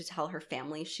wanted to tell her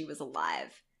family she was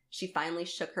alive. She finally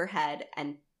shook her head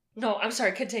and No, I'm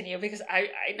sorry. Continue because I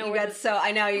know you where got this. so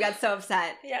I know you got so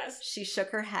upset. Yes. She shook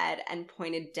her head and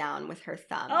pointed down with her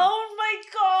thumb. Oh my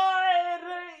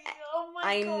god. Oh my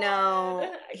I god.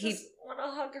 know. I just want to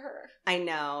hug her. I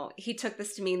know. He took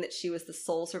this to mean that she was the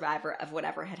sole survivor of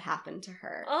whatever had happened to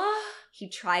her. Oh. He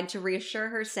tried to reassure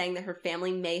her, saying that her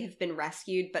family may have been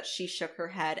rescued, but she shook her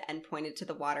head and pointed to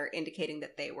the water, indicating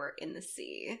that they were in the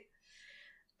sea.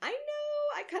 I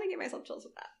know. I kind of gave myself chills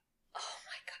with that. Oh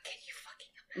my god. Can you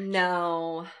fucking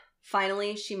No.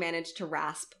 Finally, she managed to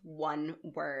rasp one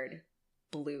word: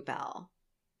 Bluebell.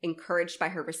 Encouraged by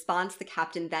her response, the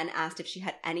captain then asked if she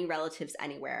had any relatives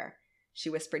anywhere. She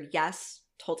whispered yes,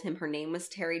 told him her name was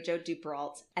Terry Jo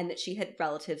Duperrault, and that she had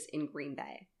relatives in Green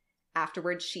Bay.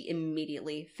 Afterwards, she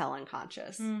immediately fell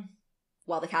unconscious.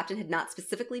 While the captain had not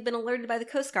specifically been alerted by the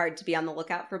Coast Guard to be on the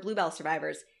lookout for Bluebell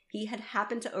survivors, he had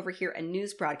happened to overhear a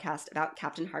news broadcast about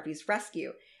Captain Harvey's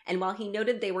rescue, and while he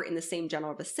noted they were in the same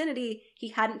general vicinity, he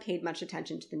hadn't paid much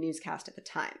attention to the newscast at the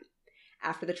time.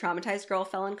 After the traumatized girl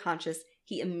fell unconscious,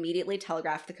 he immediately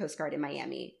telegraphed the Coast Guard in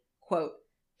Miami, quote,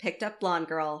 "Picked up blonde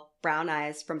girl, brown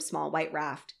eyes from small white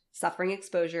raft, suffering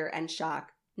exposure and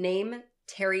shock. Name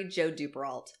Terry Jo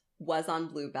Duperrault. Was on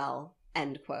Bluebell,"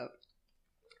 end quote.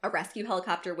 A rescue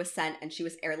helicopter was sent and she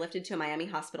was airlifted to a Miami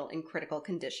hospital in critical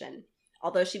condition.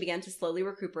 Although she began to slowly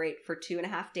recuperate for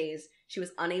 2.5 days, she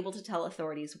was unable to tell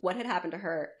authorities what had happened to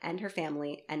her and her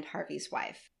family and Harvey's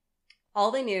wife. All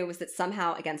they knew was that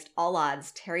somehow, against all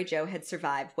odds, Terry Jo had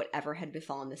survived whatever had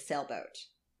befallen the sailboat.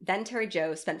 Then Terry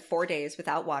Jo spent 4 days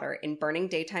without water in burning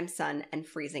daytime sun and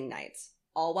freezing nights,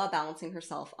 all while balancing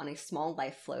herself on a small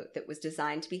life float that was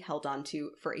designed to be held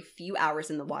onto for a few hours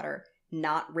in the water,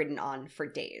 not ridden on for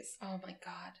days. Oh my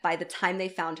God. By the time they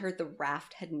found her, the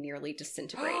raft had nearly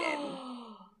disintegrated.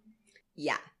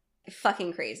 Yeah.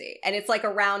 Fucking crazy. And it's like a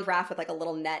round raft with like a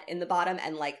little net in the bottom,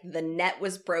 and like the net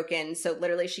was broken, so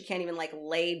literally she can't even like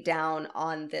lay down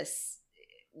on this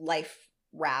life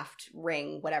raft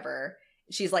ring, whatever.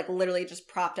 She's like literally just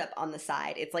propped up on the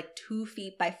side. It's like 2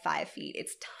 feet by 5 feet.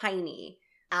 It's tiny.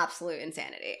 Absolute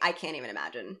insanity. I can't even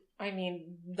imagine. I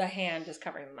mean, the hand is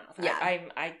covering the mouth. Yeah.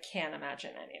 I can't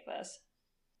imagine any of this.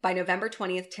 By November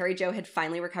 20th, Terry Jo had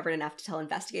finally recovered enough to tell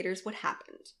investigators what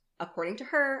happened. According to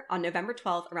her, on November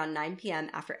 12th, around 9 p.m.,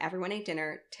 after everyone ate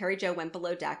dinner, Terry Jo went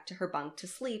below deck to her bunk to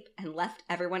sleep and left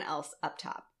everyone else up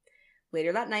top.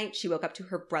 Later that night, she woke up to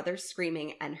her brother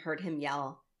screaming and heard him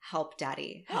yell, "Help,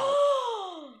 Daddy, help."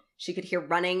 She could hear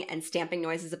running and stamping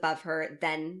noises above her,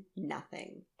 then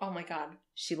nothing. Oh my God.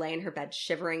 She lay in her bed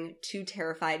shivering, too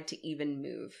terrified to even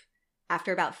move.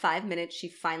 After about 5 minutes, she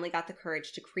finally got the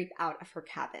courage to creep out of her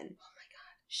cabin. Oh my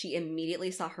God. She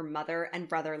immediately saw her mother and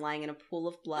brother lying in a pool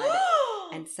of blood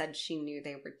and said she knew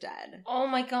they were dead. Oh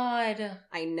my God.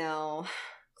 I know.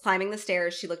 Climbing the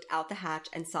stairs, she looked out the hatch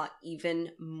and saw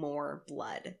even more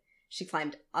blood. She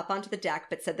climbed up onto the deck,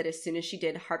 but said that as soon as she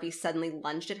did, Harvey suddenly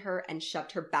lunged at her and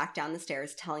shoved her back down the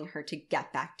stairs, telling her to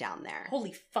get back down there.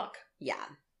 Holy fuck. Yeah.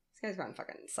 This guy's gone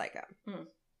fucking psycho.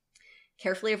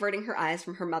 Carefully averting her eyes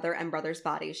from her mother and brother's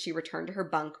bodies, she returned to her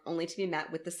bunk, only to be met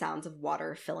with the sounds of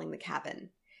water filling the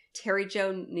cabin. Terry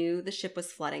Jo knew the ship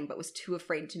was flooding, but was too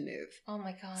afraid to move. Oh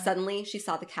my God. Suddenly, she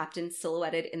saw the captain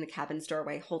silhouetted in the cabin's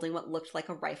doorway, holding what looked like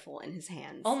a rifle in his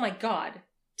hands. Oh my God.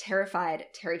 Terrified,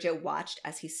 Terry Jo watched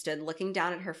as he stood looking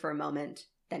down at her for a moment.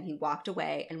 Then he walked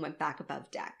away and went back above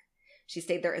deck. She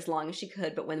stayed there as long as she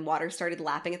could, but when water started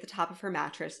lapping at the top of her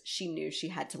mattress, she knew she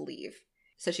had to leave.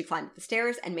 So she climbed up the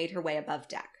stairs and made her way above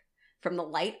deck. From the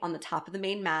light on the top of the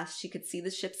main mast, she could see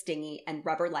the ship's dinghy and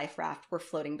rubber life raft were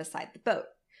floating beside the boat.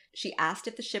 She asked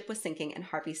if the ship was sinking, and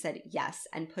Harvey said yes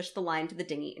and pushed the line to the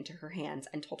dinghy into her hands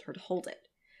and told her to hold it.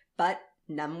 But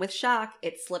numb with shock,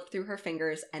 it slipped through her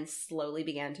fingers and slowly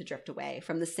began to drift away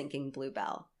from the sinking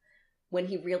Bluebell. When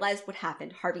he realized what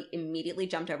happened, Harvey immediately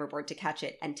jumped overboard to catch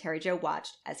it, and Terry Jo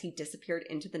watched as he disappeared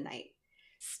into the night.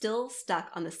 Still stuck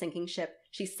on the sinking ship,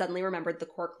 she suddenly remembered the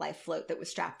cork life float that was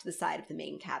strapped to the side of the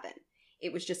main cabin.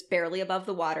 It was just barely above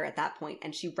the water at that point,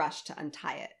 and she rushed to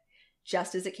untie it.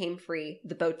 Just as it came free,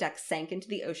 the boat deck sank into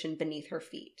the ocean beneath her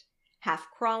feet.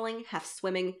 Half crawling, half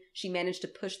swimming, she managed to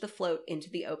push the float into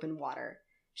the open water.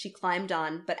 She climbed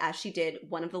on, but as she did,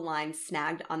 one of the lines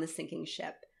snagged on the sinking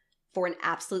ship. For an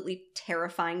absolutely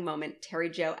terrifying moment, Terry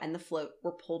Jo and the float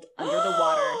were pulled under the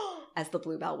water as the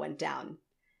Bluebell went down.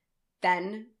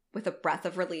 Then, with a breath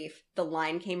of relief, the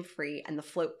line came free and the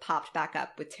float popped back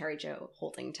up with Terry Jo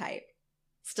holding tight.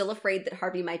 Still afraid that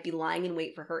Harvey might be lying in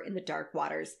wait for her in the dark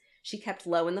waters, she kept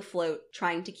low in the float,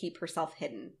 trying to keep herself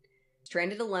hidden.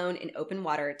 Stranded alone in open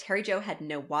water, Terry Jo had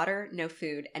no water, no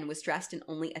food, and was dressed in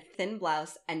only a thin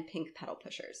blouse and pink pedal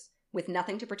pushers, with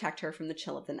nothing to protect her from the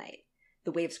chill of the night.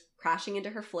 The waves crashing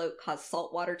into her float caused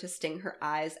salt water to sting her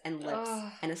eyes and lips,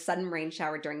 and a sudden rain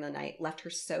shower during the night left her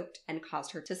soaked and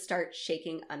caused her to start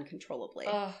shaking uncontrollably.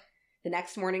 The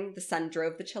next morning, the sun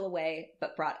drove the chill away,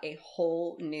 but brought a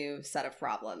whole new set of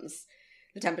problems.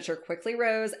 The temperature quickly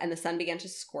rose, and the sun began to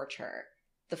scorch her.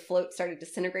 The float started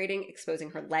disintegrating,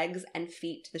 exposing her legs and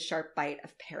feet to the sharp bite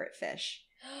of parrotfish.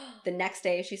 The next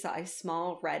day, she saw a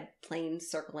small red plane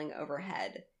circling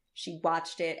overhead. She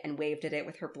watched it and waved at it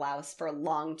with her blouse for a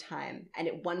long time, and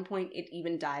at one point it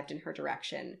even dived in her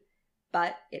direction.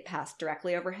 But it passed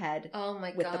directly overhead, Oh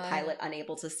my with God. the pilot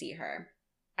unable to see her.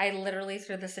 I literally,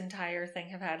 through this entire thing,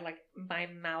 have had, like, my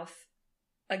mouth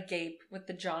agape with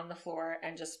the jaw on the floor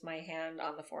and just my hand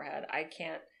on the forehead. I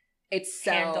can't It's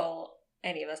so... handle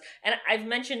any of this. And I've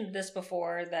mentioned this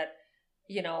before that,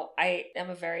 you know, I am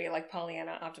a very, like,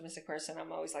 Pollyanna optimistic person.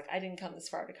 I'm always like, I didn't come this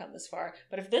far to come this far.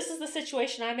 But if this is the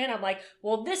situation I'm in, I'm like,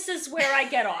 well, this is where I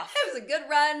get off. It was a good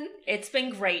run. It's been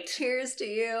great. Cheers to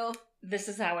you. This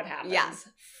is how it happens. Yeah.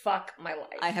 Fuck my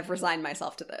life. I have resigned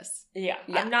myself to this. Yeah.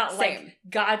 Yeah, I'm not same. like,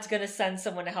 God's gonna send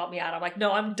someone to help me out. I'm like,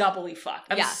 no, I'm doubly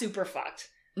fucked. I'm Yeah. super fucked.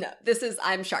 No,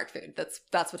 I'm shark food. That's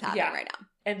what's happening right now.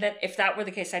 And then if that were the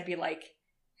case, I'd be like,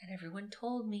 and everyone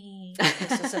told me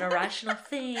this was an irrational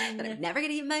thing. But I'm never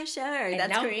gonna eat my shark. And That's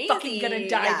now crazy. I'm fucking gonna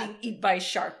die being eaten by a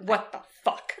shark. What the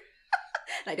fuck?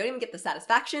 And I don't even get the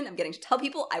satisfaction. I'm getting to tell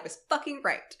people I was fucking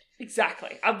right.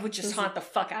 Exactly. I would just haunt the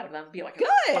fuck out of them and be like, Good.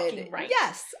 I'm fucking right.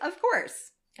 Yes, of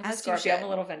course. I'm a As you Scorpio. I'm should. a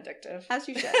little vindictive. As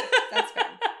you should. That's fair.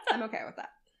 I'm okay with that.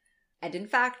 And in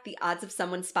fact, the odds of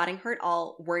someone spotting her at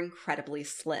all were incredibly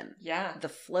slim. Yeah. The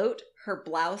float, her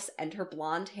blouse, and her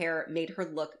blonde hair made her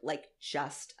look like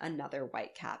just another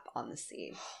whitecap on the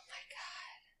sea. Oh my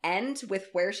And with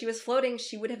where she was floating,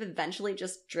 she would have eventually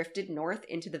just drifted north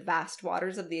into the vast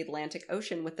waters of the Atlantic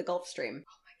Ocean with the Gulf Stream.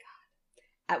 Oh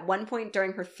my God. At one point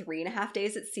during her 3.5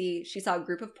 days at sea, she saw a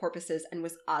group of porpoises and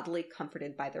was oddly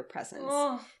comforted by their presence.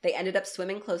 Oh. They ended up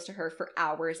swimming close to her for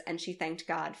hours, and she thanked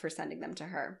God for sending them to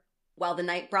her. While the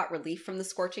night brought relief from the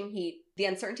scorching heat, the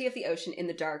uncertainty of the ocean in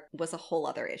the dark was a whole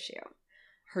other issue.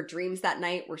 Her dreams that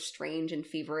night were strange and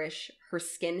feverish. Her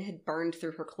skin had burned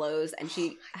through her clothes, and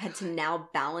she had to now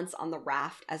balance on the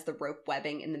raft as the rope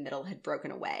webbing in the middle had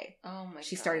broken away. Oh my God.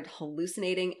 She started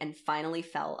hallucinating and finally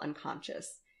fell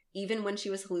unconscious. Even when she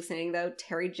was hallucinating, though,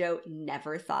 Terry Jo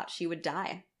never thought she would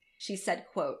die. She said,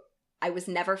 quote, "I was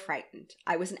never frightened.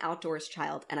 I was an outdoors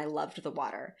child, and I loved the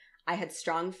water. I had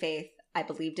strong faith. I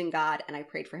believed in God, and I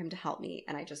prayed for him to help me,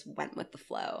 and I just went with the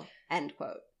flow." End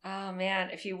quote. Oh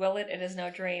man, if you will it, it is no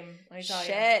dream. Let me tell you.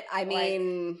 Shit, I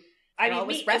mean, girl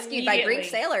was rescued by Greek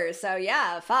sailors, so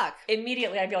yeah, fuck.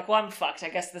 Immediately, I'd be like, "Well, I'm fucked. I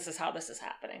guess this is how this is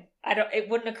happening." It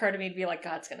wouldn't occur to me to be like,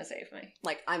 "God's gonna save me."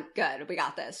 Like, I'm good. We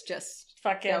got this. Just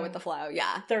fucking go with the flow.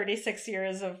 Yeah. 36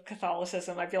 years of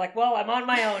Catholicism. I'd be like, "Well, I'm on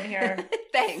my own here."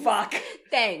 Thanks. Fuck.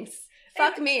 Thanks.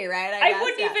 Fuck me, right? I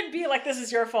wouldn't even be like, "This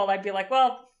is your fault." I'd be like,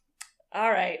 "Well, all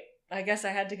right. I guess I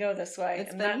had to go this way."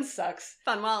 It's and been that sucks.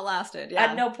 Fun while it lasted. Yeah.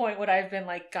 At no point would I have been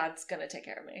like, "God's gonna take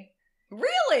care of me."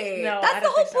 Really? No, I That's the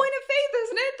don't whole think so. point of faith,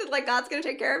 isn't it? That like God's gonna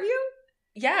take care of you?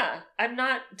 Yeah, I'm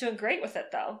not doing great with it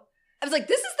though. I was like,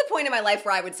 this is the point in my life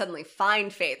where I would suddenly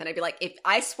find faith, and I'd be like, if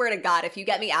I swear to God, if you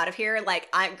get me out of here, like,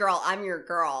 I'm your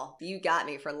girl. You got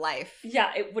me for life.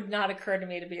 Yeah, it would not occur to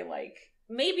me to be like,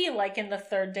 maybe like in the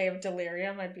third day of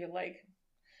delirium, I'd be like,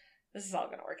 this is all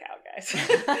gonna work out, guys.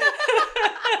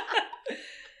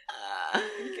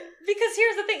 Because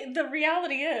here's the thing, the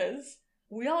reality is,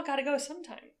 we all gotta go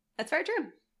sometime. That's very true.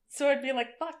 So I'd be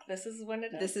like, fuck, this is when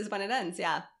it ends. This is when it ends,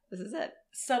 yeah. This is it.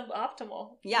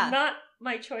 Suboptimal. Yeah. Not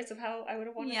my choice of how I would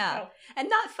have wanted to go. And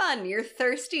not fun. You're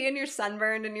thirsty and you're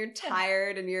sunburned and you're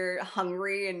tired and you're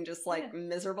hungry and just like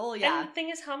miserable. Yeah. And the thing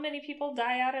is, how many people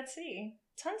die out at sea?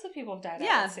 Tons of people have died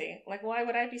out at sea. Like, why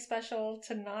would I be special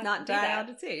to not die out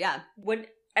at sea? Yeah. When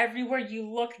everywhere you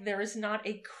look, there is not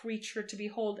a creature to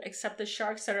behold except the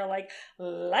sharks that are like,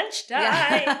 lunchtime.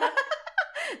 Yeah.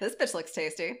 This bitch looks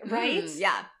tasty. Right?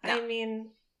 Yeah. No. I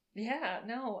mean, yeah,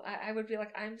 no. I would be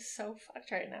like, I'm so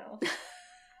fucked right now.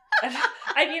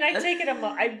 I mean,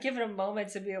 I'd give it a moment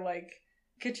to be like,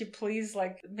 could you please,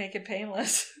 like, make it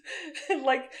painless?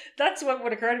 Like, that's what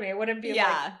would occur to me. It wouldn't be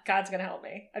like, God's gonna help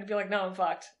me. I'd be like, no, I'm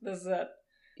fucked. This is it.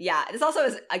 Yeah, this also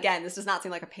is, again, this does not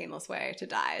seem like a painless way to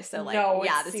die. So, like, no,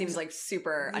 this seems like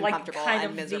super like uncomfortable kind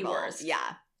and of miserable. The worst.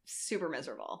 Yeah, super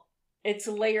miserable. It's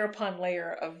layer upon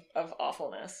layer of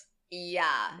awfulness.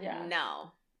 Yeah.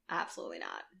 No, absolutely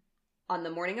not. On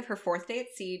the morning of her 4th day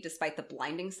at sea, despite the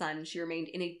blinding sun, she remained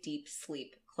in a deep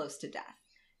sleep, close to death.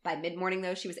 By mid-morning,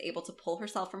 though, she was able to pull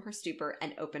herself from her stupor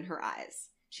and open her eyes.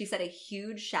 She said a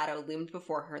huge shadow loomed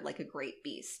before her like a great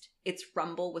beast. Its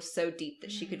rumble was so deep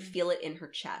that she could feel it in her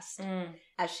chest.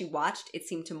 As she watched, it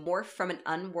seemed to morph from an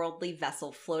unworldly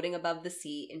vessel floating above the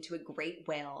sea into a great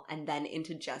whale and then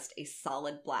into just a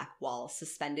solid black wall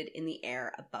suspended in the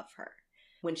air above her.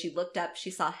 When she looked up, she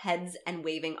saw heads and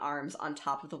waving arms on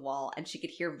top of the wall, and she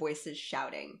could hear voices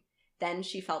shouting. Then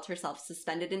she felt herself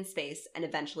suspended in space, and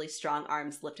eventually strong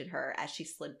arms lifted her as she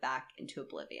slid back into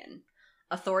oblivion.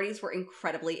 Authorities were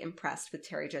incredibly impressed with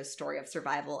Terry Jo's story of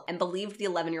survival and believed the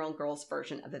 11-year-old girl's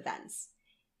version of events.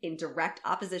 In direct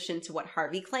opposition to what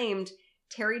Harvey claimed,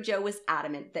 Terry Jo was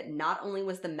adamant that not only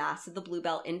was the mast of the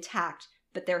Bluebell intact,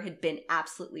 but there had been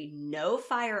absolutely no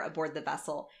fire aboard the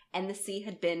vessel, and the sea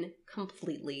had been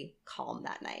completely calm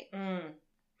that night.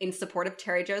 In support of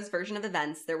Terry Jo's version of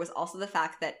events, there was also the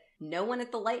fact that no one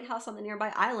at the lighthouse on the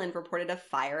nearby island reported a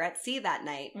fire at sea that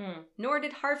night, nor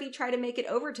did Harvey try to make it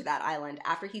over to that island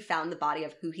after he found the body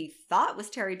of who he thought was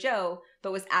Terry Jo,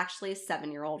 but was actually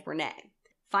 7-year-old Renee.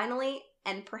 Finally,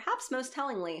 and perhaps most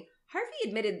tellingly, Harvey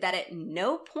admitted that at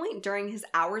no point during his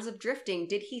hours of drifting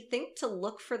did he think to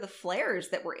look for the flares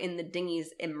that were in the dinghy's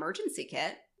emergency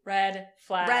kit. Red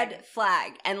flag. Red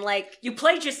flag. And like... You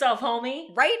played yourself, homie.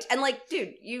 Right? And like,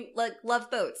 dude, you like love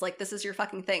boats. Like, this is your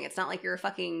fucking thing. It's not like you're a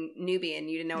fucking newbie and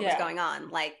you didn't know what was going on.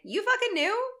 Like, you fucking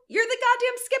knew? You're the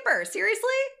goddamn skipper. Seriously?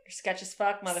 You're sketch as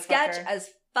fuck, motherfucker. Sketch as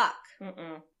fuck.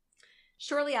 Mm-mm.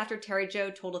 Shortly after Terry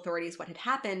Jo told authorities what had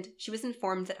happened, she was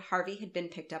informed that Harvey had been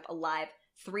picked up alive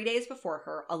 3 days before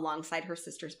her alongside her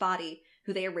sister's body,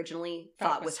 who they originally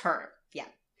thought was her. Yeah.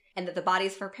 And that the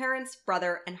bodies of her parents,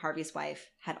 brother, and Harvey's wife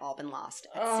had all been lost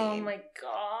at sea. Oh my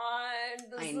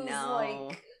god. I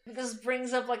know. This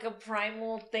brings up like a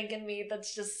primal thing in me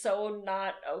that's just so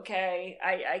not okay.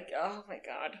 Oh my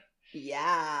god.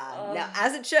 Yeah. No,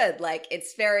 as it should. Like,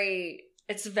 it's very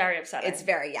upsetting. It's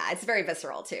very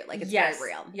visceral too. Like, it's very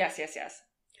real. Yes.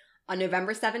 On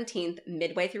November 17th,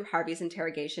 midway through Harvey's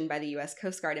interrogation by the U.S.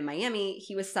 Coast Guard in Miami,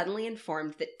 he was suddenly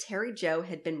informed that Terry Jo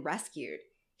had been rescued.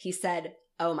 He said,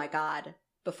 "Oh my God,"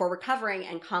 before recovering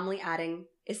and calmly adding,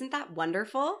 "Isn't that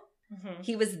wonderful?" Mm-hmm.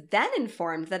 He was then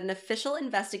informed that an official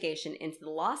investigation into the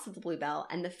loss of the Bluebell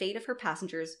and the fate of her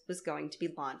passengers was going to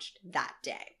be launched that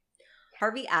day.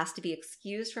 Harvey asked to be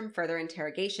excused from further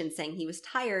interrogation, saying he was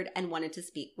tired and wanted to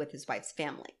speak with his wife's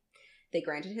family. They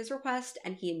granted his request,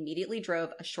 and he immediately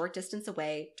drove a short distance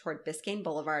away toward Biscayne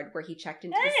Boulevard, where he checked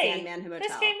into the Sandman Motel.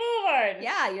 Biscayne Boulevard!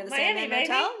 Yeah, you're the Miami, Sandman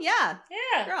Motel? Yeah.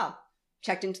 Yeah. Girl.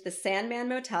 Checked into the Sandman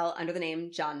Motel under the name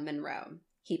John Monroe.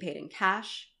 He paid in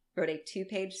cash, wrote a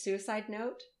 2-page suicide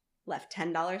note, left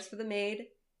 $10 for the maid,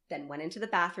 then went into the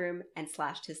bathroom and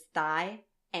slashed his thigh,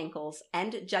 ankles,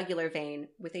 and jugular vein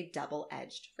with a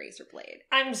double-edged razor blade.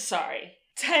 I'm sorry.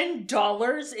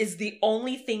 $10 is the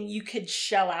only thing you could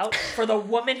shell out for the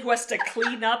woman who has to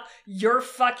clean up your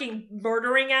fucking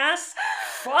murdering ass?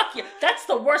 Fuck you. That's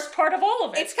the worst part of all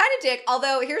of it. It's kind of dick.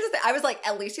 Although, here's the thing. I was like,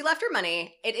 at least he left her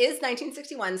money. It is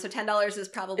 1961, so $10 is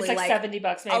probably it's like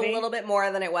 $70 maybe. A little bit more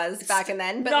than it was back in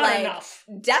then. But not like, enough.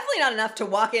 Definitely not enough to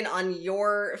walk in on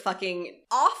your fucking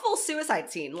awful suicide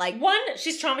scene. Like, 1,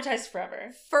 she's traumatized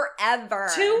forever.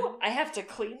 Forever. 2, I have to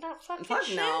clean that fucking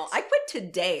shit. No. I quit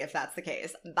today if that's the case.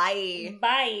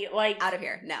 Bye. Like, out of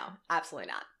here. No,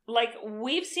 absolutely not. Like,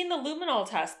 we've seen the luminol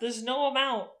test. There's no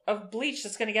amount of bleach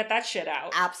that's going to get that shit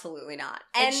out. Absolutely not.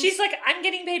 And she's like, I'm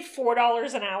getting paid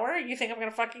 $4 an hour. You think I'm going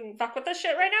to fucking fuck with this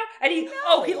shit right now?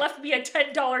 And he left me a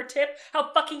 $10 tip.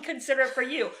 How fucking considerate for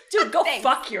you. Dude, go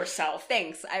fuck yourself.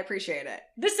 Thanks. I appreciate it.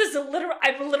 This is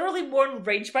I'm literally more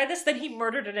enraged by this than he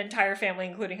murdered an entire family,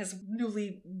 including his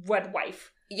newlywed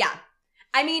wife. Yeah.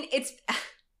 I mean, it's a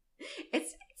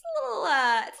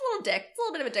little dick. It's a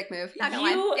little bit of a dick move. Not gonna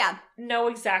lie. Yeah. Know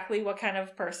exactly what kind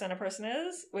of person a person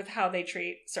is with how they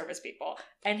treat service people.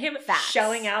 And him Facts.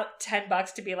 shelling out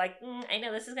 $10 to be like, I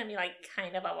know this is gonna be like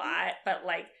kind of a lot, but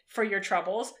like for your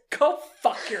troubles, go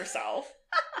fuck yourself.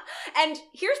 And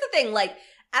here's the thing, like,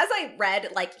 as I read,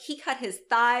 like, he cut his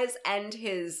thighs and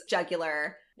his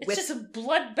jugular. It's just a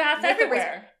bloodbath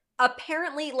everywhere.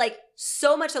 Apparently, like,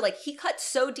 so much so, like, he cut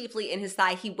so deeply in his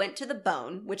thigh, he went to the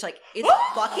bone, which, like, is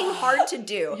fucking hard to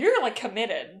do. You're, like,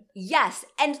 committed. Yes.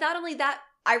 And not only that,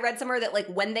 I read somewhere that, like,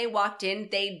 when they walked in,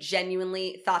 they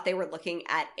genuinely thought they were looking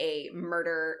at a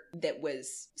murder that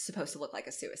was supposed to look like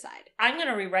a suicide. I'm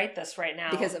gonna rewrite this right now.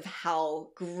 Because of how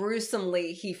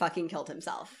gruesomely he fucking killed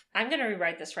himself. I'm gonna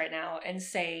rewrite this right now and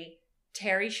say,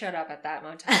 Terry showed up at that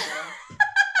motel room.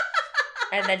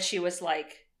 And then she was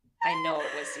like, I know it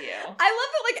was you. I love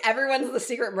that, like, everyone's the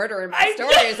secret murderer in my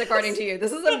stories, according to you.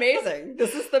 This is amazing.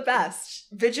 This is the best.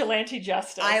 Vigilante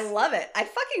justice. I love it. I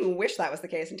fucking wish that was the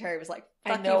case. And Terry was like,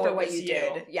 fuck you for what you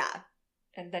did. Yeah.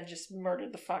 And then just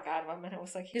murdered the fuck out of him. And it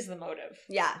was like, here's the motive.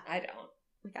 Yeah. I don't.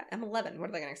 Okay, I'm 11.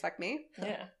 What are they going to expect me?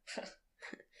 Yeah.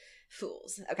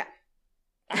 Fools. Okay.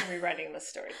 I'm rewriting this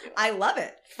story. I love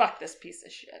it. Fuck this piece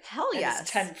of shit. Hell yes.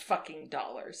 It's $10 fucking.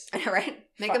 All right.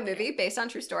 Make a movie based on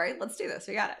true story. Let's do this.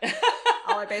 We got it.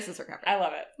 All our bases are covered. I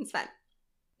love it. It's fun.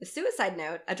 The suicide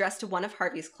note, addressed to one of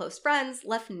Harvey's close friends,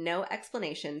 left no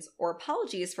explanations or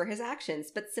apologies for his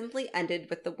actions, but simply ended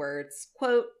with the words,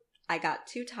 quote, "I got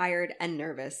too tired and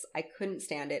nervous. I couldn't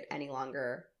stand it any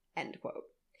longer," end quote.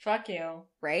 Fuck you.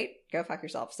 Right? Go fuck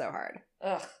yourself so hard.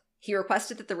 Ugh. He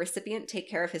requested that the recipient take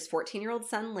care of his 14-year-old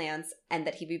son, Lance, and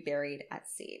that he be buried at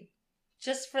sea.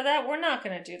 Just for that, we're not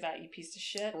going to do that, you piece of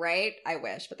shit. Right? I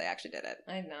wish, but they actually did it.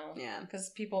 I know. Yeah.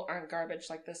 Because people aren't garbage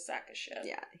like this sack of shit.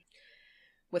 Yeah.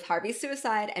 With Harvey's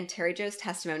suicide and Terry Jo's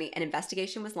testimony, an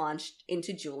investigation was launched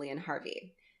into Julian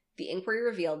Harvey. The inquiry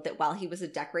revealed that while he was a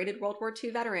decorated World War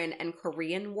II veteran and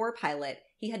Korean War pilot,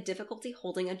 he had difficulty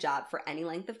holding a job for any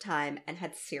length of time and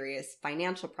had serious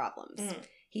financial problems.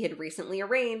 He had recently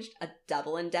arranged a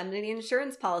double indemnity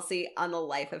insurance policy on the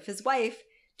life of his wife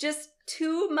just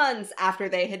 2 months after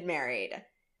they had married.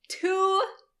 2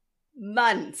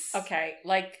 months. Okay,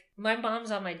 like, my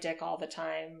mom's on my dick all the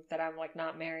time that I'm, like,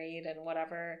 not married and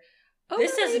whatever.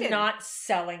 This is not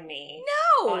selling me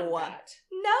on that.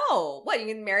 No. What, you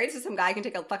get married so some guy can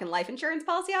take a fucking life insurance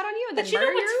policy out on you and But then you know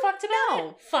murder what's you? fucked about No.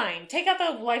 it? Fine, take out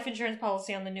the life insurance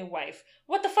policy on the new wife.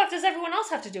 What the fuck does everyone else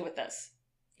have to do with this?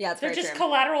 Yeah, it's They're very just true.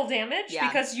 collateral damage Yeah.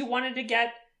 because you wanted to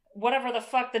get whatever the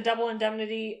fuck the double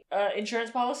indemnity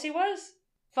insurance policy was?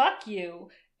 Fuck you.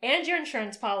 And your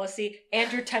insurance policy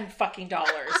and your $10 fucking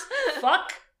dollars.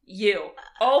 Fuck you.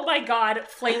 Oh my god,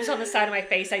 flames on the side of my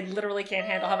face. I literally can't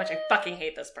handle how much I fucking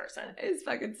hate this person. It's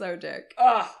fucking so dick.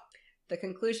 Ugh. The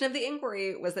conclusion of the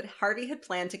inquiry was that Harvey had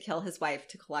planned to kill his wife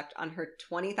to collect on her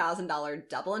 $20,000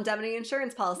 double indemnity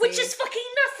insurance policy. Which is fucking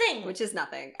nothing. Which is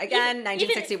nothing. Again,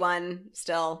 1961,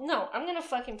 still. No, I'm gonna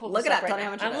fucking pull Look this it up up. right Tell me now.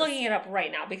 how much it I'm is. looking it up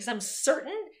right now because I'm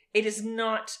certain it is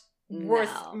not worth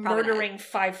probably murdering not.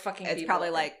 5 fucking people. It's probably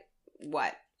like,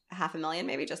 what, $500,000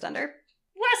 maybe, just under?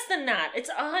 less than that. It's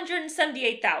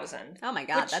 $178,000. Oh my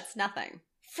god, Which- that's nothing.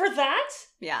 For that?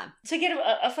 Yeah. To get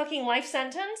a fucking life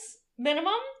sentence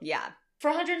minimum? Yeah.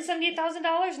 For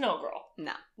 $178,000? No, girl.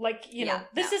 No. Like, you know, Yeah,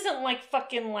 this isn't like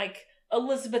fucking like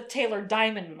Elizabeth Taylor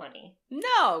Diamond money.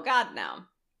 No, god no.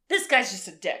 This guy's just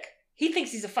a dick. He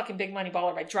thinks he's a fucking big money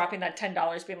baller by dropping that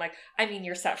 $10 being like, I mean,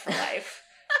 you're set for life.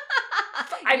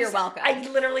 You're welcome. I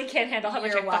literally can't handle how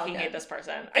much You're I fucking welcome. hate this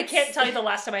person. I can't tell you the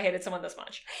last time I hated someone this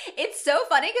much. It's so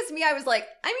funny because to me, I was like,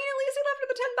 I mean, at least he left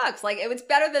her the $10. Like, it was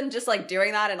better than just like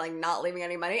doing that and like not leaving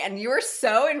any money. And you were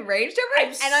so enraged over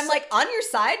it. And I'm like on your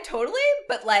side totally,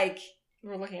 but like,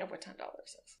 We're looking up what $10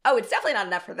 is. oh, it's definitely not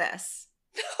enough for this.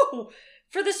 No!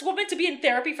 For this woman to be in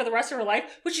therapy for the rest of her life,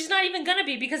 which she's not even gonna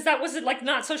be because that was like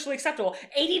not socially acceptable.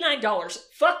 $89.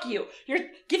 Fuck you. You're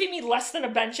giving me less than a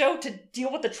bencho to deal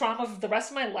with the trauma of the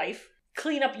rest of my life.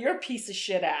 Clean up your piece of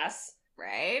shit ass.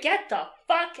 Right? Get the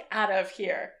fuck out of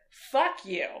here. Fuck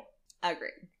you.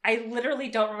 Agreed. I literally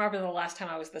don't remember the last time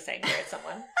I was this angry at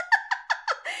someone.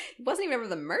 It wasn't even over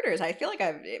the murders. I feel like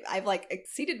I've like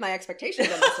exceeded my expectations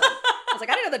on this one. I was like,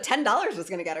 I didn't know the $10 was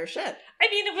gonna get her shit. I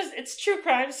mean, it's true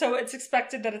crime, so it's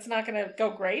expected that it's not gonna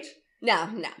go great. No.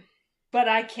 But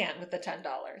I can't with the $10.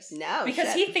 No, Because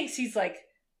shit. he thinks he's like,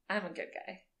 I'm a good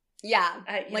guy. Yeah.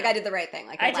 You Like know. I did the right thing.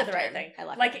 Like I I did left the right her. thing. I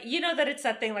left Like, her. you know that it's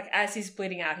that thing, like, as he's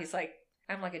bleeding out, he's like,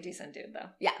 I'm like a decent dude, though.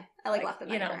 Yeah. I like like, left the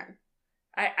you money know. for her.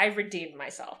 I redeemed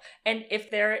myself. And if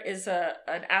there is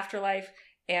an afterlife,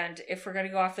 and if we're going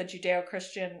to go off the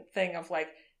Judeo-Christian thing of, like,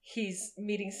 he's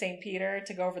meeting St. Peter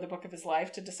to go over the book of his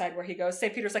life to decide where he goes,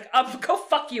 St. Peter's like, go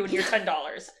fuck you and your $10.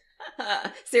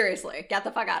 Seriously, get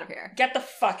the fuck out of here. Get the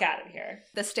fuck out of here.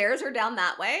 The stairs are down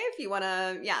that way if you want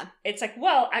to, yeah. It's like,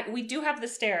 well, we do have the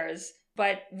stairs,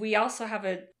 but we also have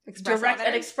an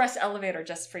elevator? express elevator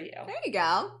just for you. There you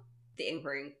go. The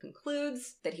inquiry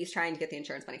concludes that he's trying to get the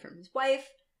insurance money from his wife.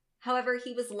 However,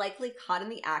 he was likely caught in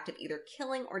the act of either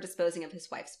killing or disposing of his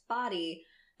wife's body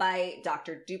by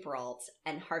Dr. Duperalt,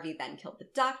 and Harvey then killed the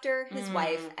doctor, his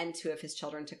wife, and 2 of his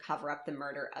children to cover up the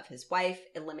murder of his wife,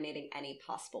 eliminating any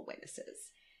possible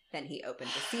witnesses. Then he opened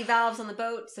the sea valves on the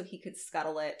boat so he could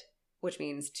scuttle it, which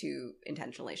means to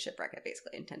intentionally shipwreck it,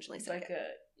 basically, intentionally It's sink like it.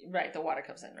 right, the water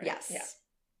comes in, right? Yes. Yeah.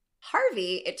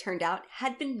 Harvey, it turned out,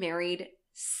 had been married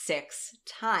 6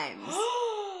 times.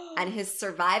 And his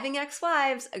surviving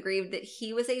ex-wives agreed that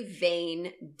he was a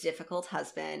vain, difficult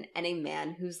husband and a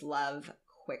man whose love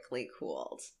quickly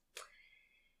cooled.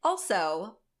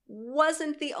 Also,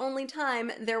 wasn't the only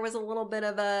time there was a little bit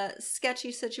of a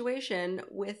sketchy situation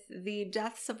with the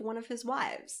deaths of one of his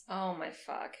wives. Oh my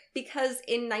fuck. Because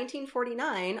in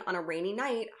 1949, on a rainy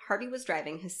night, Harvey was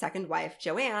driving his second wife,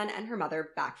 Joanne, and her mother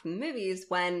back from the movies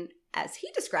when, as he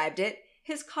described it,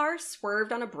 his car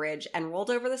swerved on a bridge and rolled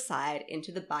over the side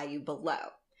into the bayou below.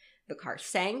 The car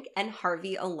sank, and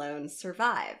Harvey alone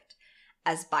survived.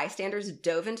 As bystanders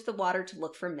dove into the water to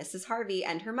look for Mrs. Harvey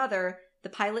and her mother, the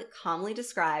pilot calmly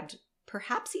described,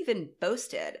 perhaps even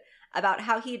boasted, about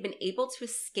how he had been able to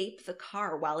escape the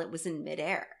car while it was in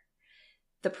midair.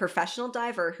 The professional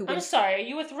diver who I'm sorry, are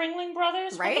you with Ringling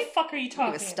Brothers? Right? What the fuck are you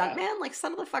talking about? You a stuntman? about? Like,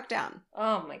 settle the fuck down.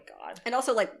 Oh my god. And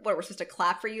also, like, what, we're supposed to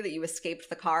clap for you that you escaped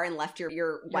the car and left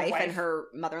your wife and her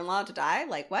mother-in-law to die?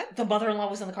 Like, what? The mother-in-law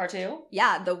was in the car too?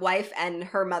 Yeah, the wife and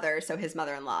her mother, so his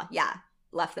mother-in-law, yeah,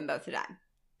 left them both to die.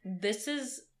 This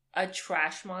is a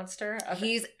trash monster of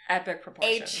He's epic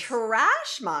proportions. A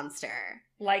trash monster.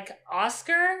 Like,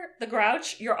 Oscar the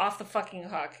Grouch, you're off the fucking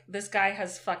hook. This guy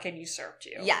has fucking usurped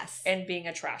you. Yes. And being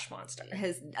a trash monster.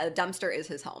 A dumpster is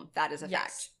his home. That is a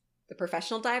fact. The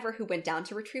professional diver who went down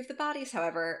to retrieve the bodies,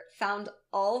 however, found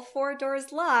all 4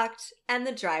 doors locked and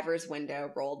the driver's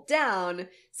window rolled down,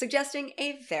 suggesting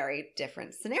a very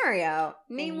different scenario.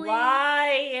 Namely...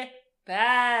 Why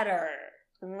better?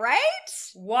 Right?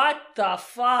 What the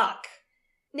fuck?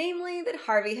 Namely, that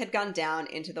Harvey had gone down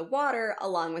into the water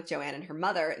along with Joanne and her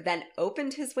mother, then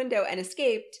opened his window and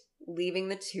escaped, leaving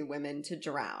the 2 women to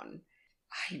drown.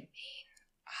 I mean...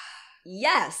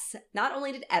 Yes, not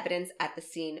only did evidence at the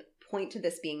scene point to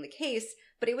this being the case,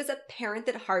 but it was apparent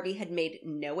that Harvey had made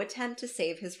no attempt to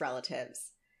save his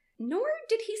relatives. Nor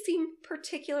did he seem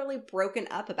particularly broken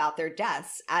up about their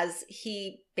deaths, as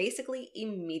he basically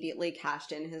immediately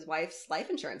cashed in his wife's life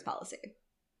insurance policy.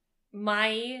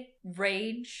 My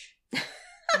rage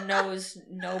knows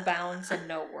no bounds and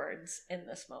no words in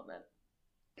this moment.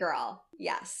 Girl,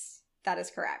 yes, that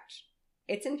is correct.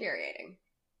 It's infuriating.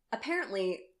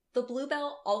 Apparently, the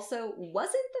Bluebell also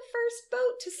wasn't the first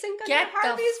boat to sink under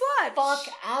Harvey's watch.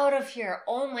 Fuck out of here.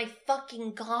 Oh my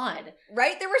fucking god.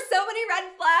 Right? There were so many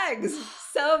red flags.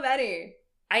 So many.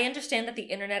 I understand that the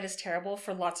internet is terrible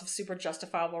for lots of super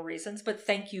justifiable reasons, but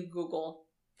thank you, Google.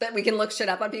 That we can look shit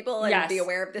up on people and be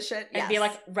aware of this shit? And be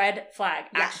like, red flag.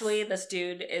 Yes. Actually, this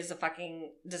dude is a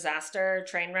fucking disaster,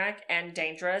 train wreck, and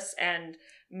dangerous, and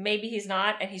maybe he's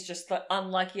not, and he's just the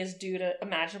unluckiest dude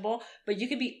imaginable, but you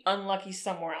could be unlucky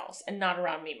somewhere else, and not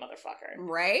around me, motherfucker.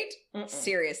 Right? Mm-mm.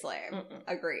 Seriously. Mm-mm.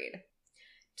 Agreed.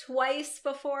 Twice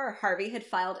before, Harvey had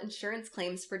filed insurance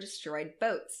claims for destroyed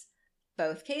boats.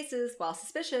 Both cases, while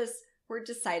suspicious, were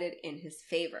decided in his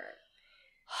favor.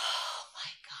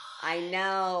 I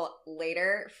know.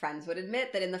 Later, friends would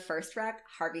admit that in the first wreck,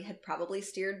 Harvey had probably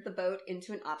steered the boat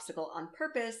into an obstacle on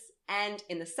purpose, and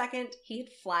in the second, he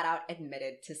had flat out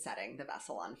admitted to setting the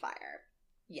vessel on fire.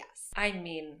 Yes. I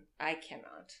mean, I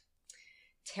cannot.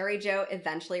 Terry Jo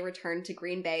eventually returned to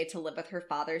Green Bay to live with her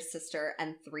father's sister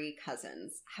and 3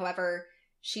 cousins. However,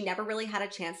 she never really had a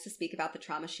chance to speak about the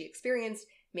trauma she experienced,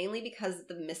 mainly because of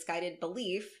the misguided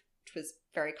belief, which was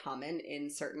very common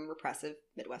in certain repressive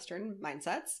Midwestern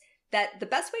mindsets, that the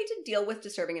best way to deal with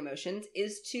disturbing emotions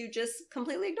is to just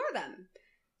completely ignore them.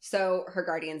 So her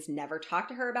guardians never talked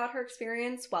to her about her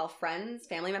experience, while friends,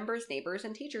 family members, neighbors,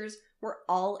 and teachers were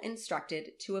all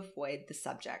instructed to avoid the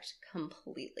subject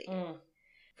completely.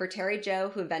 For Terry Jo,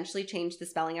 who eventually changed the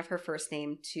spelling of her first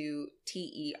name to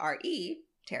T-E-R-E,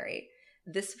 Terry,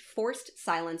 this forced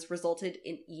silence resulted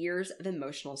in years of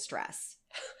emotional stress.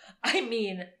 I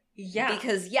mean, yeah.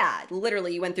 Because,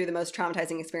 literally you went through the most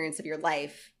traumatizing experience of your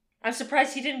life. I'm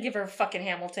surprised he didn't give her fucking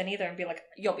Hamilton either and be like,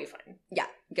 you'll be fine. Yeah,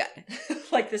 good.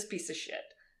 Like this piece of shit.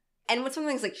 And what's one of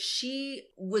the things, like, she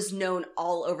was known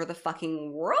all over the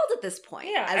fucking world at this point.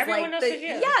 Yeah, as everyone like knows the, who she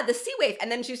is. Yeah, the sea wave.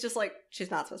 And then she's just like, she's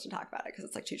not supposed to talk about it because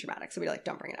it's, like, too traumatic. So we, like,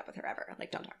 don't bring it up with her ever.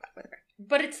 Like, don't talk about it with her.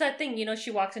 But it's that thing, you know,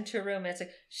 she walks into a room and it's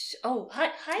like,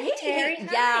 hi Terry, hi.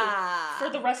 Yeah.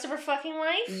 For the rest of her fucking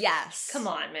life? Yes. Come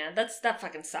on, man. That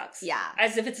fucking sucks. Yeah.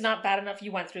 As if it's not bad enough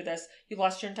you went through this. You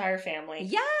lost your entire family.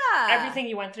 Yeah. Everything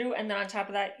you went through. And then on top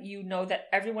of that, you know that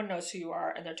everyone knows who you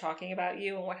are and they're talking about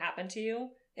you and what happened to you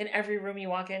in every room you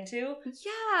walk into.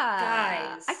 Yeah.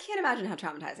 Guys. I can't imagine how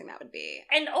traumatizing that would be.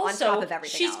 And also, on top of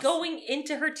everything she's else. Going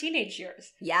into her teenage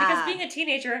years. Yeah. Because being a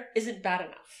teenager isn't bad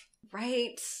enough.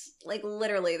 Right. Like,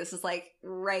 literally, this is, like,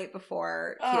 right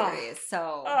before Ugh. puberty.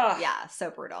 So, Ugh. yeah, so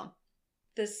brutal.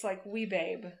 This, like, wee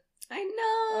babe. I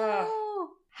know.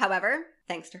 However,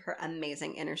 thanks to her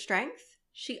amazing inner strength,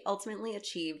 she ultimately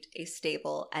achieved a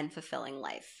stable and fulfilling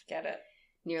life. Get it.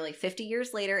 Nearly 50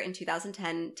 years later, in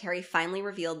 2010, Terry finally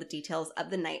revealed the details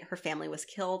of the night her family was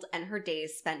killed and her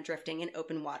days spent drifting in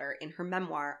open water in her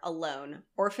memoir, Alone,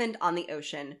 Orphaned on the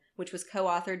Ocean, which was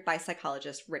co-authored by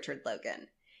psychologist Richard Logan.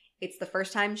 It's the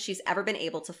first time she's ever been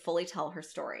able to fully tell her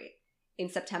story. In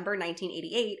September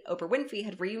 1988, Oprah Winfrey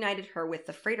had reunited her with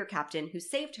the freighter captain who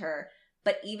saved her,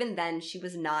 But even then, she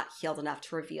was not healed enough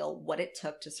to reveal what it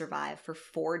took to survive for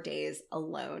 4 days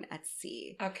alone at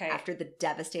sea. Okay. After the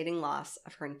devastating loss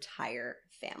of her entire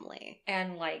family.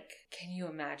 And, like, can you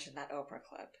imagine that Oprah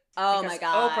clip? Oh Because my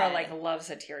God. Oprah, like, loves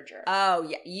a tearjerk. Oh,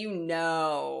 yeah. You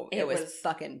know it was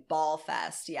fucking ball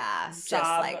fest. Yeah. Just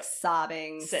like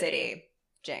sobbing city.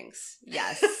 Jinx.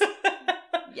 Yes.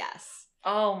 Yes.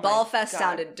 Oh my Ball fest God.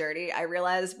 sounded dirty. I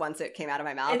realized once it came out of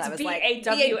my mouth, It's I was like,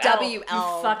 B-A-W-L, you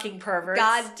B-A-W-L. fucking perverts.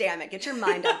 God damn it. Get your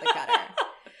mind out the gutter.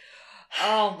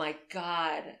 Oh my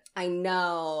God. I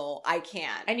know. I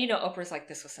can't. And you know, Oprah's like,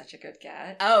 this was such a good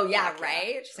get. Oh, yeah, Fuck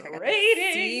right? yeah. She's like, I got Ratings.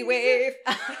 the sea wave.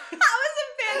 That was a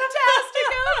fantastic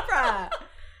Oprah.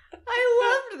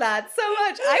 I loved that so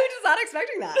much. I was just not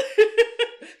expecting that.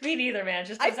 Me neither, man.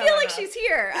 Just I feel like she's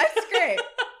here. That's great.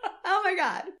 Oh my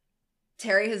God.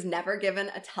 Terry has never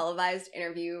given a televised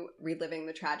interview reliving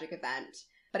the tragic event.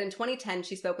 But in 2010,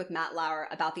 she spoke with Matt Lauer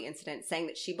about the incident, saying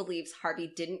that she believes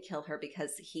Harvey didn't kill her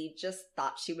because he just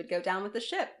thought she would go down with the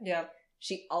ship. Yeah.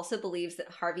 She also believes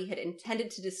that Harvey had intended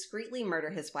to discreetly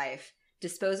murder his wife,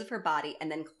 dispose of her body,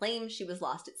 and then claim she was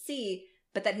lost at sea,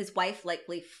 but that his wife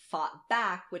likely fought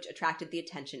back, which attracted the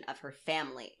attention of her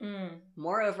family.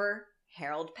 Moreover,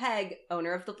 Harold Pegg,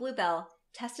 owner of the Bluebell,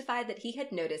 testified that he had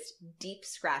noticed deep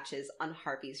scratches on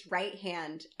Harvey's right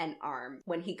hand and arm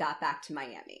when he got back to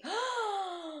Miami.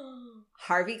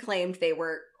 Harvey claimed they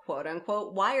were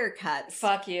quote-unquote wire cuts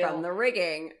Fuck you. from the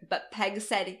rigging, but Pegg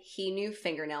said he knew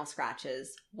fingernail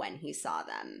scratches when he saw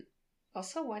them.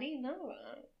 Also, why do you know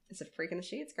that? It's a freak in the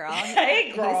sheets, girl.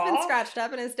 Hey, girl. He's been scratched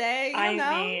up in his day. You don't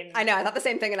know. mean... I know. I thought the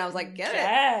same thing, and I was like, get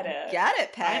it. Get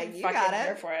it, Peg. I'm You fucking got it.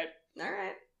 here for it. All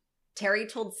right. Terry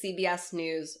told CBS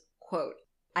News, quote,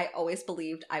 I always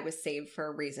believed I was saved for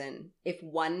a reason. If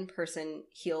one person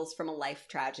heals from a life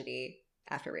tragedy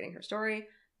after reading her story,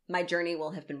 my journey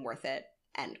will have been worth it,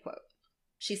 end quote.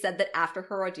 She said that after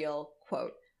her ordeal,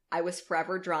 quote, I was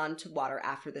forever drawn to water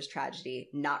after this tragedy,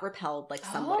 not repelled like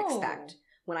some would expect.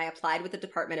 When I applied with the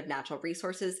Department of Natural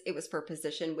Resources, it was for a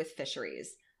position with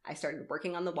fisheries. I started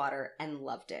working on the water and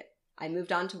loved it. I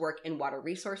moved on to work in water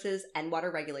resources and water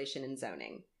regulation and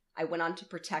zoning. I went on to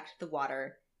protect the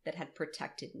water that had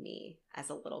protected me as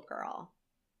a little girl.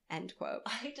 End quote.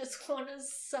 I just want to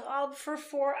sob for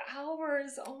 4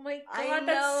 hours. Oh my God, I know.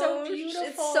 that's so beautiful.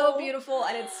 It's so beautiful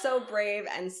and it's so brave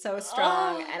and so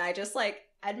strong. And I just like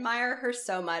admire her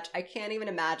so much. I can't even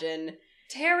imagine.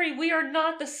 Terry, we are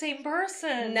not the same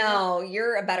person. No,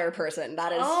 you're a better person.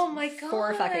 That is oh my God.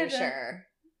 for fucking sure.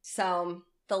 So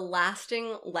the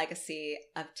lasting legacy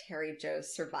of Terry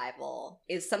Jo's survival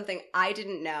is something I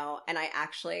didn't know, and I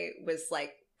actually was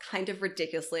like kind of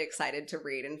ridiculously excited to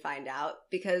read and find out,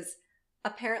 because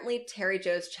apparently Terry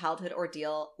Jo's childhood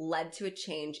ordeal led to a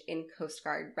change in Coast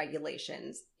Guard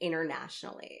regulations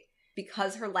internationally.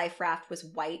 Because her life raft was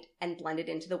white and blended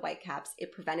into the Whitecaps,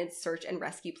 it prevented search and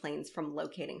rescue planes from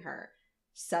locating her.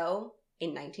 So, in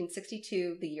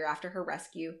 1962, the year after her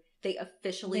rescue, they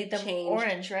officially changed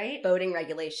orange, right? boating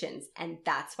regulations, and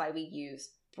that's why we use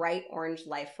bright orange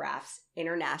life rafts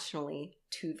internationally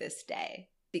to this day.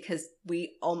 Because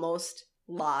we almost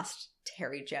lost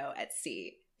Terry Jo at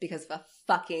sea because of a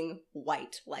fucking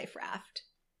white life raft.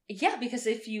 Yeah, because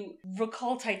if you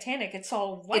recall Titanic, it's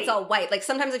all white. It's all white. Like,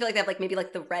 sometimes I feel like they have, like, maybe,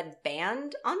 like, the red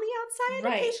band on the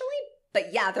outside occasionally.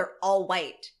 But, yeah, they're all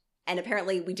white. And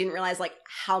apparently we didn't realize, like,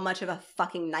 how much of a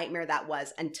fucking nightmare that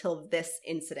was until this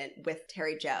incident with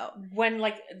Terry Jo. When,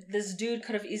 like, this dude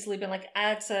could have easily been like,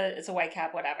 it's a white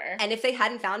cap, whatever. And if they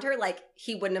hadn't found her, like,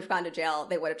 he wouldn't have gone to jail.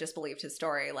 They would have just believed his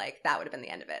story. Like, that would have been the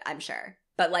end of it, I'm sure.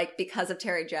 But, like, because of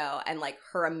Terry Jo and, like,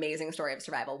 her amazing story of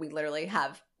survival, we literally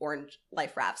have orange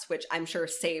life rafts, which I'm sure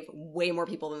save way more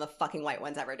people than the fucking white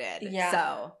ones ever did. Yeah.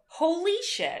 So. Holy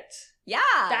shit. Yeah.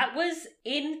 That was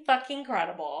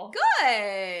in-fucking-credible.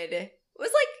 Good. It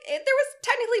was, like, there was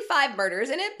technically 5 murders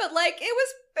in it, but, like, it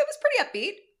was pretty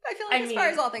upbeat. I feel like, as far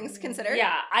as all things considered.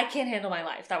 Yeah, I can't handle my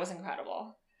life. That was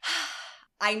incredible.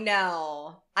 I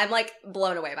know. I'm, like,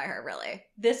 blown away by her, really.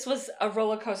 This was a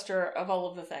roller coaster of all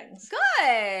of the things.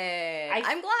 Good.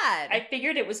 I'm glad. I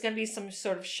figured it was going to be some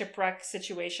sort of shipwreck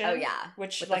situation. Oh, yeah.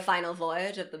 Which, with like, the final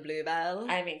voyage of the Bluebell.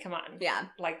 I mean, come on. Yeah.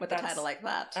 Like, with a title like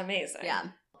that. Amazing. Yeah.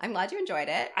 I'm glad you enjoyed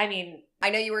it. I mean,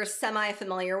 I know you were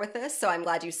semi-familiar with this, so I'm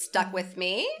glad you stuck with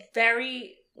me.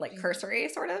 Very... Like, cursory,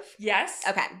 sort of? Yes.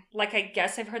 Okay. Like, I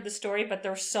guess I've heard the story, but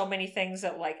there's so many things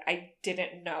that, like, I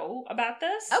didn't know about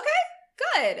this. Okay.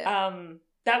 Good.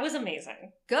 That was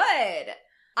amazing. Good.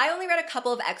 I only read a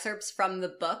couple of excerpts from the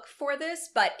book for this,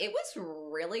 but it was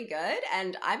really good,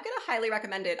 and I'm going to highly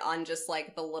recommend it on just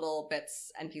like the little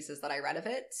bits and pieces that I read of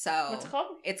it. So What's it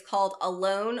called? It's called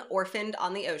Alone, Orphaned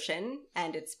on the Ocean,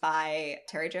 and it's by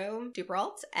Terry Jo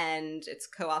Duperrault, and it's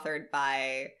co-authored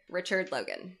by Richard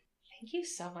Logan. Thank you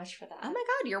so much for that. Oh my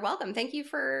god, you're welcome. Thank you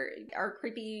for our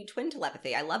creepy twin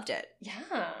telepathy. I loved it. Yeah.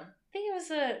 I think it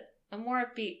was a more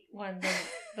upbeat one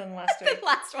than last week. The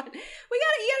last one. You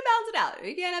gotta balance it out.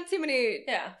 We can't have too many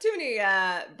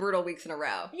brutal weeks in a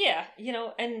row. Yeah,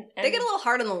 and they get a little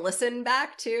hard on the listen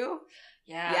back too.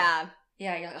 Yeah.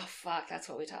 Yeah, you're like, oh fuck, that's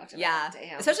what we talked about. Yeah.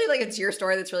 Damn. Especially like it's your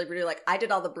story that's really brutal. Like I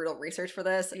did all the brutal research for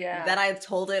this. Yeah. Then I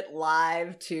told it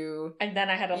live to And then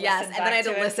I had to listen Yes, back and then I had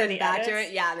to to listen it back to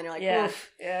it. Yeah, and then you're like, yeah.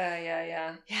 oof. Yeah.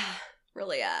 Yeah.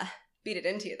 Really beat it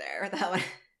into you there with that one.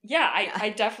 Yeah, I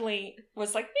definitely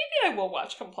was like, maybe I will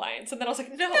watch Compliance. And then I was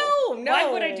like, no. Why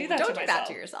would I do that to Don't do myself? that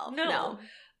to yourself. No.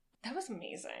 That was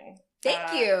amazing.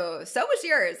 Thank you. So was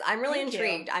yours. I'm really Thank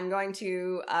intrigued. you. I'm going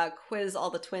to quiz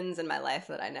all the twins in my life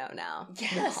that I know now.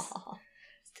 Yes.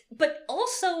 But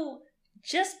also,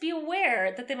 just be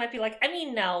aware that they might be like, I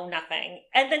mean, no, nothing.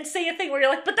 And then say a thing where you're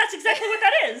like, but that's exactly what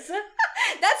that is. That's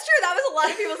true. That was a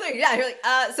lot of people saying. Yeah, you're like,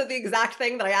 so the exact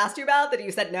thing that I asked you about that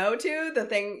you said no to, the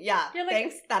thing, yeah, You're like,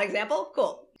 thanks. That example,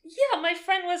 cool. Yeah, my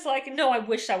friend was like, no, I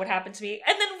wish that would happen to me.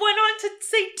 And then went on to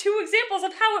say 2 examples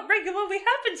of how it regularly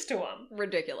happens to him.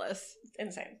 Ridiculous.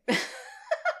 Insane.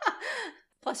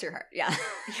 Bless your heart. Yeah.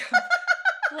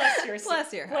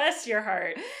 Bless your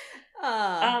heart.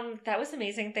 That was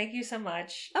amazing. Thank you so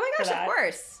much. Oh my gosh, of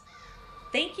course.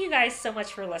 Thank you guys so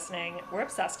much for listening. We're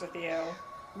obsessed with you.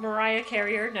 Mariah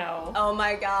Carey or no. Oh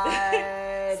my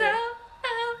god.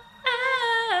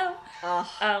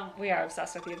 We are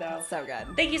obsessed with you though. So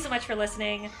good. Thank you so much for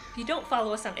listening. If you don't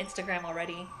follow us on Instagram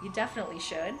already, you definitely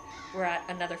should. We're at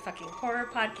Another Fucking Horror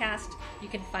Podcast. You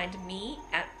can find me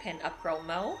at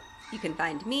PinUpGirlMo. You can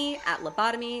find me at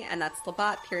Lobotomy, and that's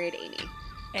Lobot.Amy.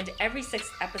 And every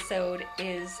 6th episode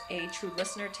is a True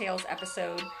Listener Tales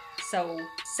episode. So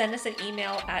send us an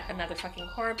email at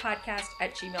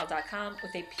anotherfuckinghorrorpodcast@gmail.com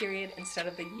with a period instead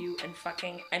of the you and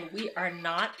fucking. And we are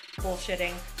not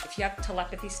bullshitting. If you have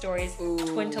telepathy stories,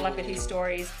 twin telepathy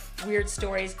stories, weird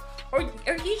stories, or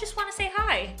you just want to say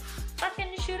hi,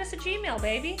 fucking shoot us a Gmail,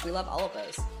 baby. We love all of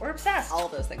those. We're obsessed. All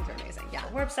of those things are amazing. Yeah.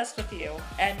 We're obsessed with you.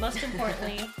 And most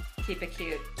importantly, keep it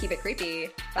cute. Keep it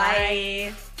creepy.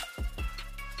 Bye.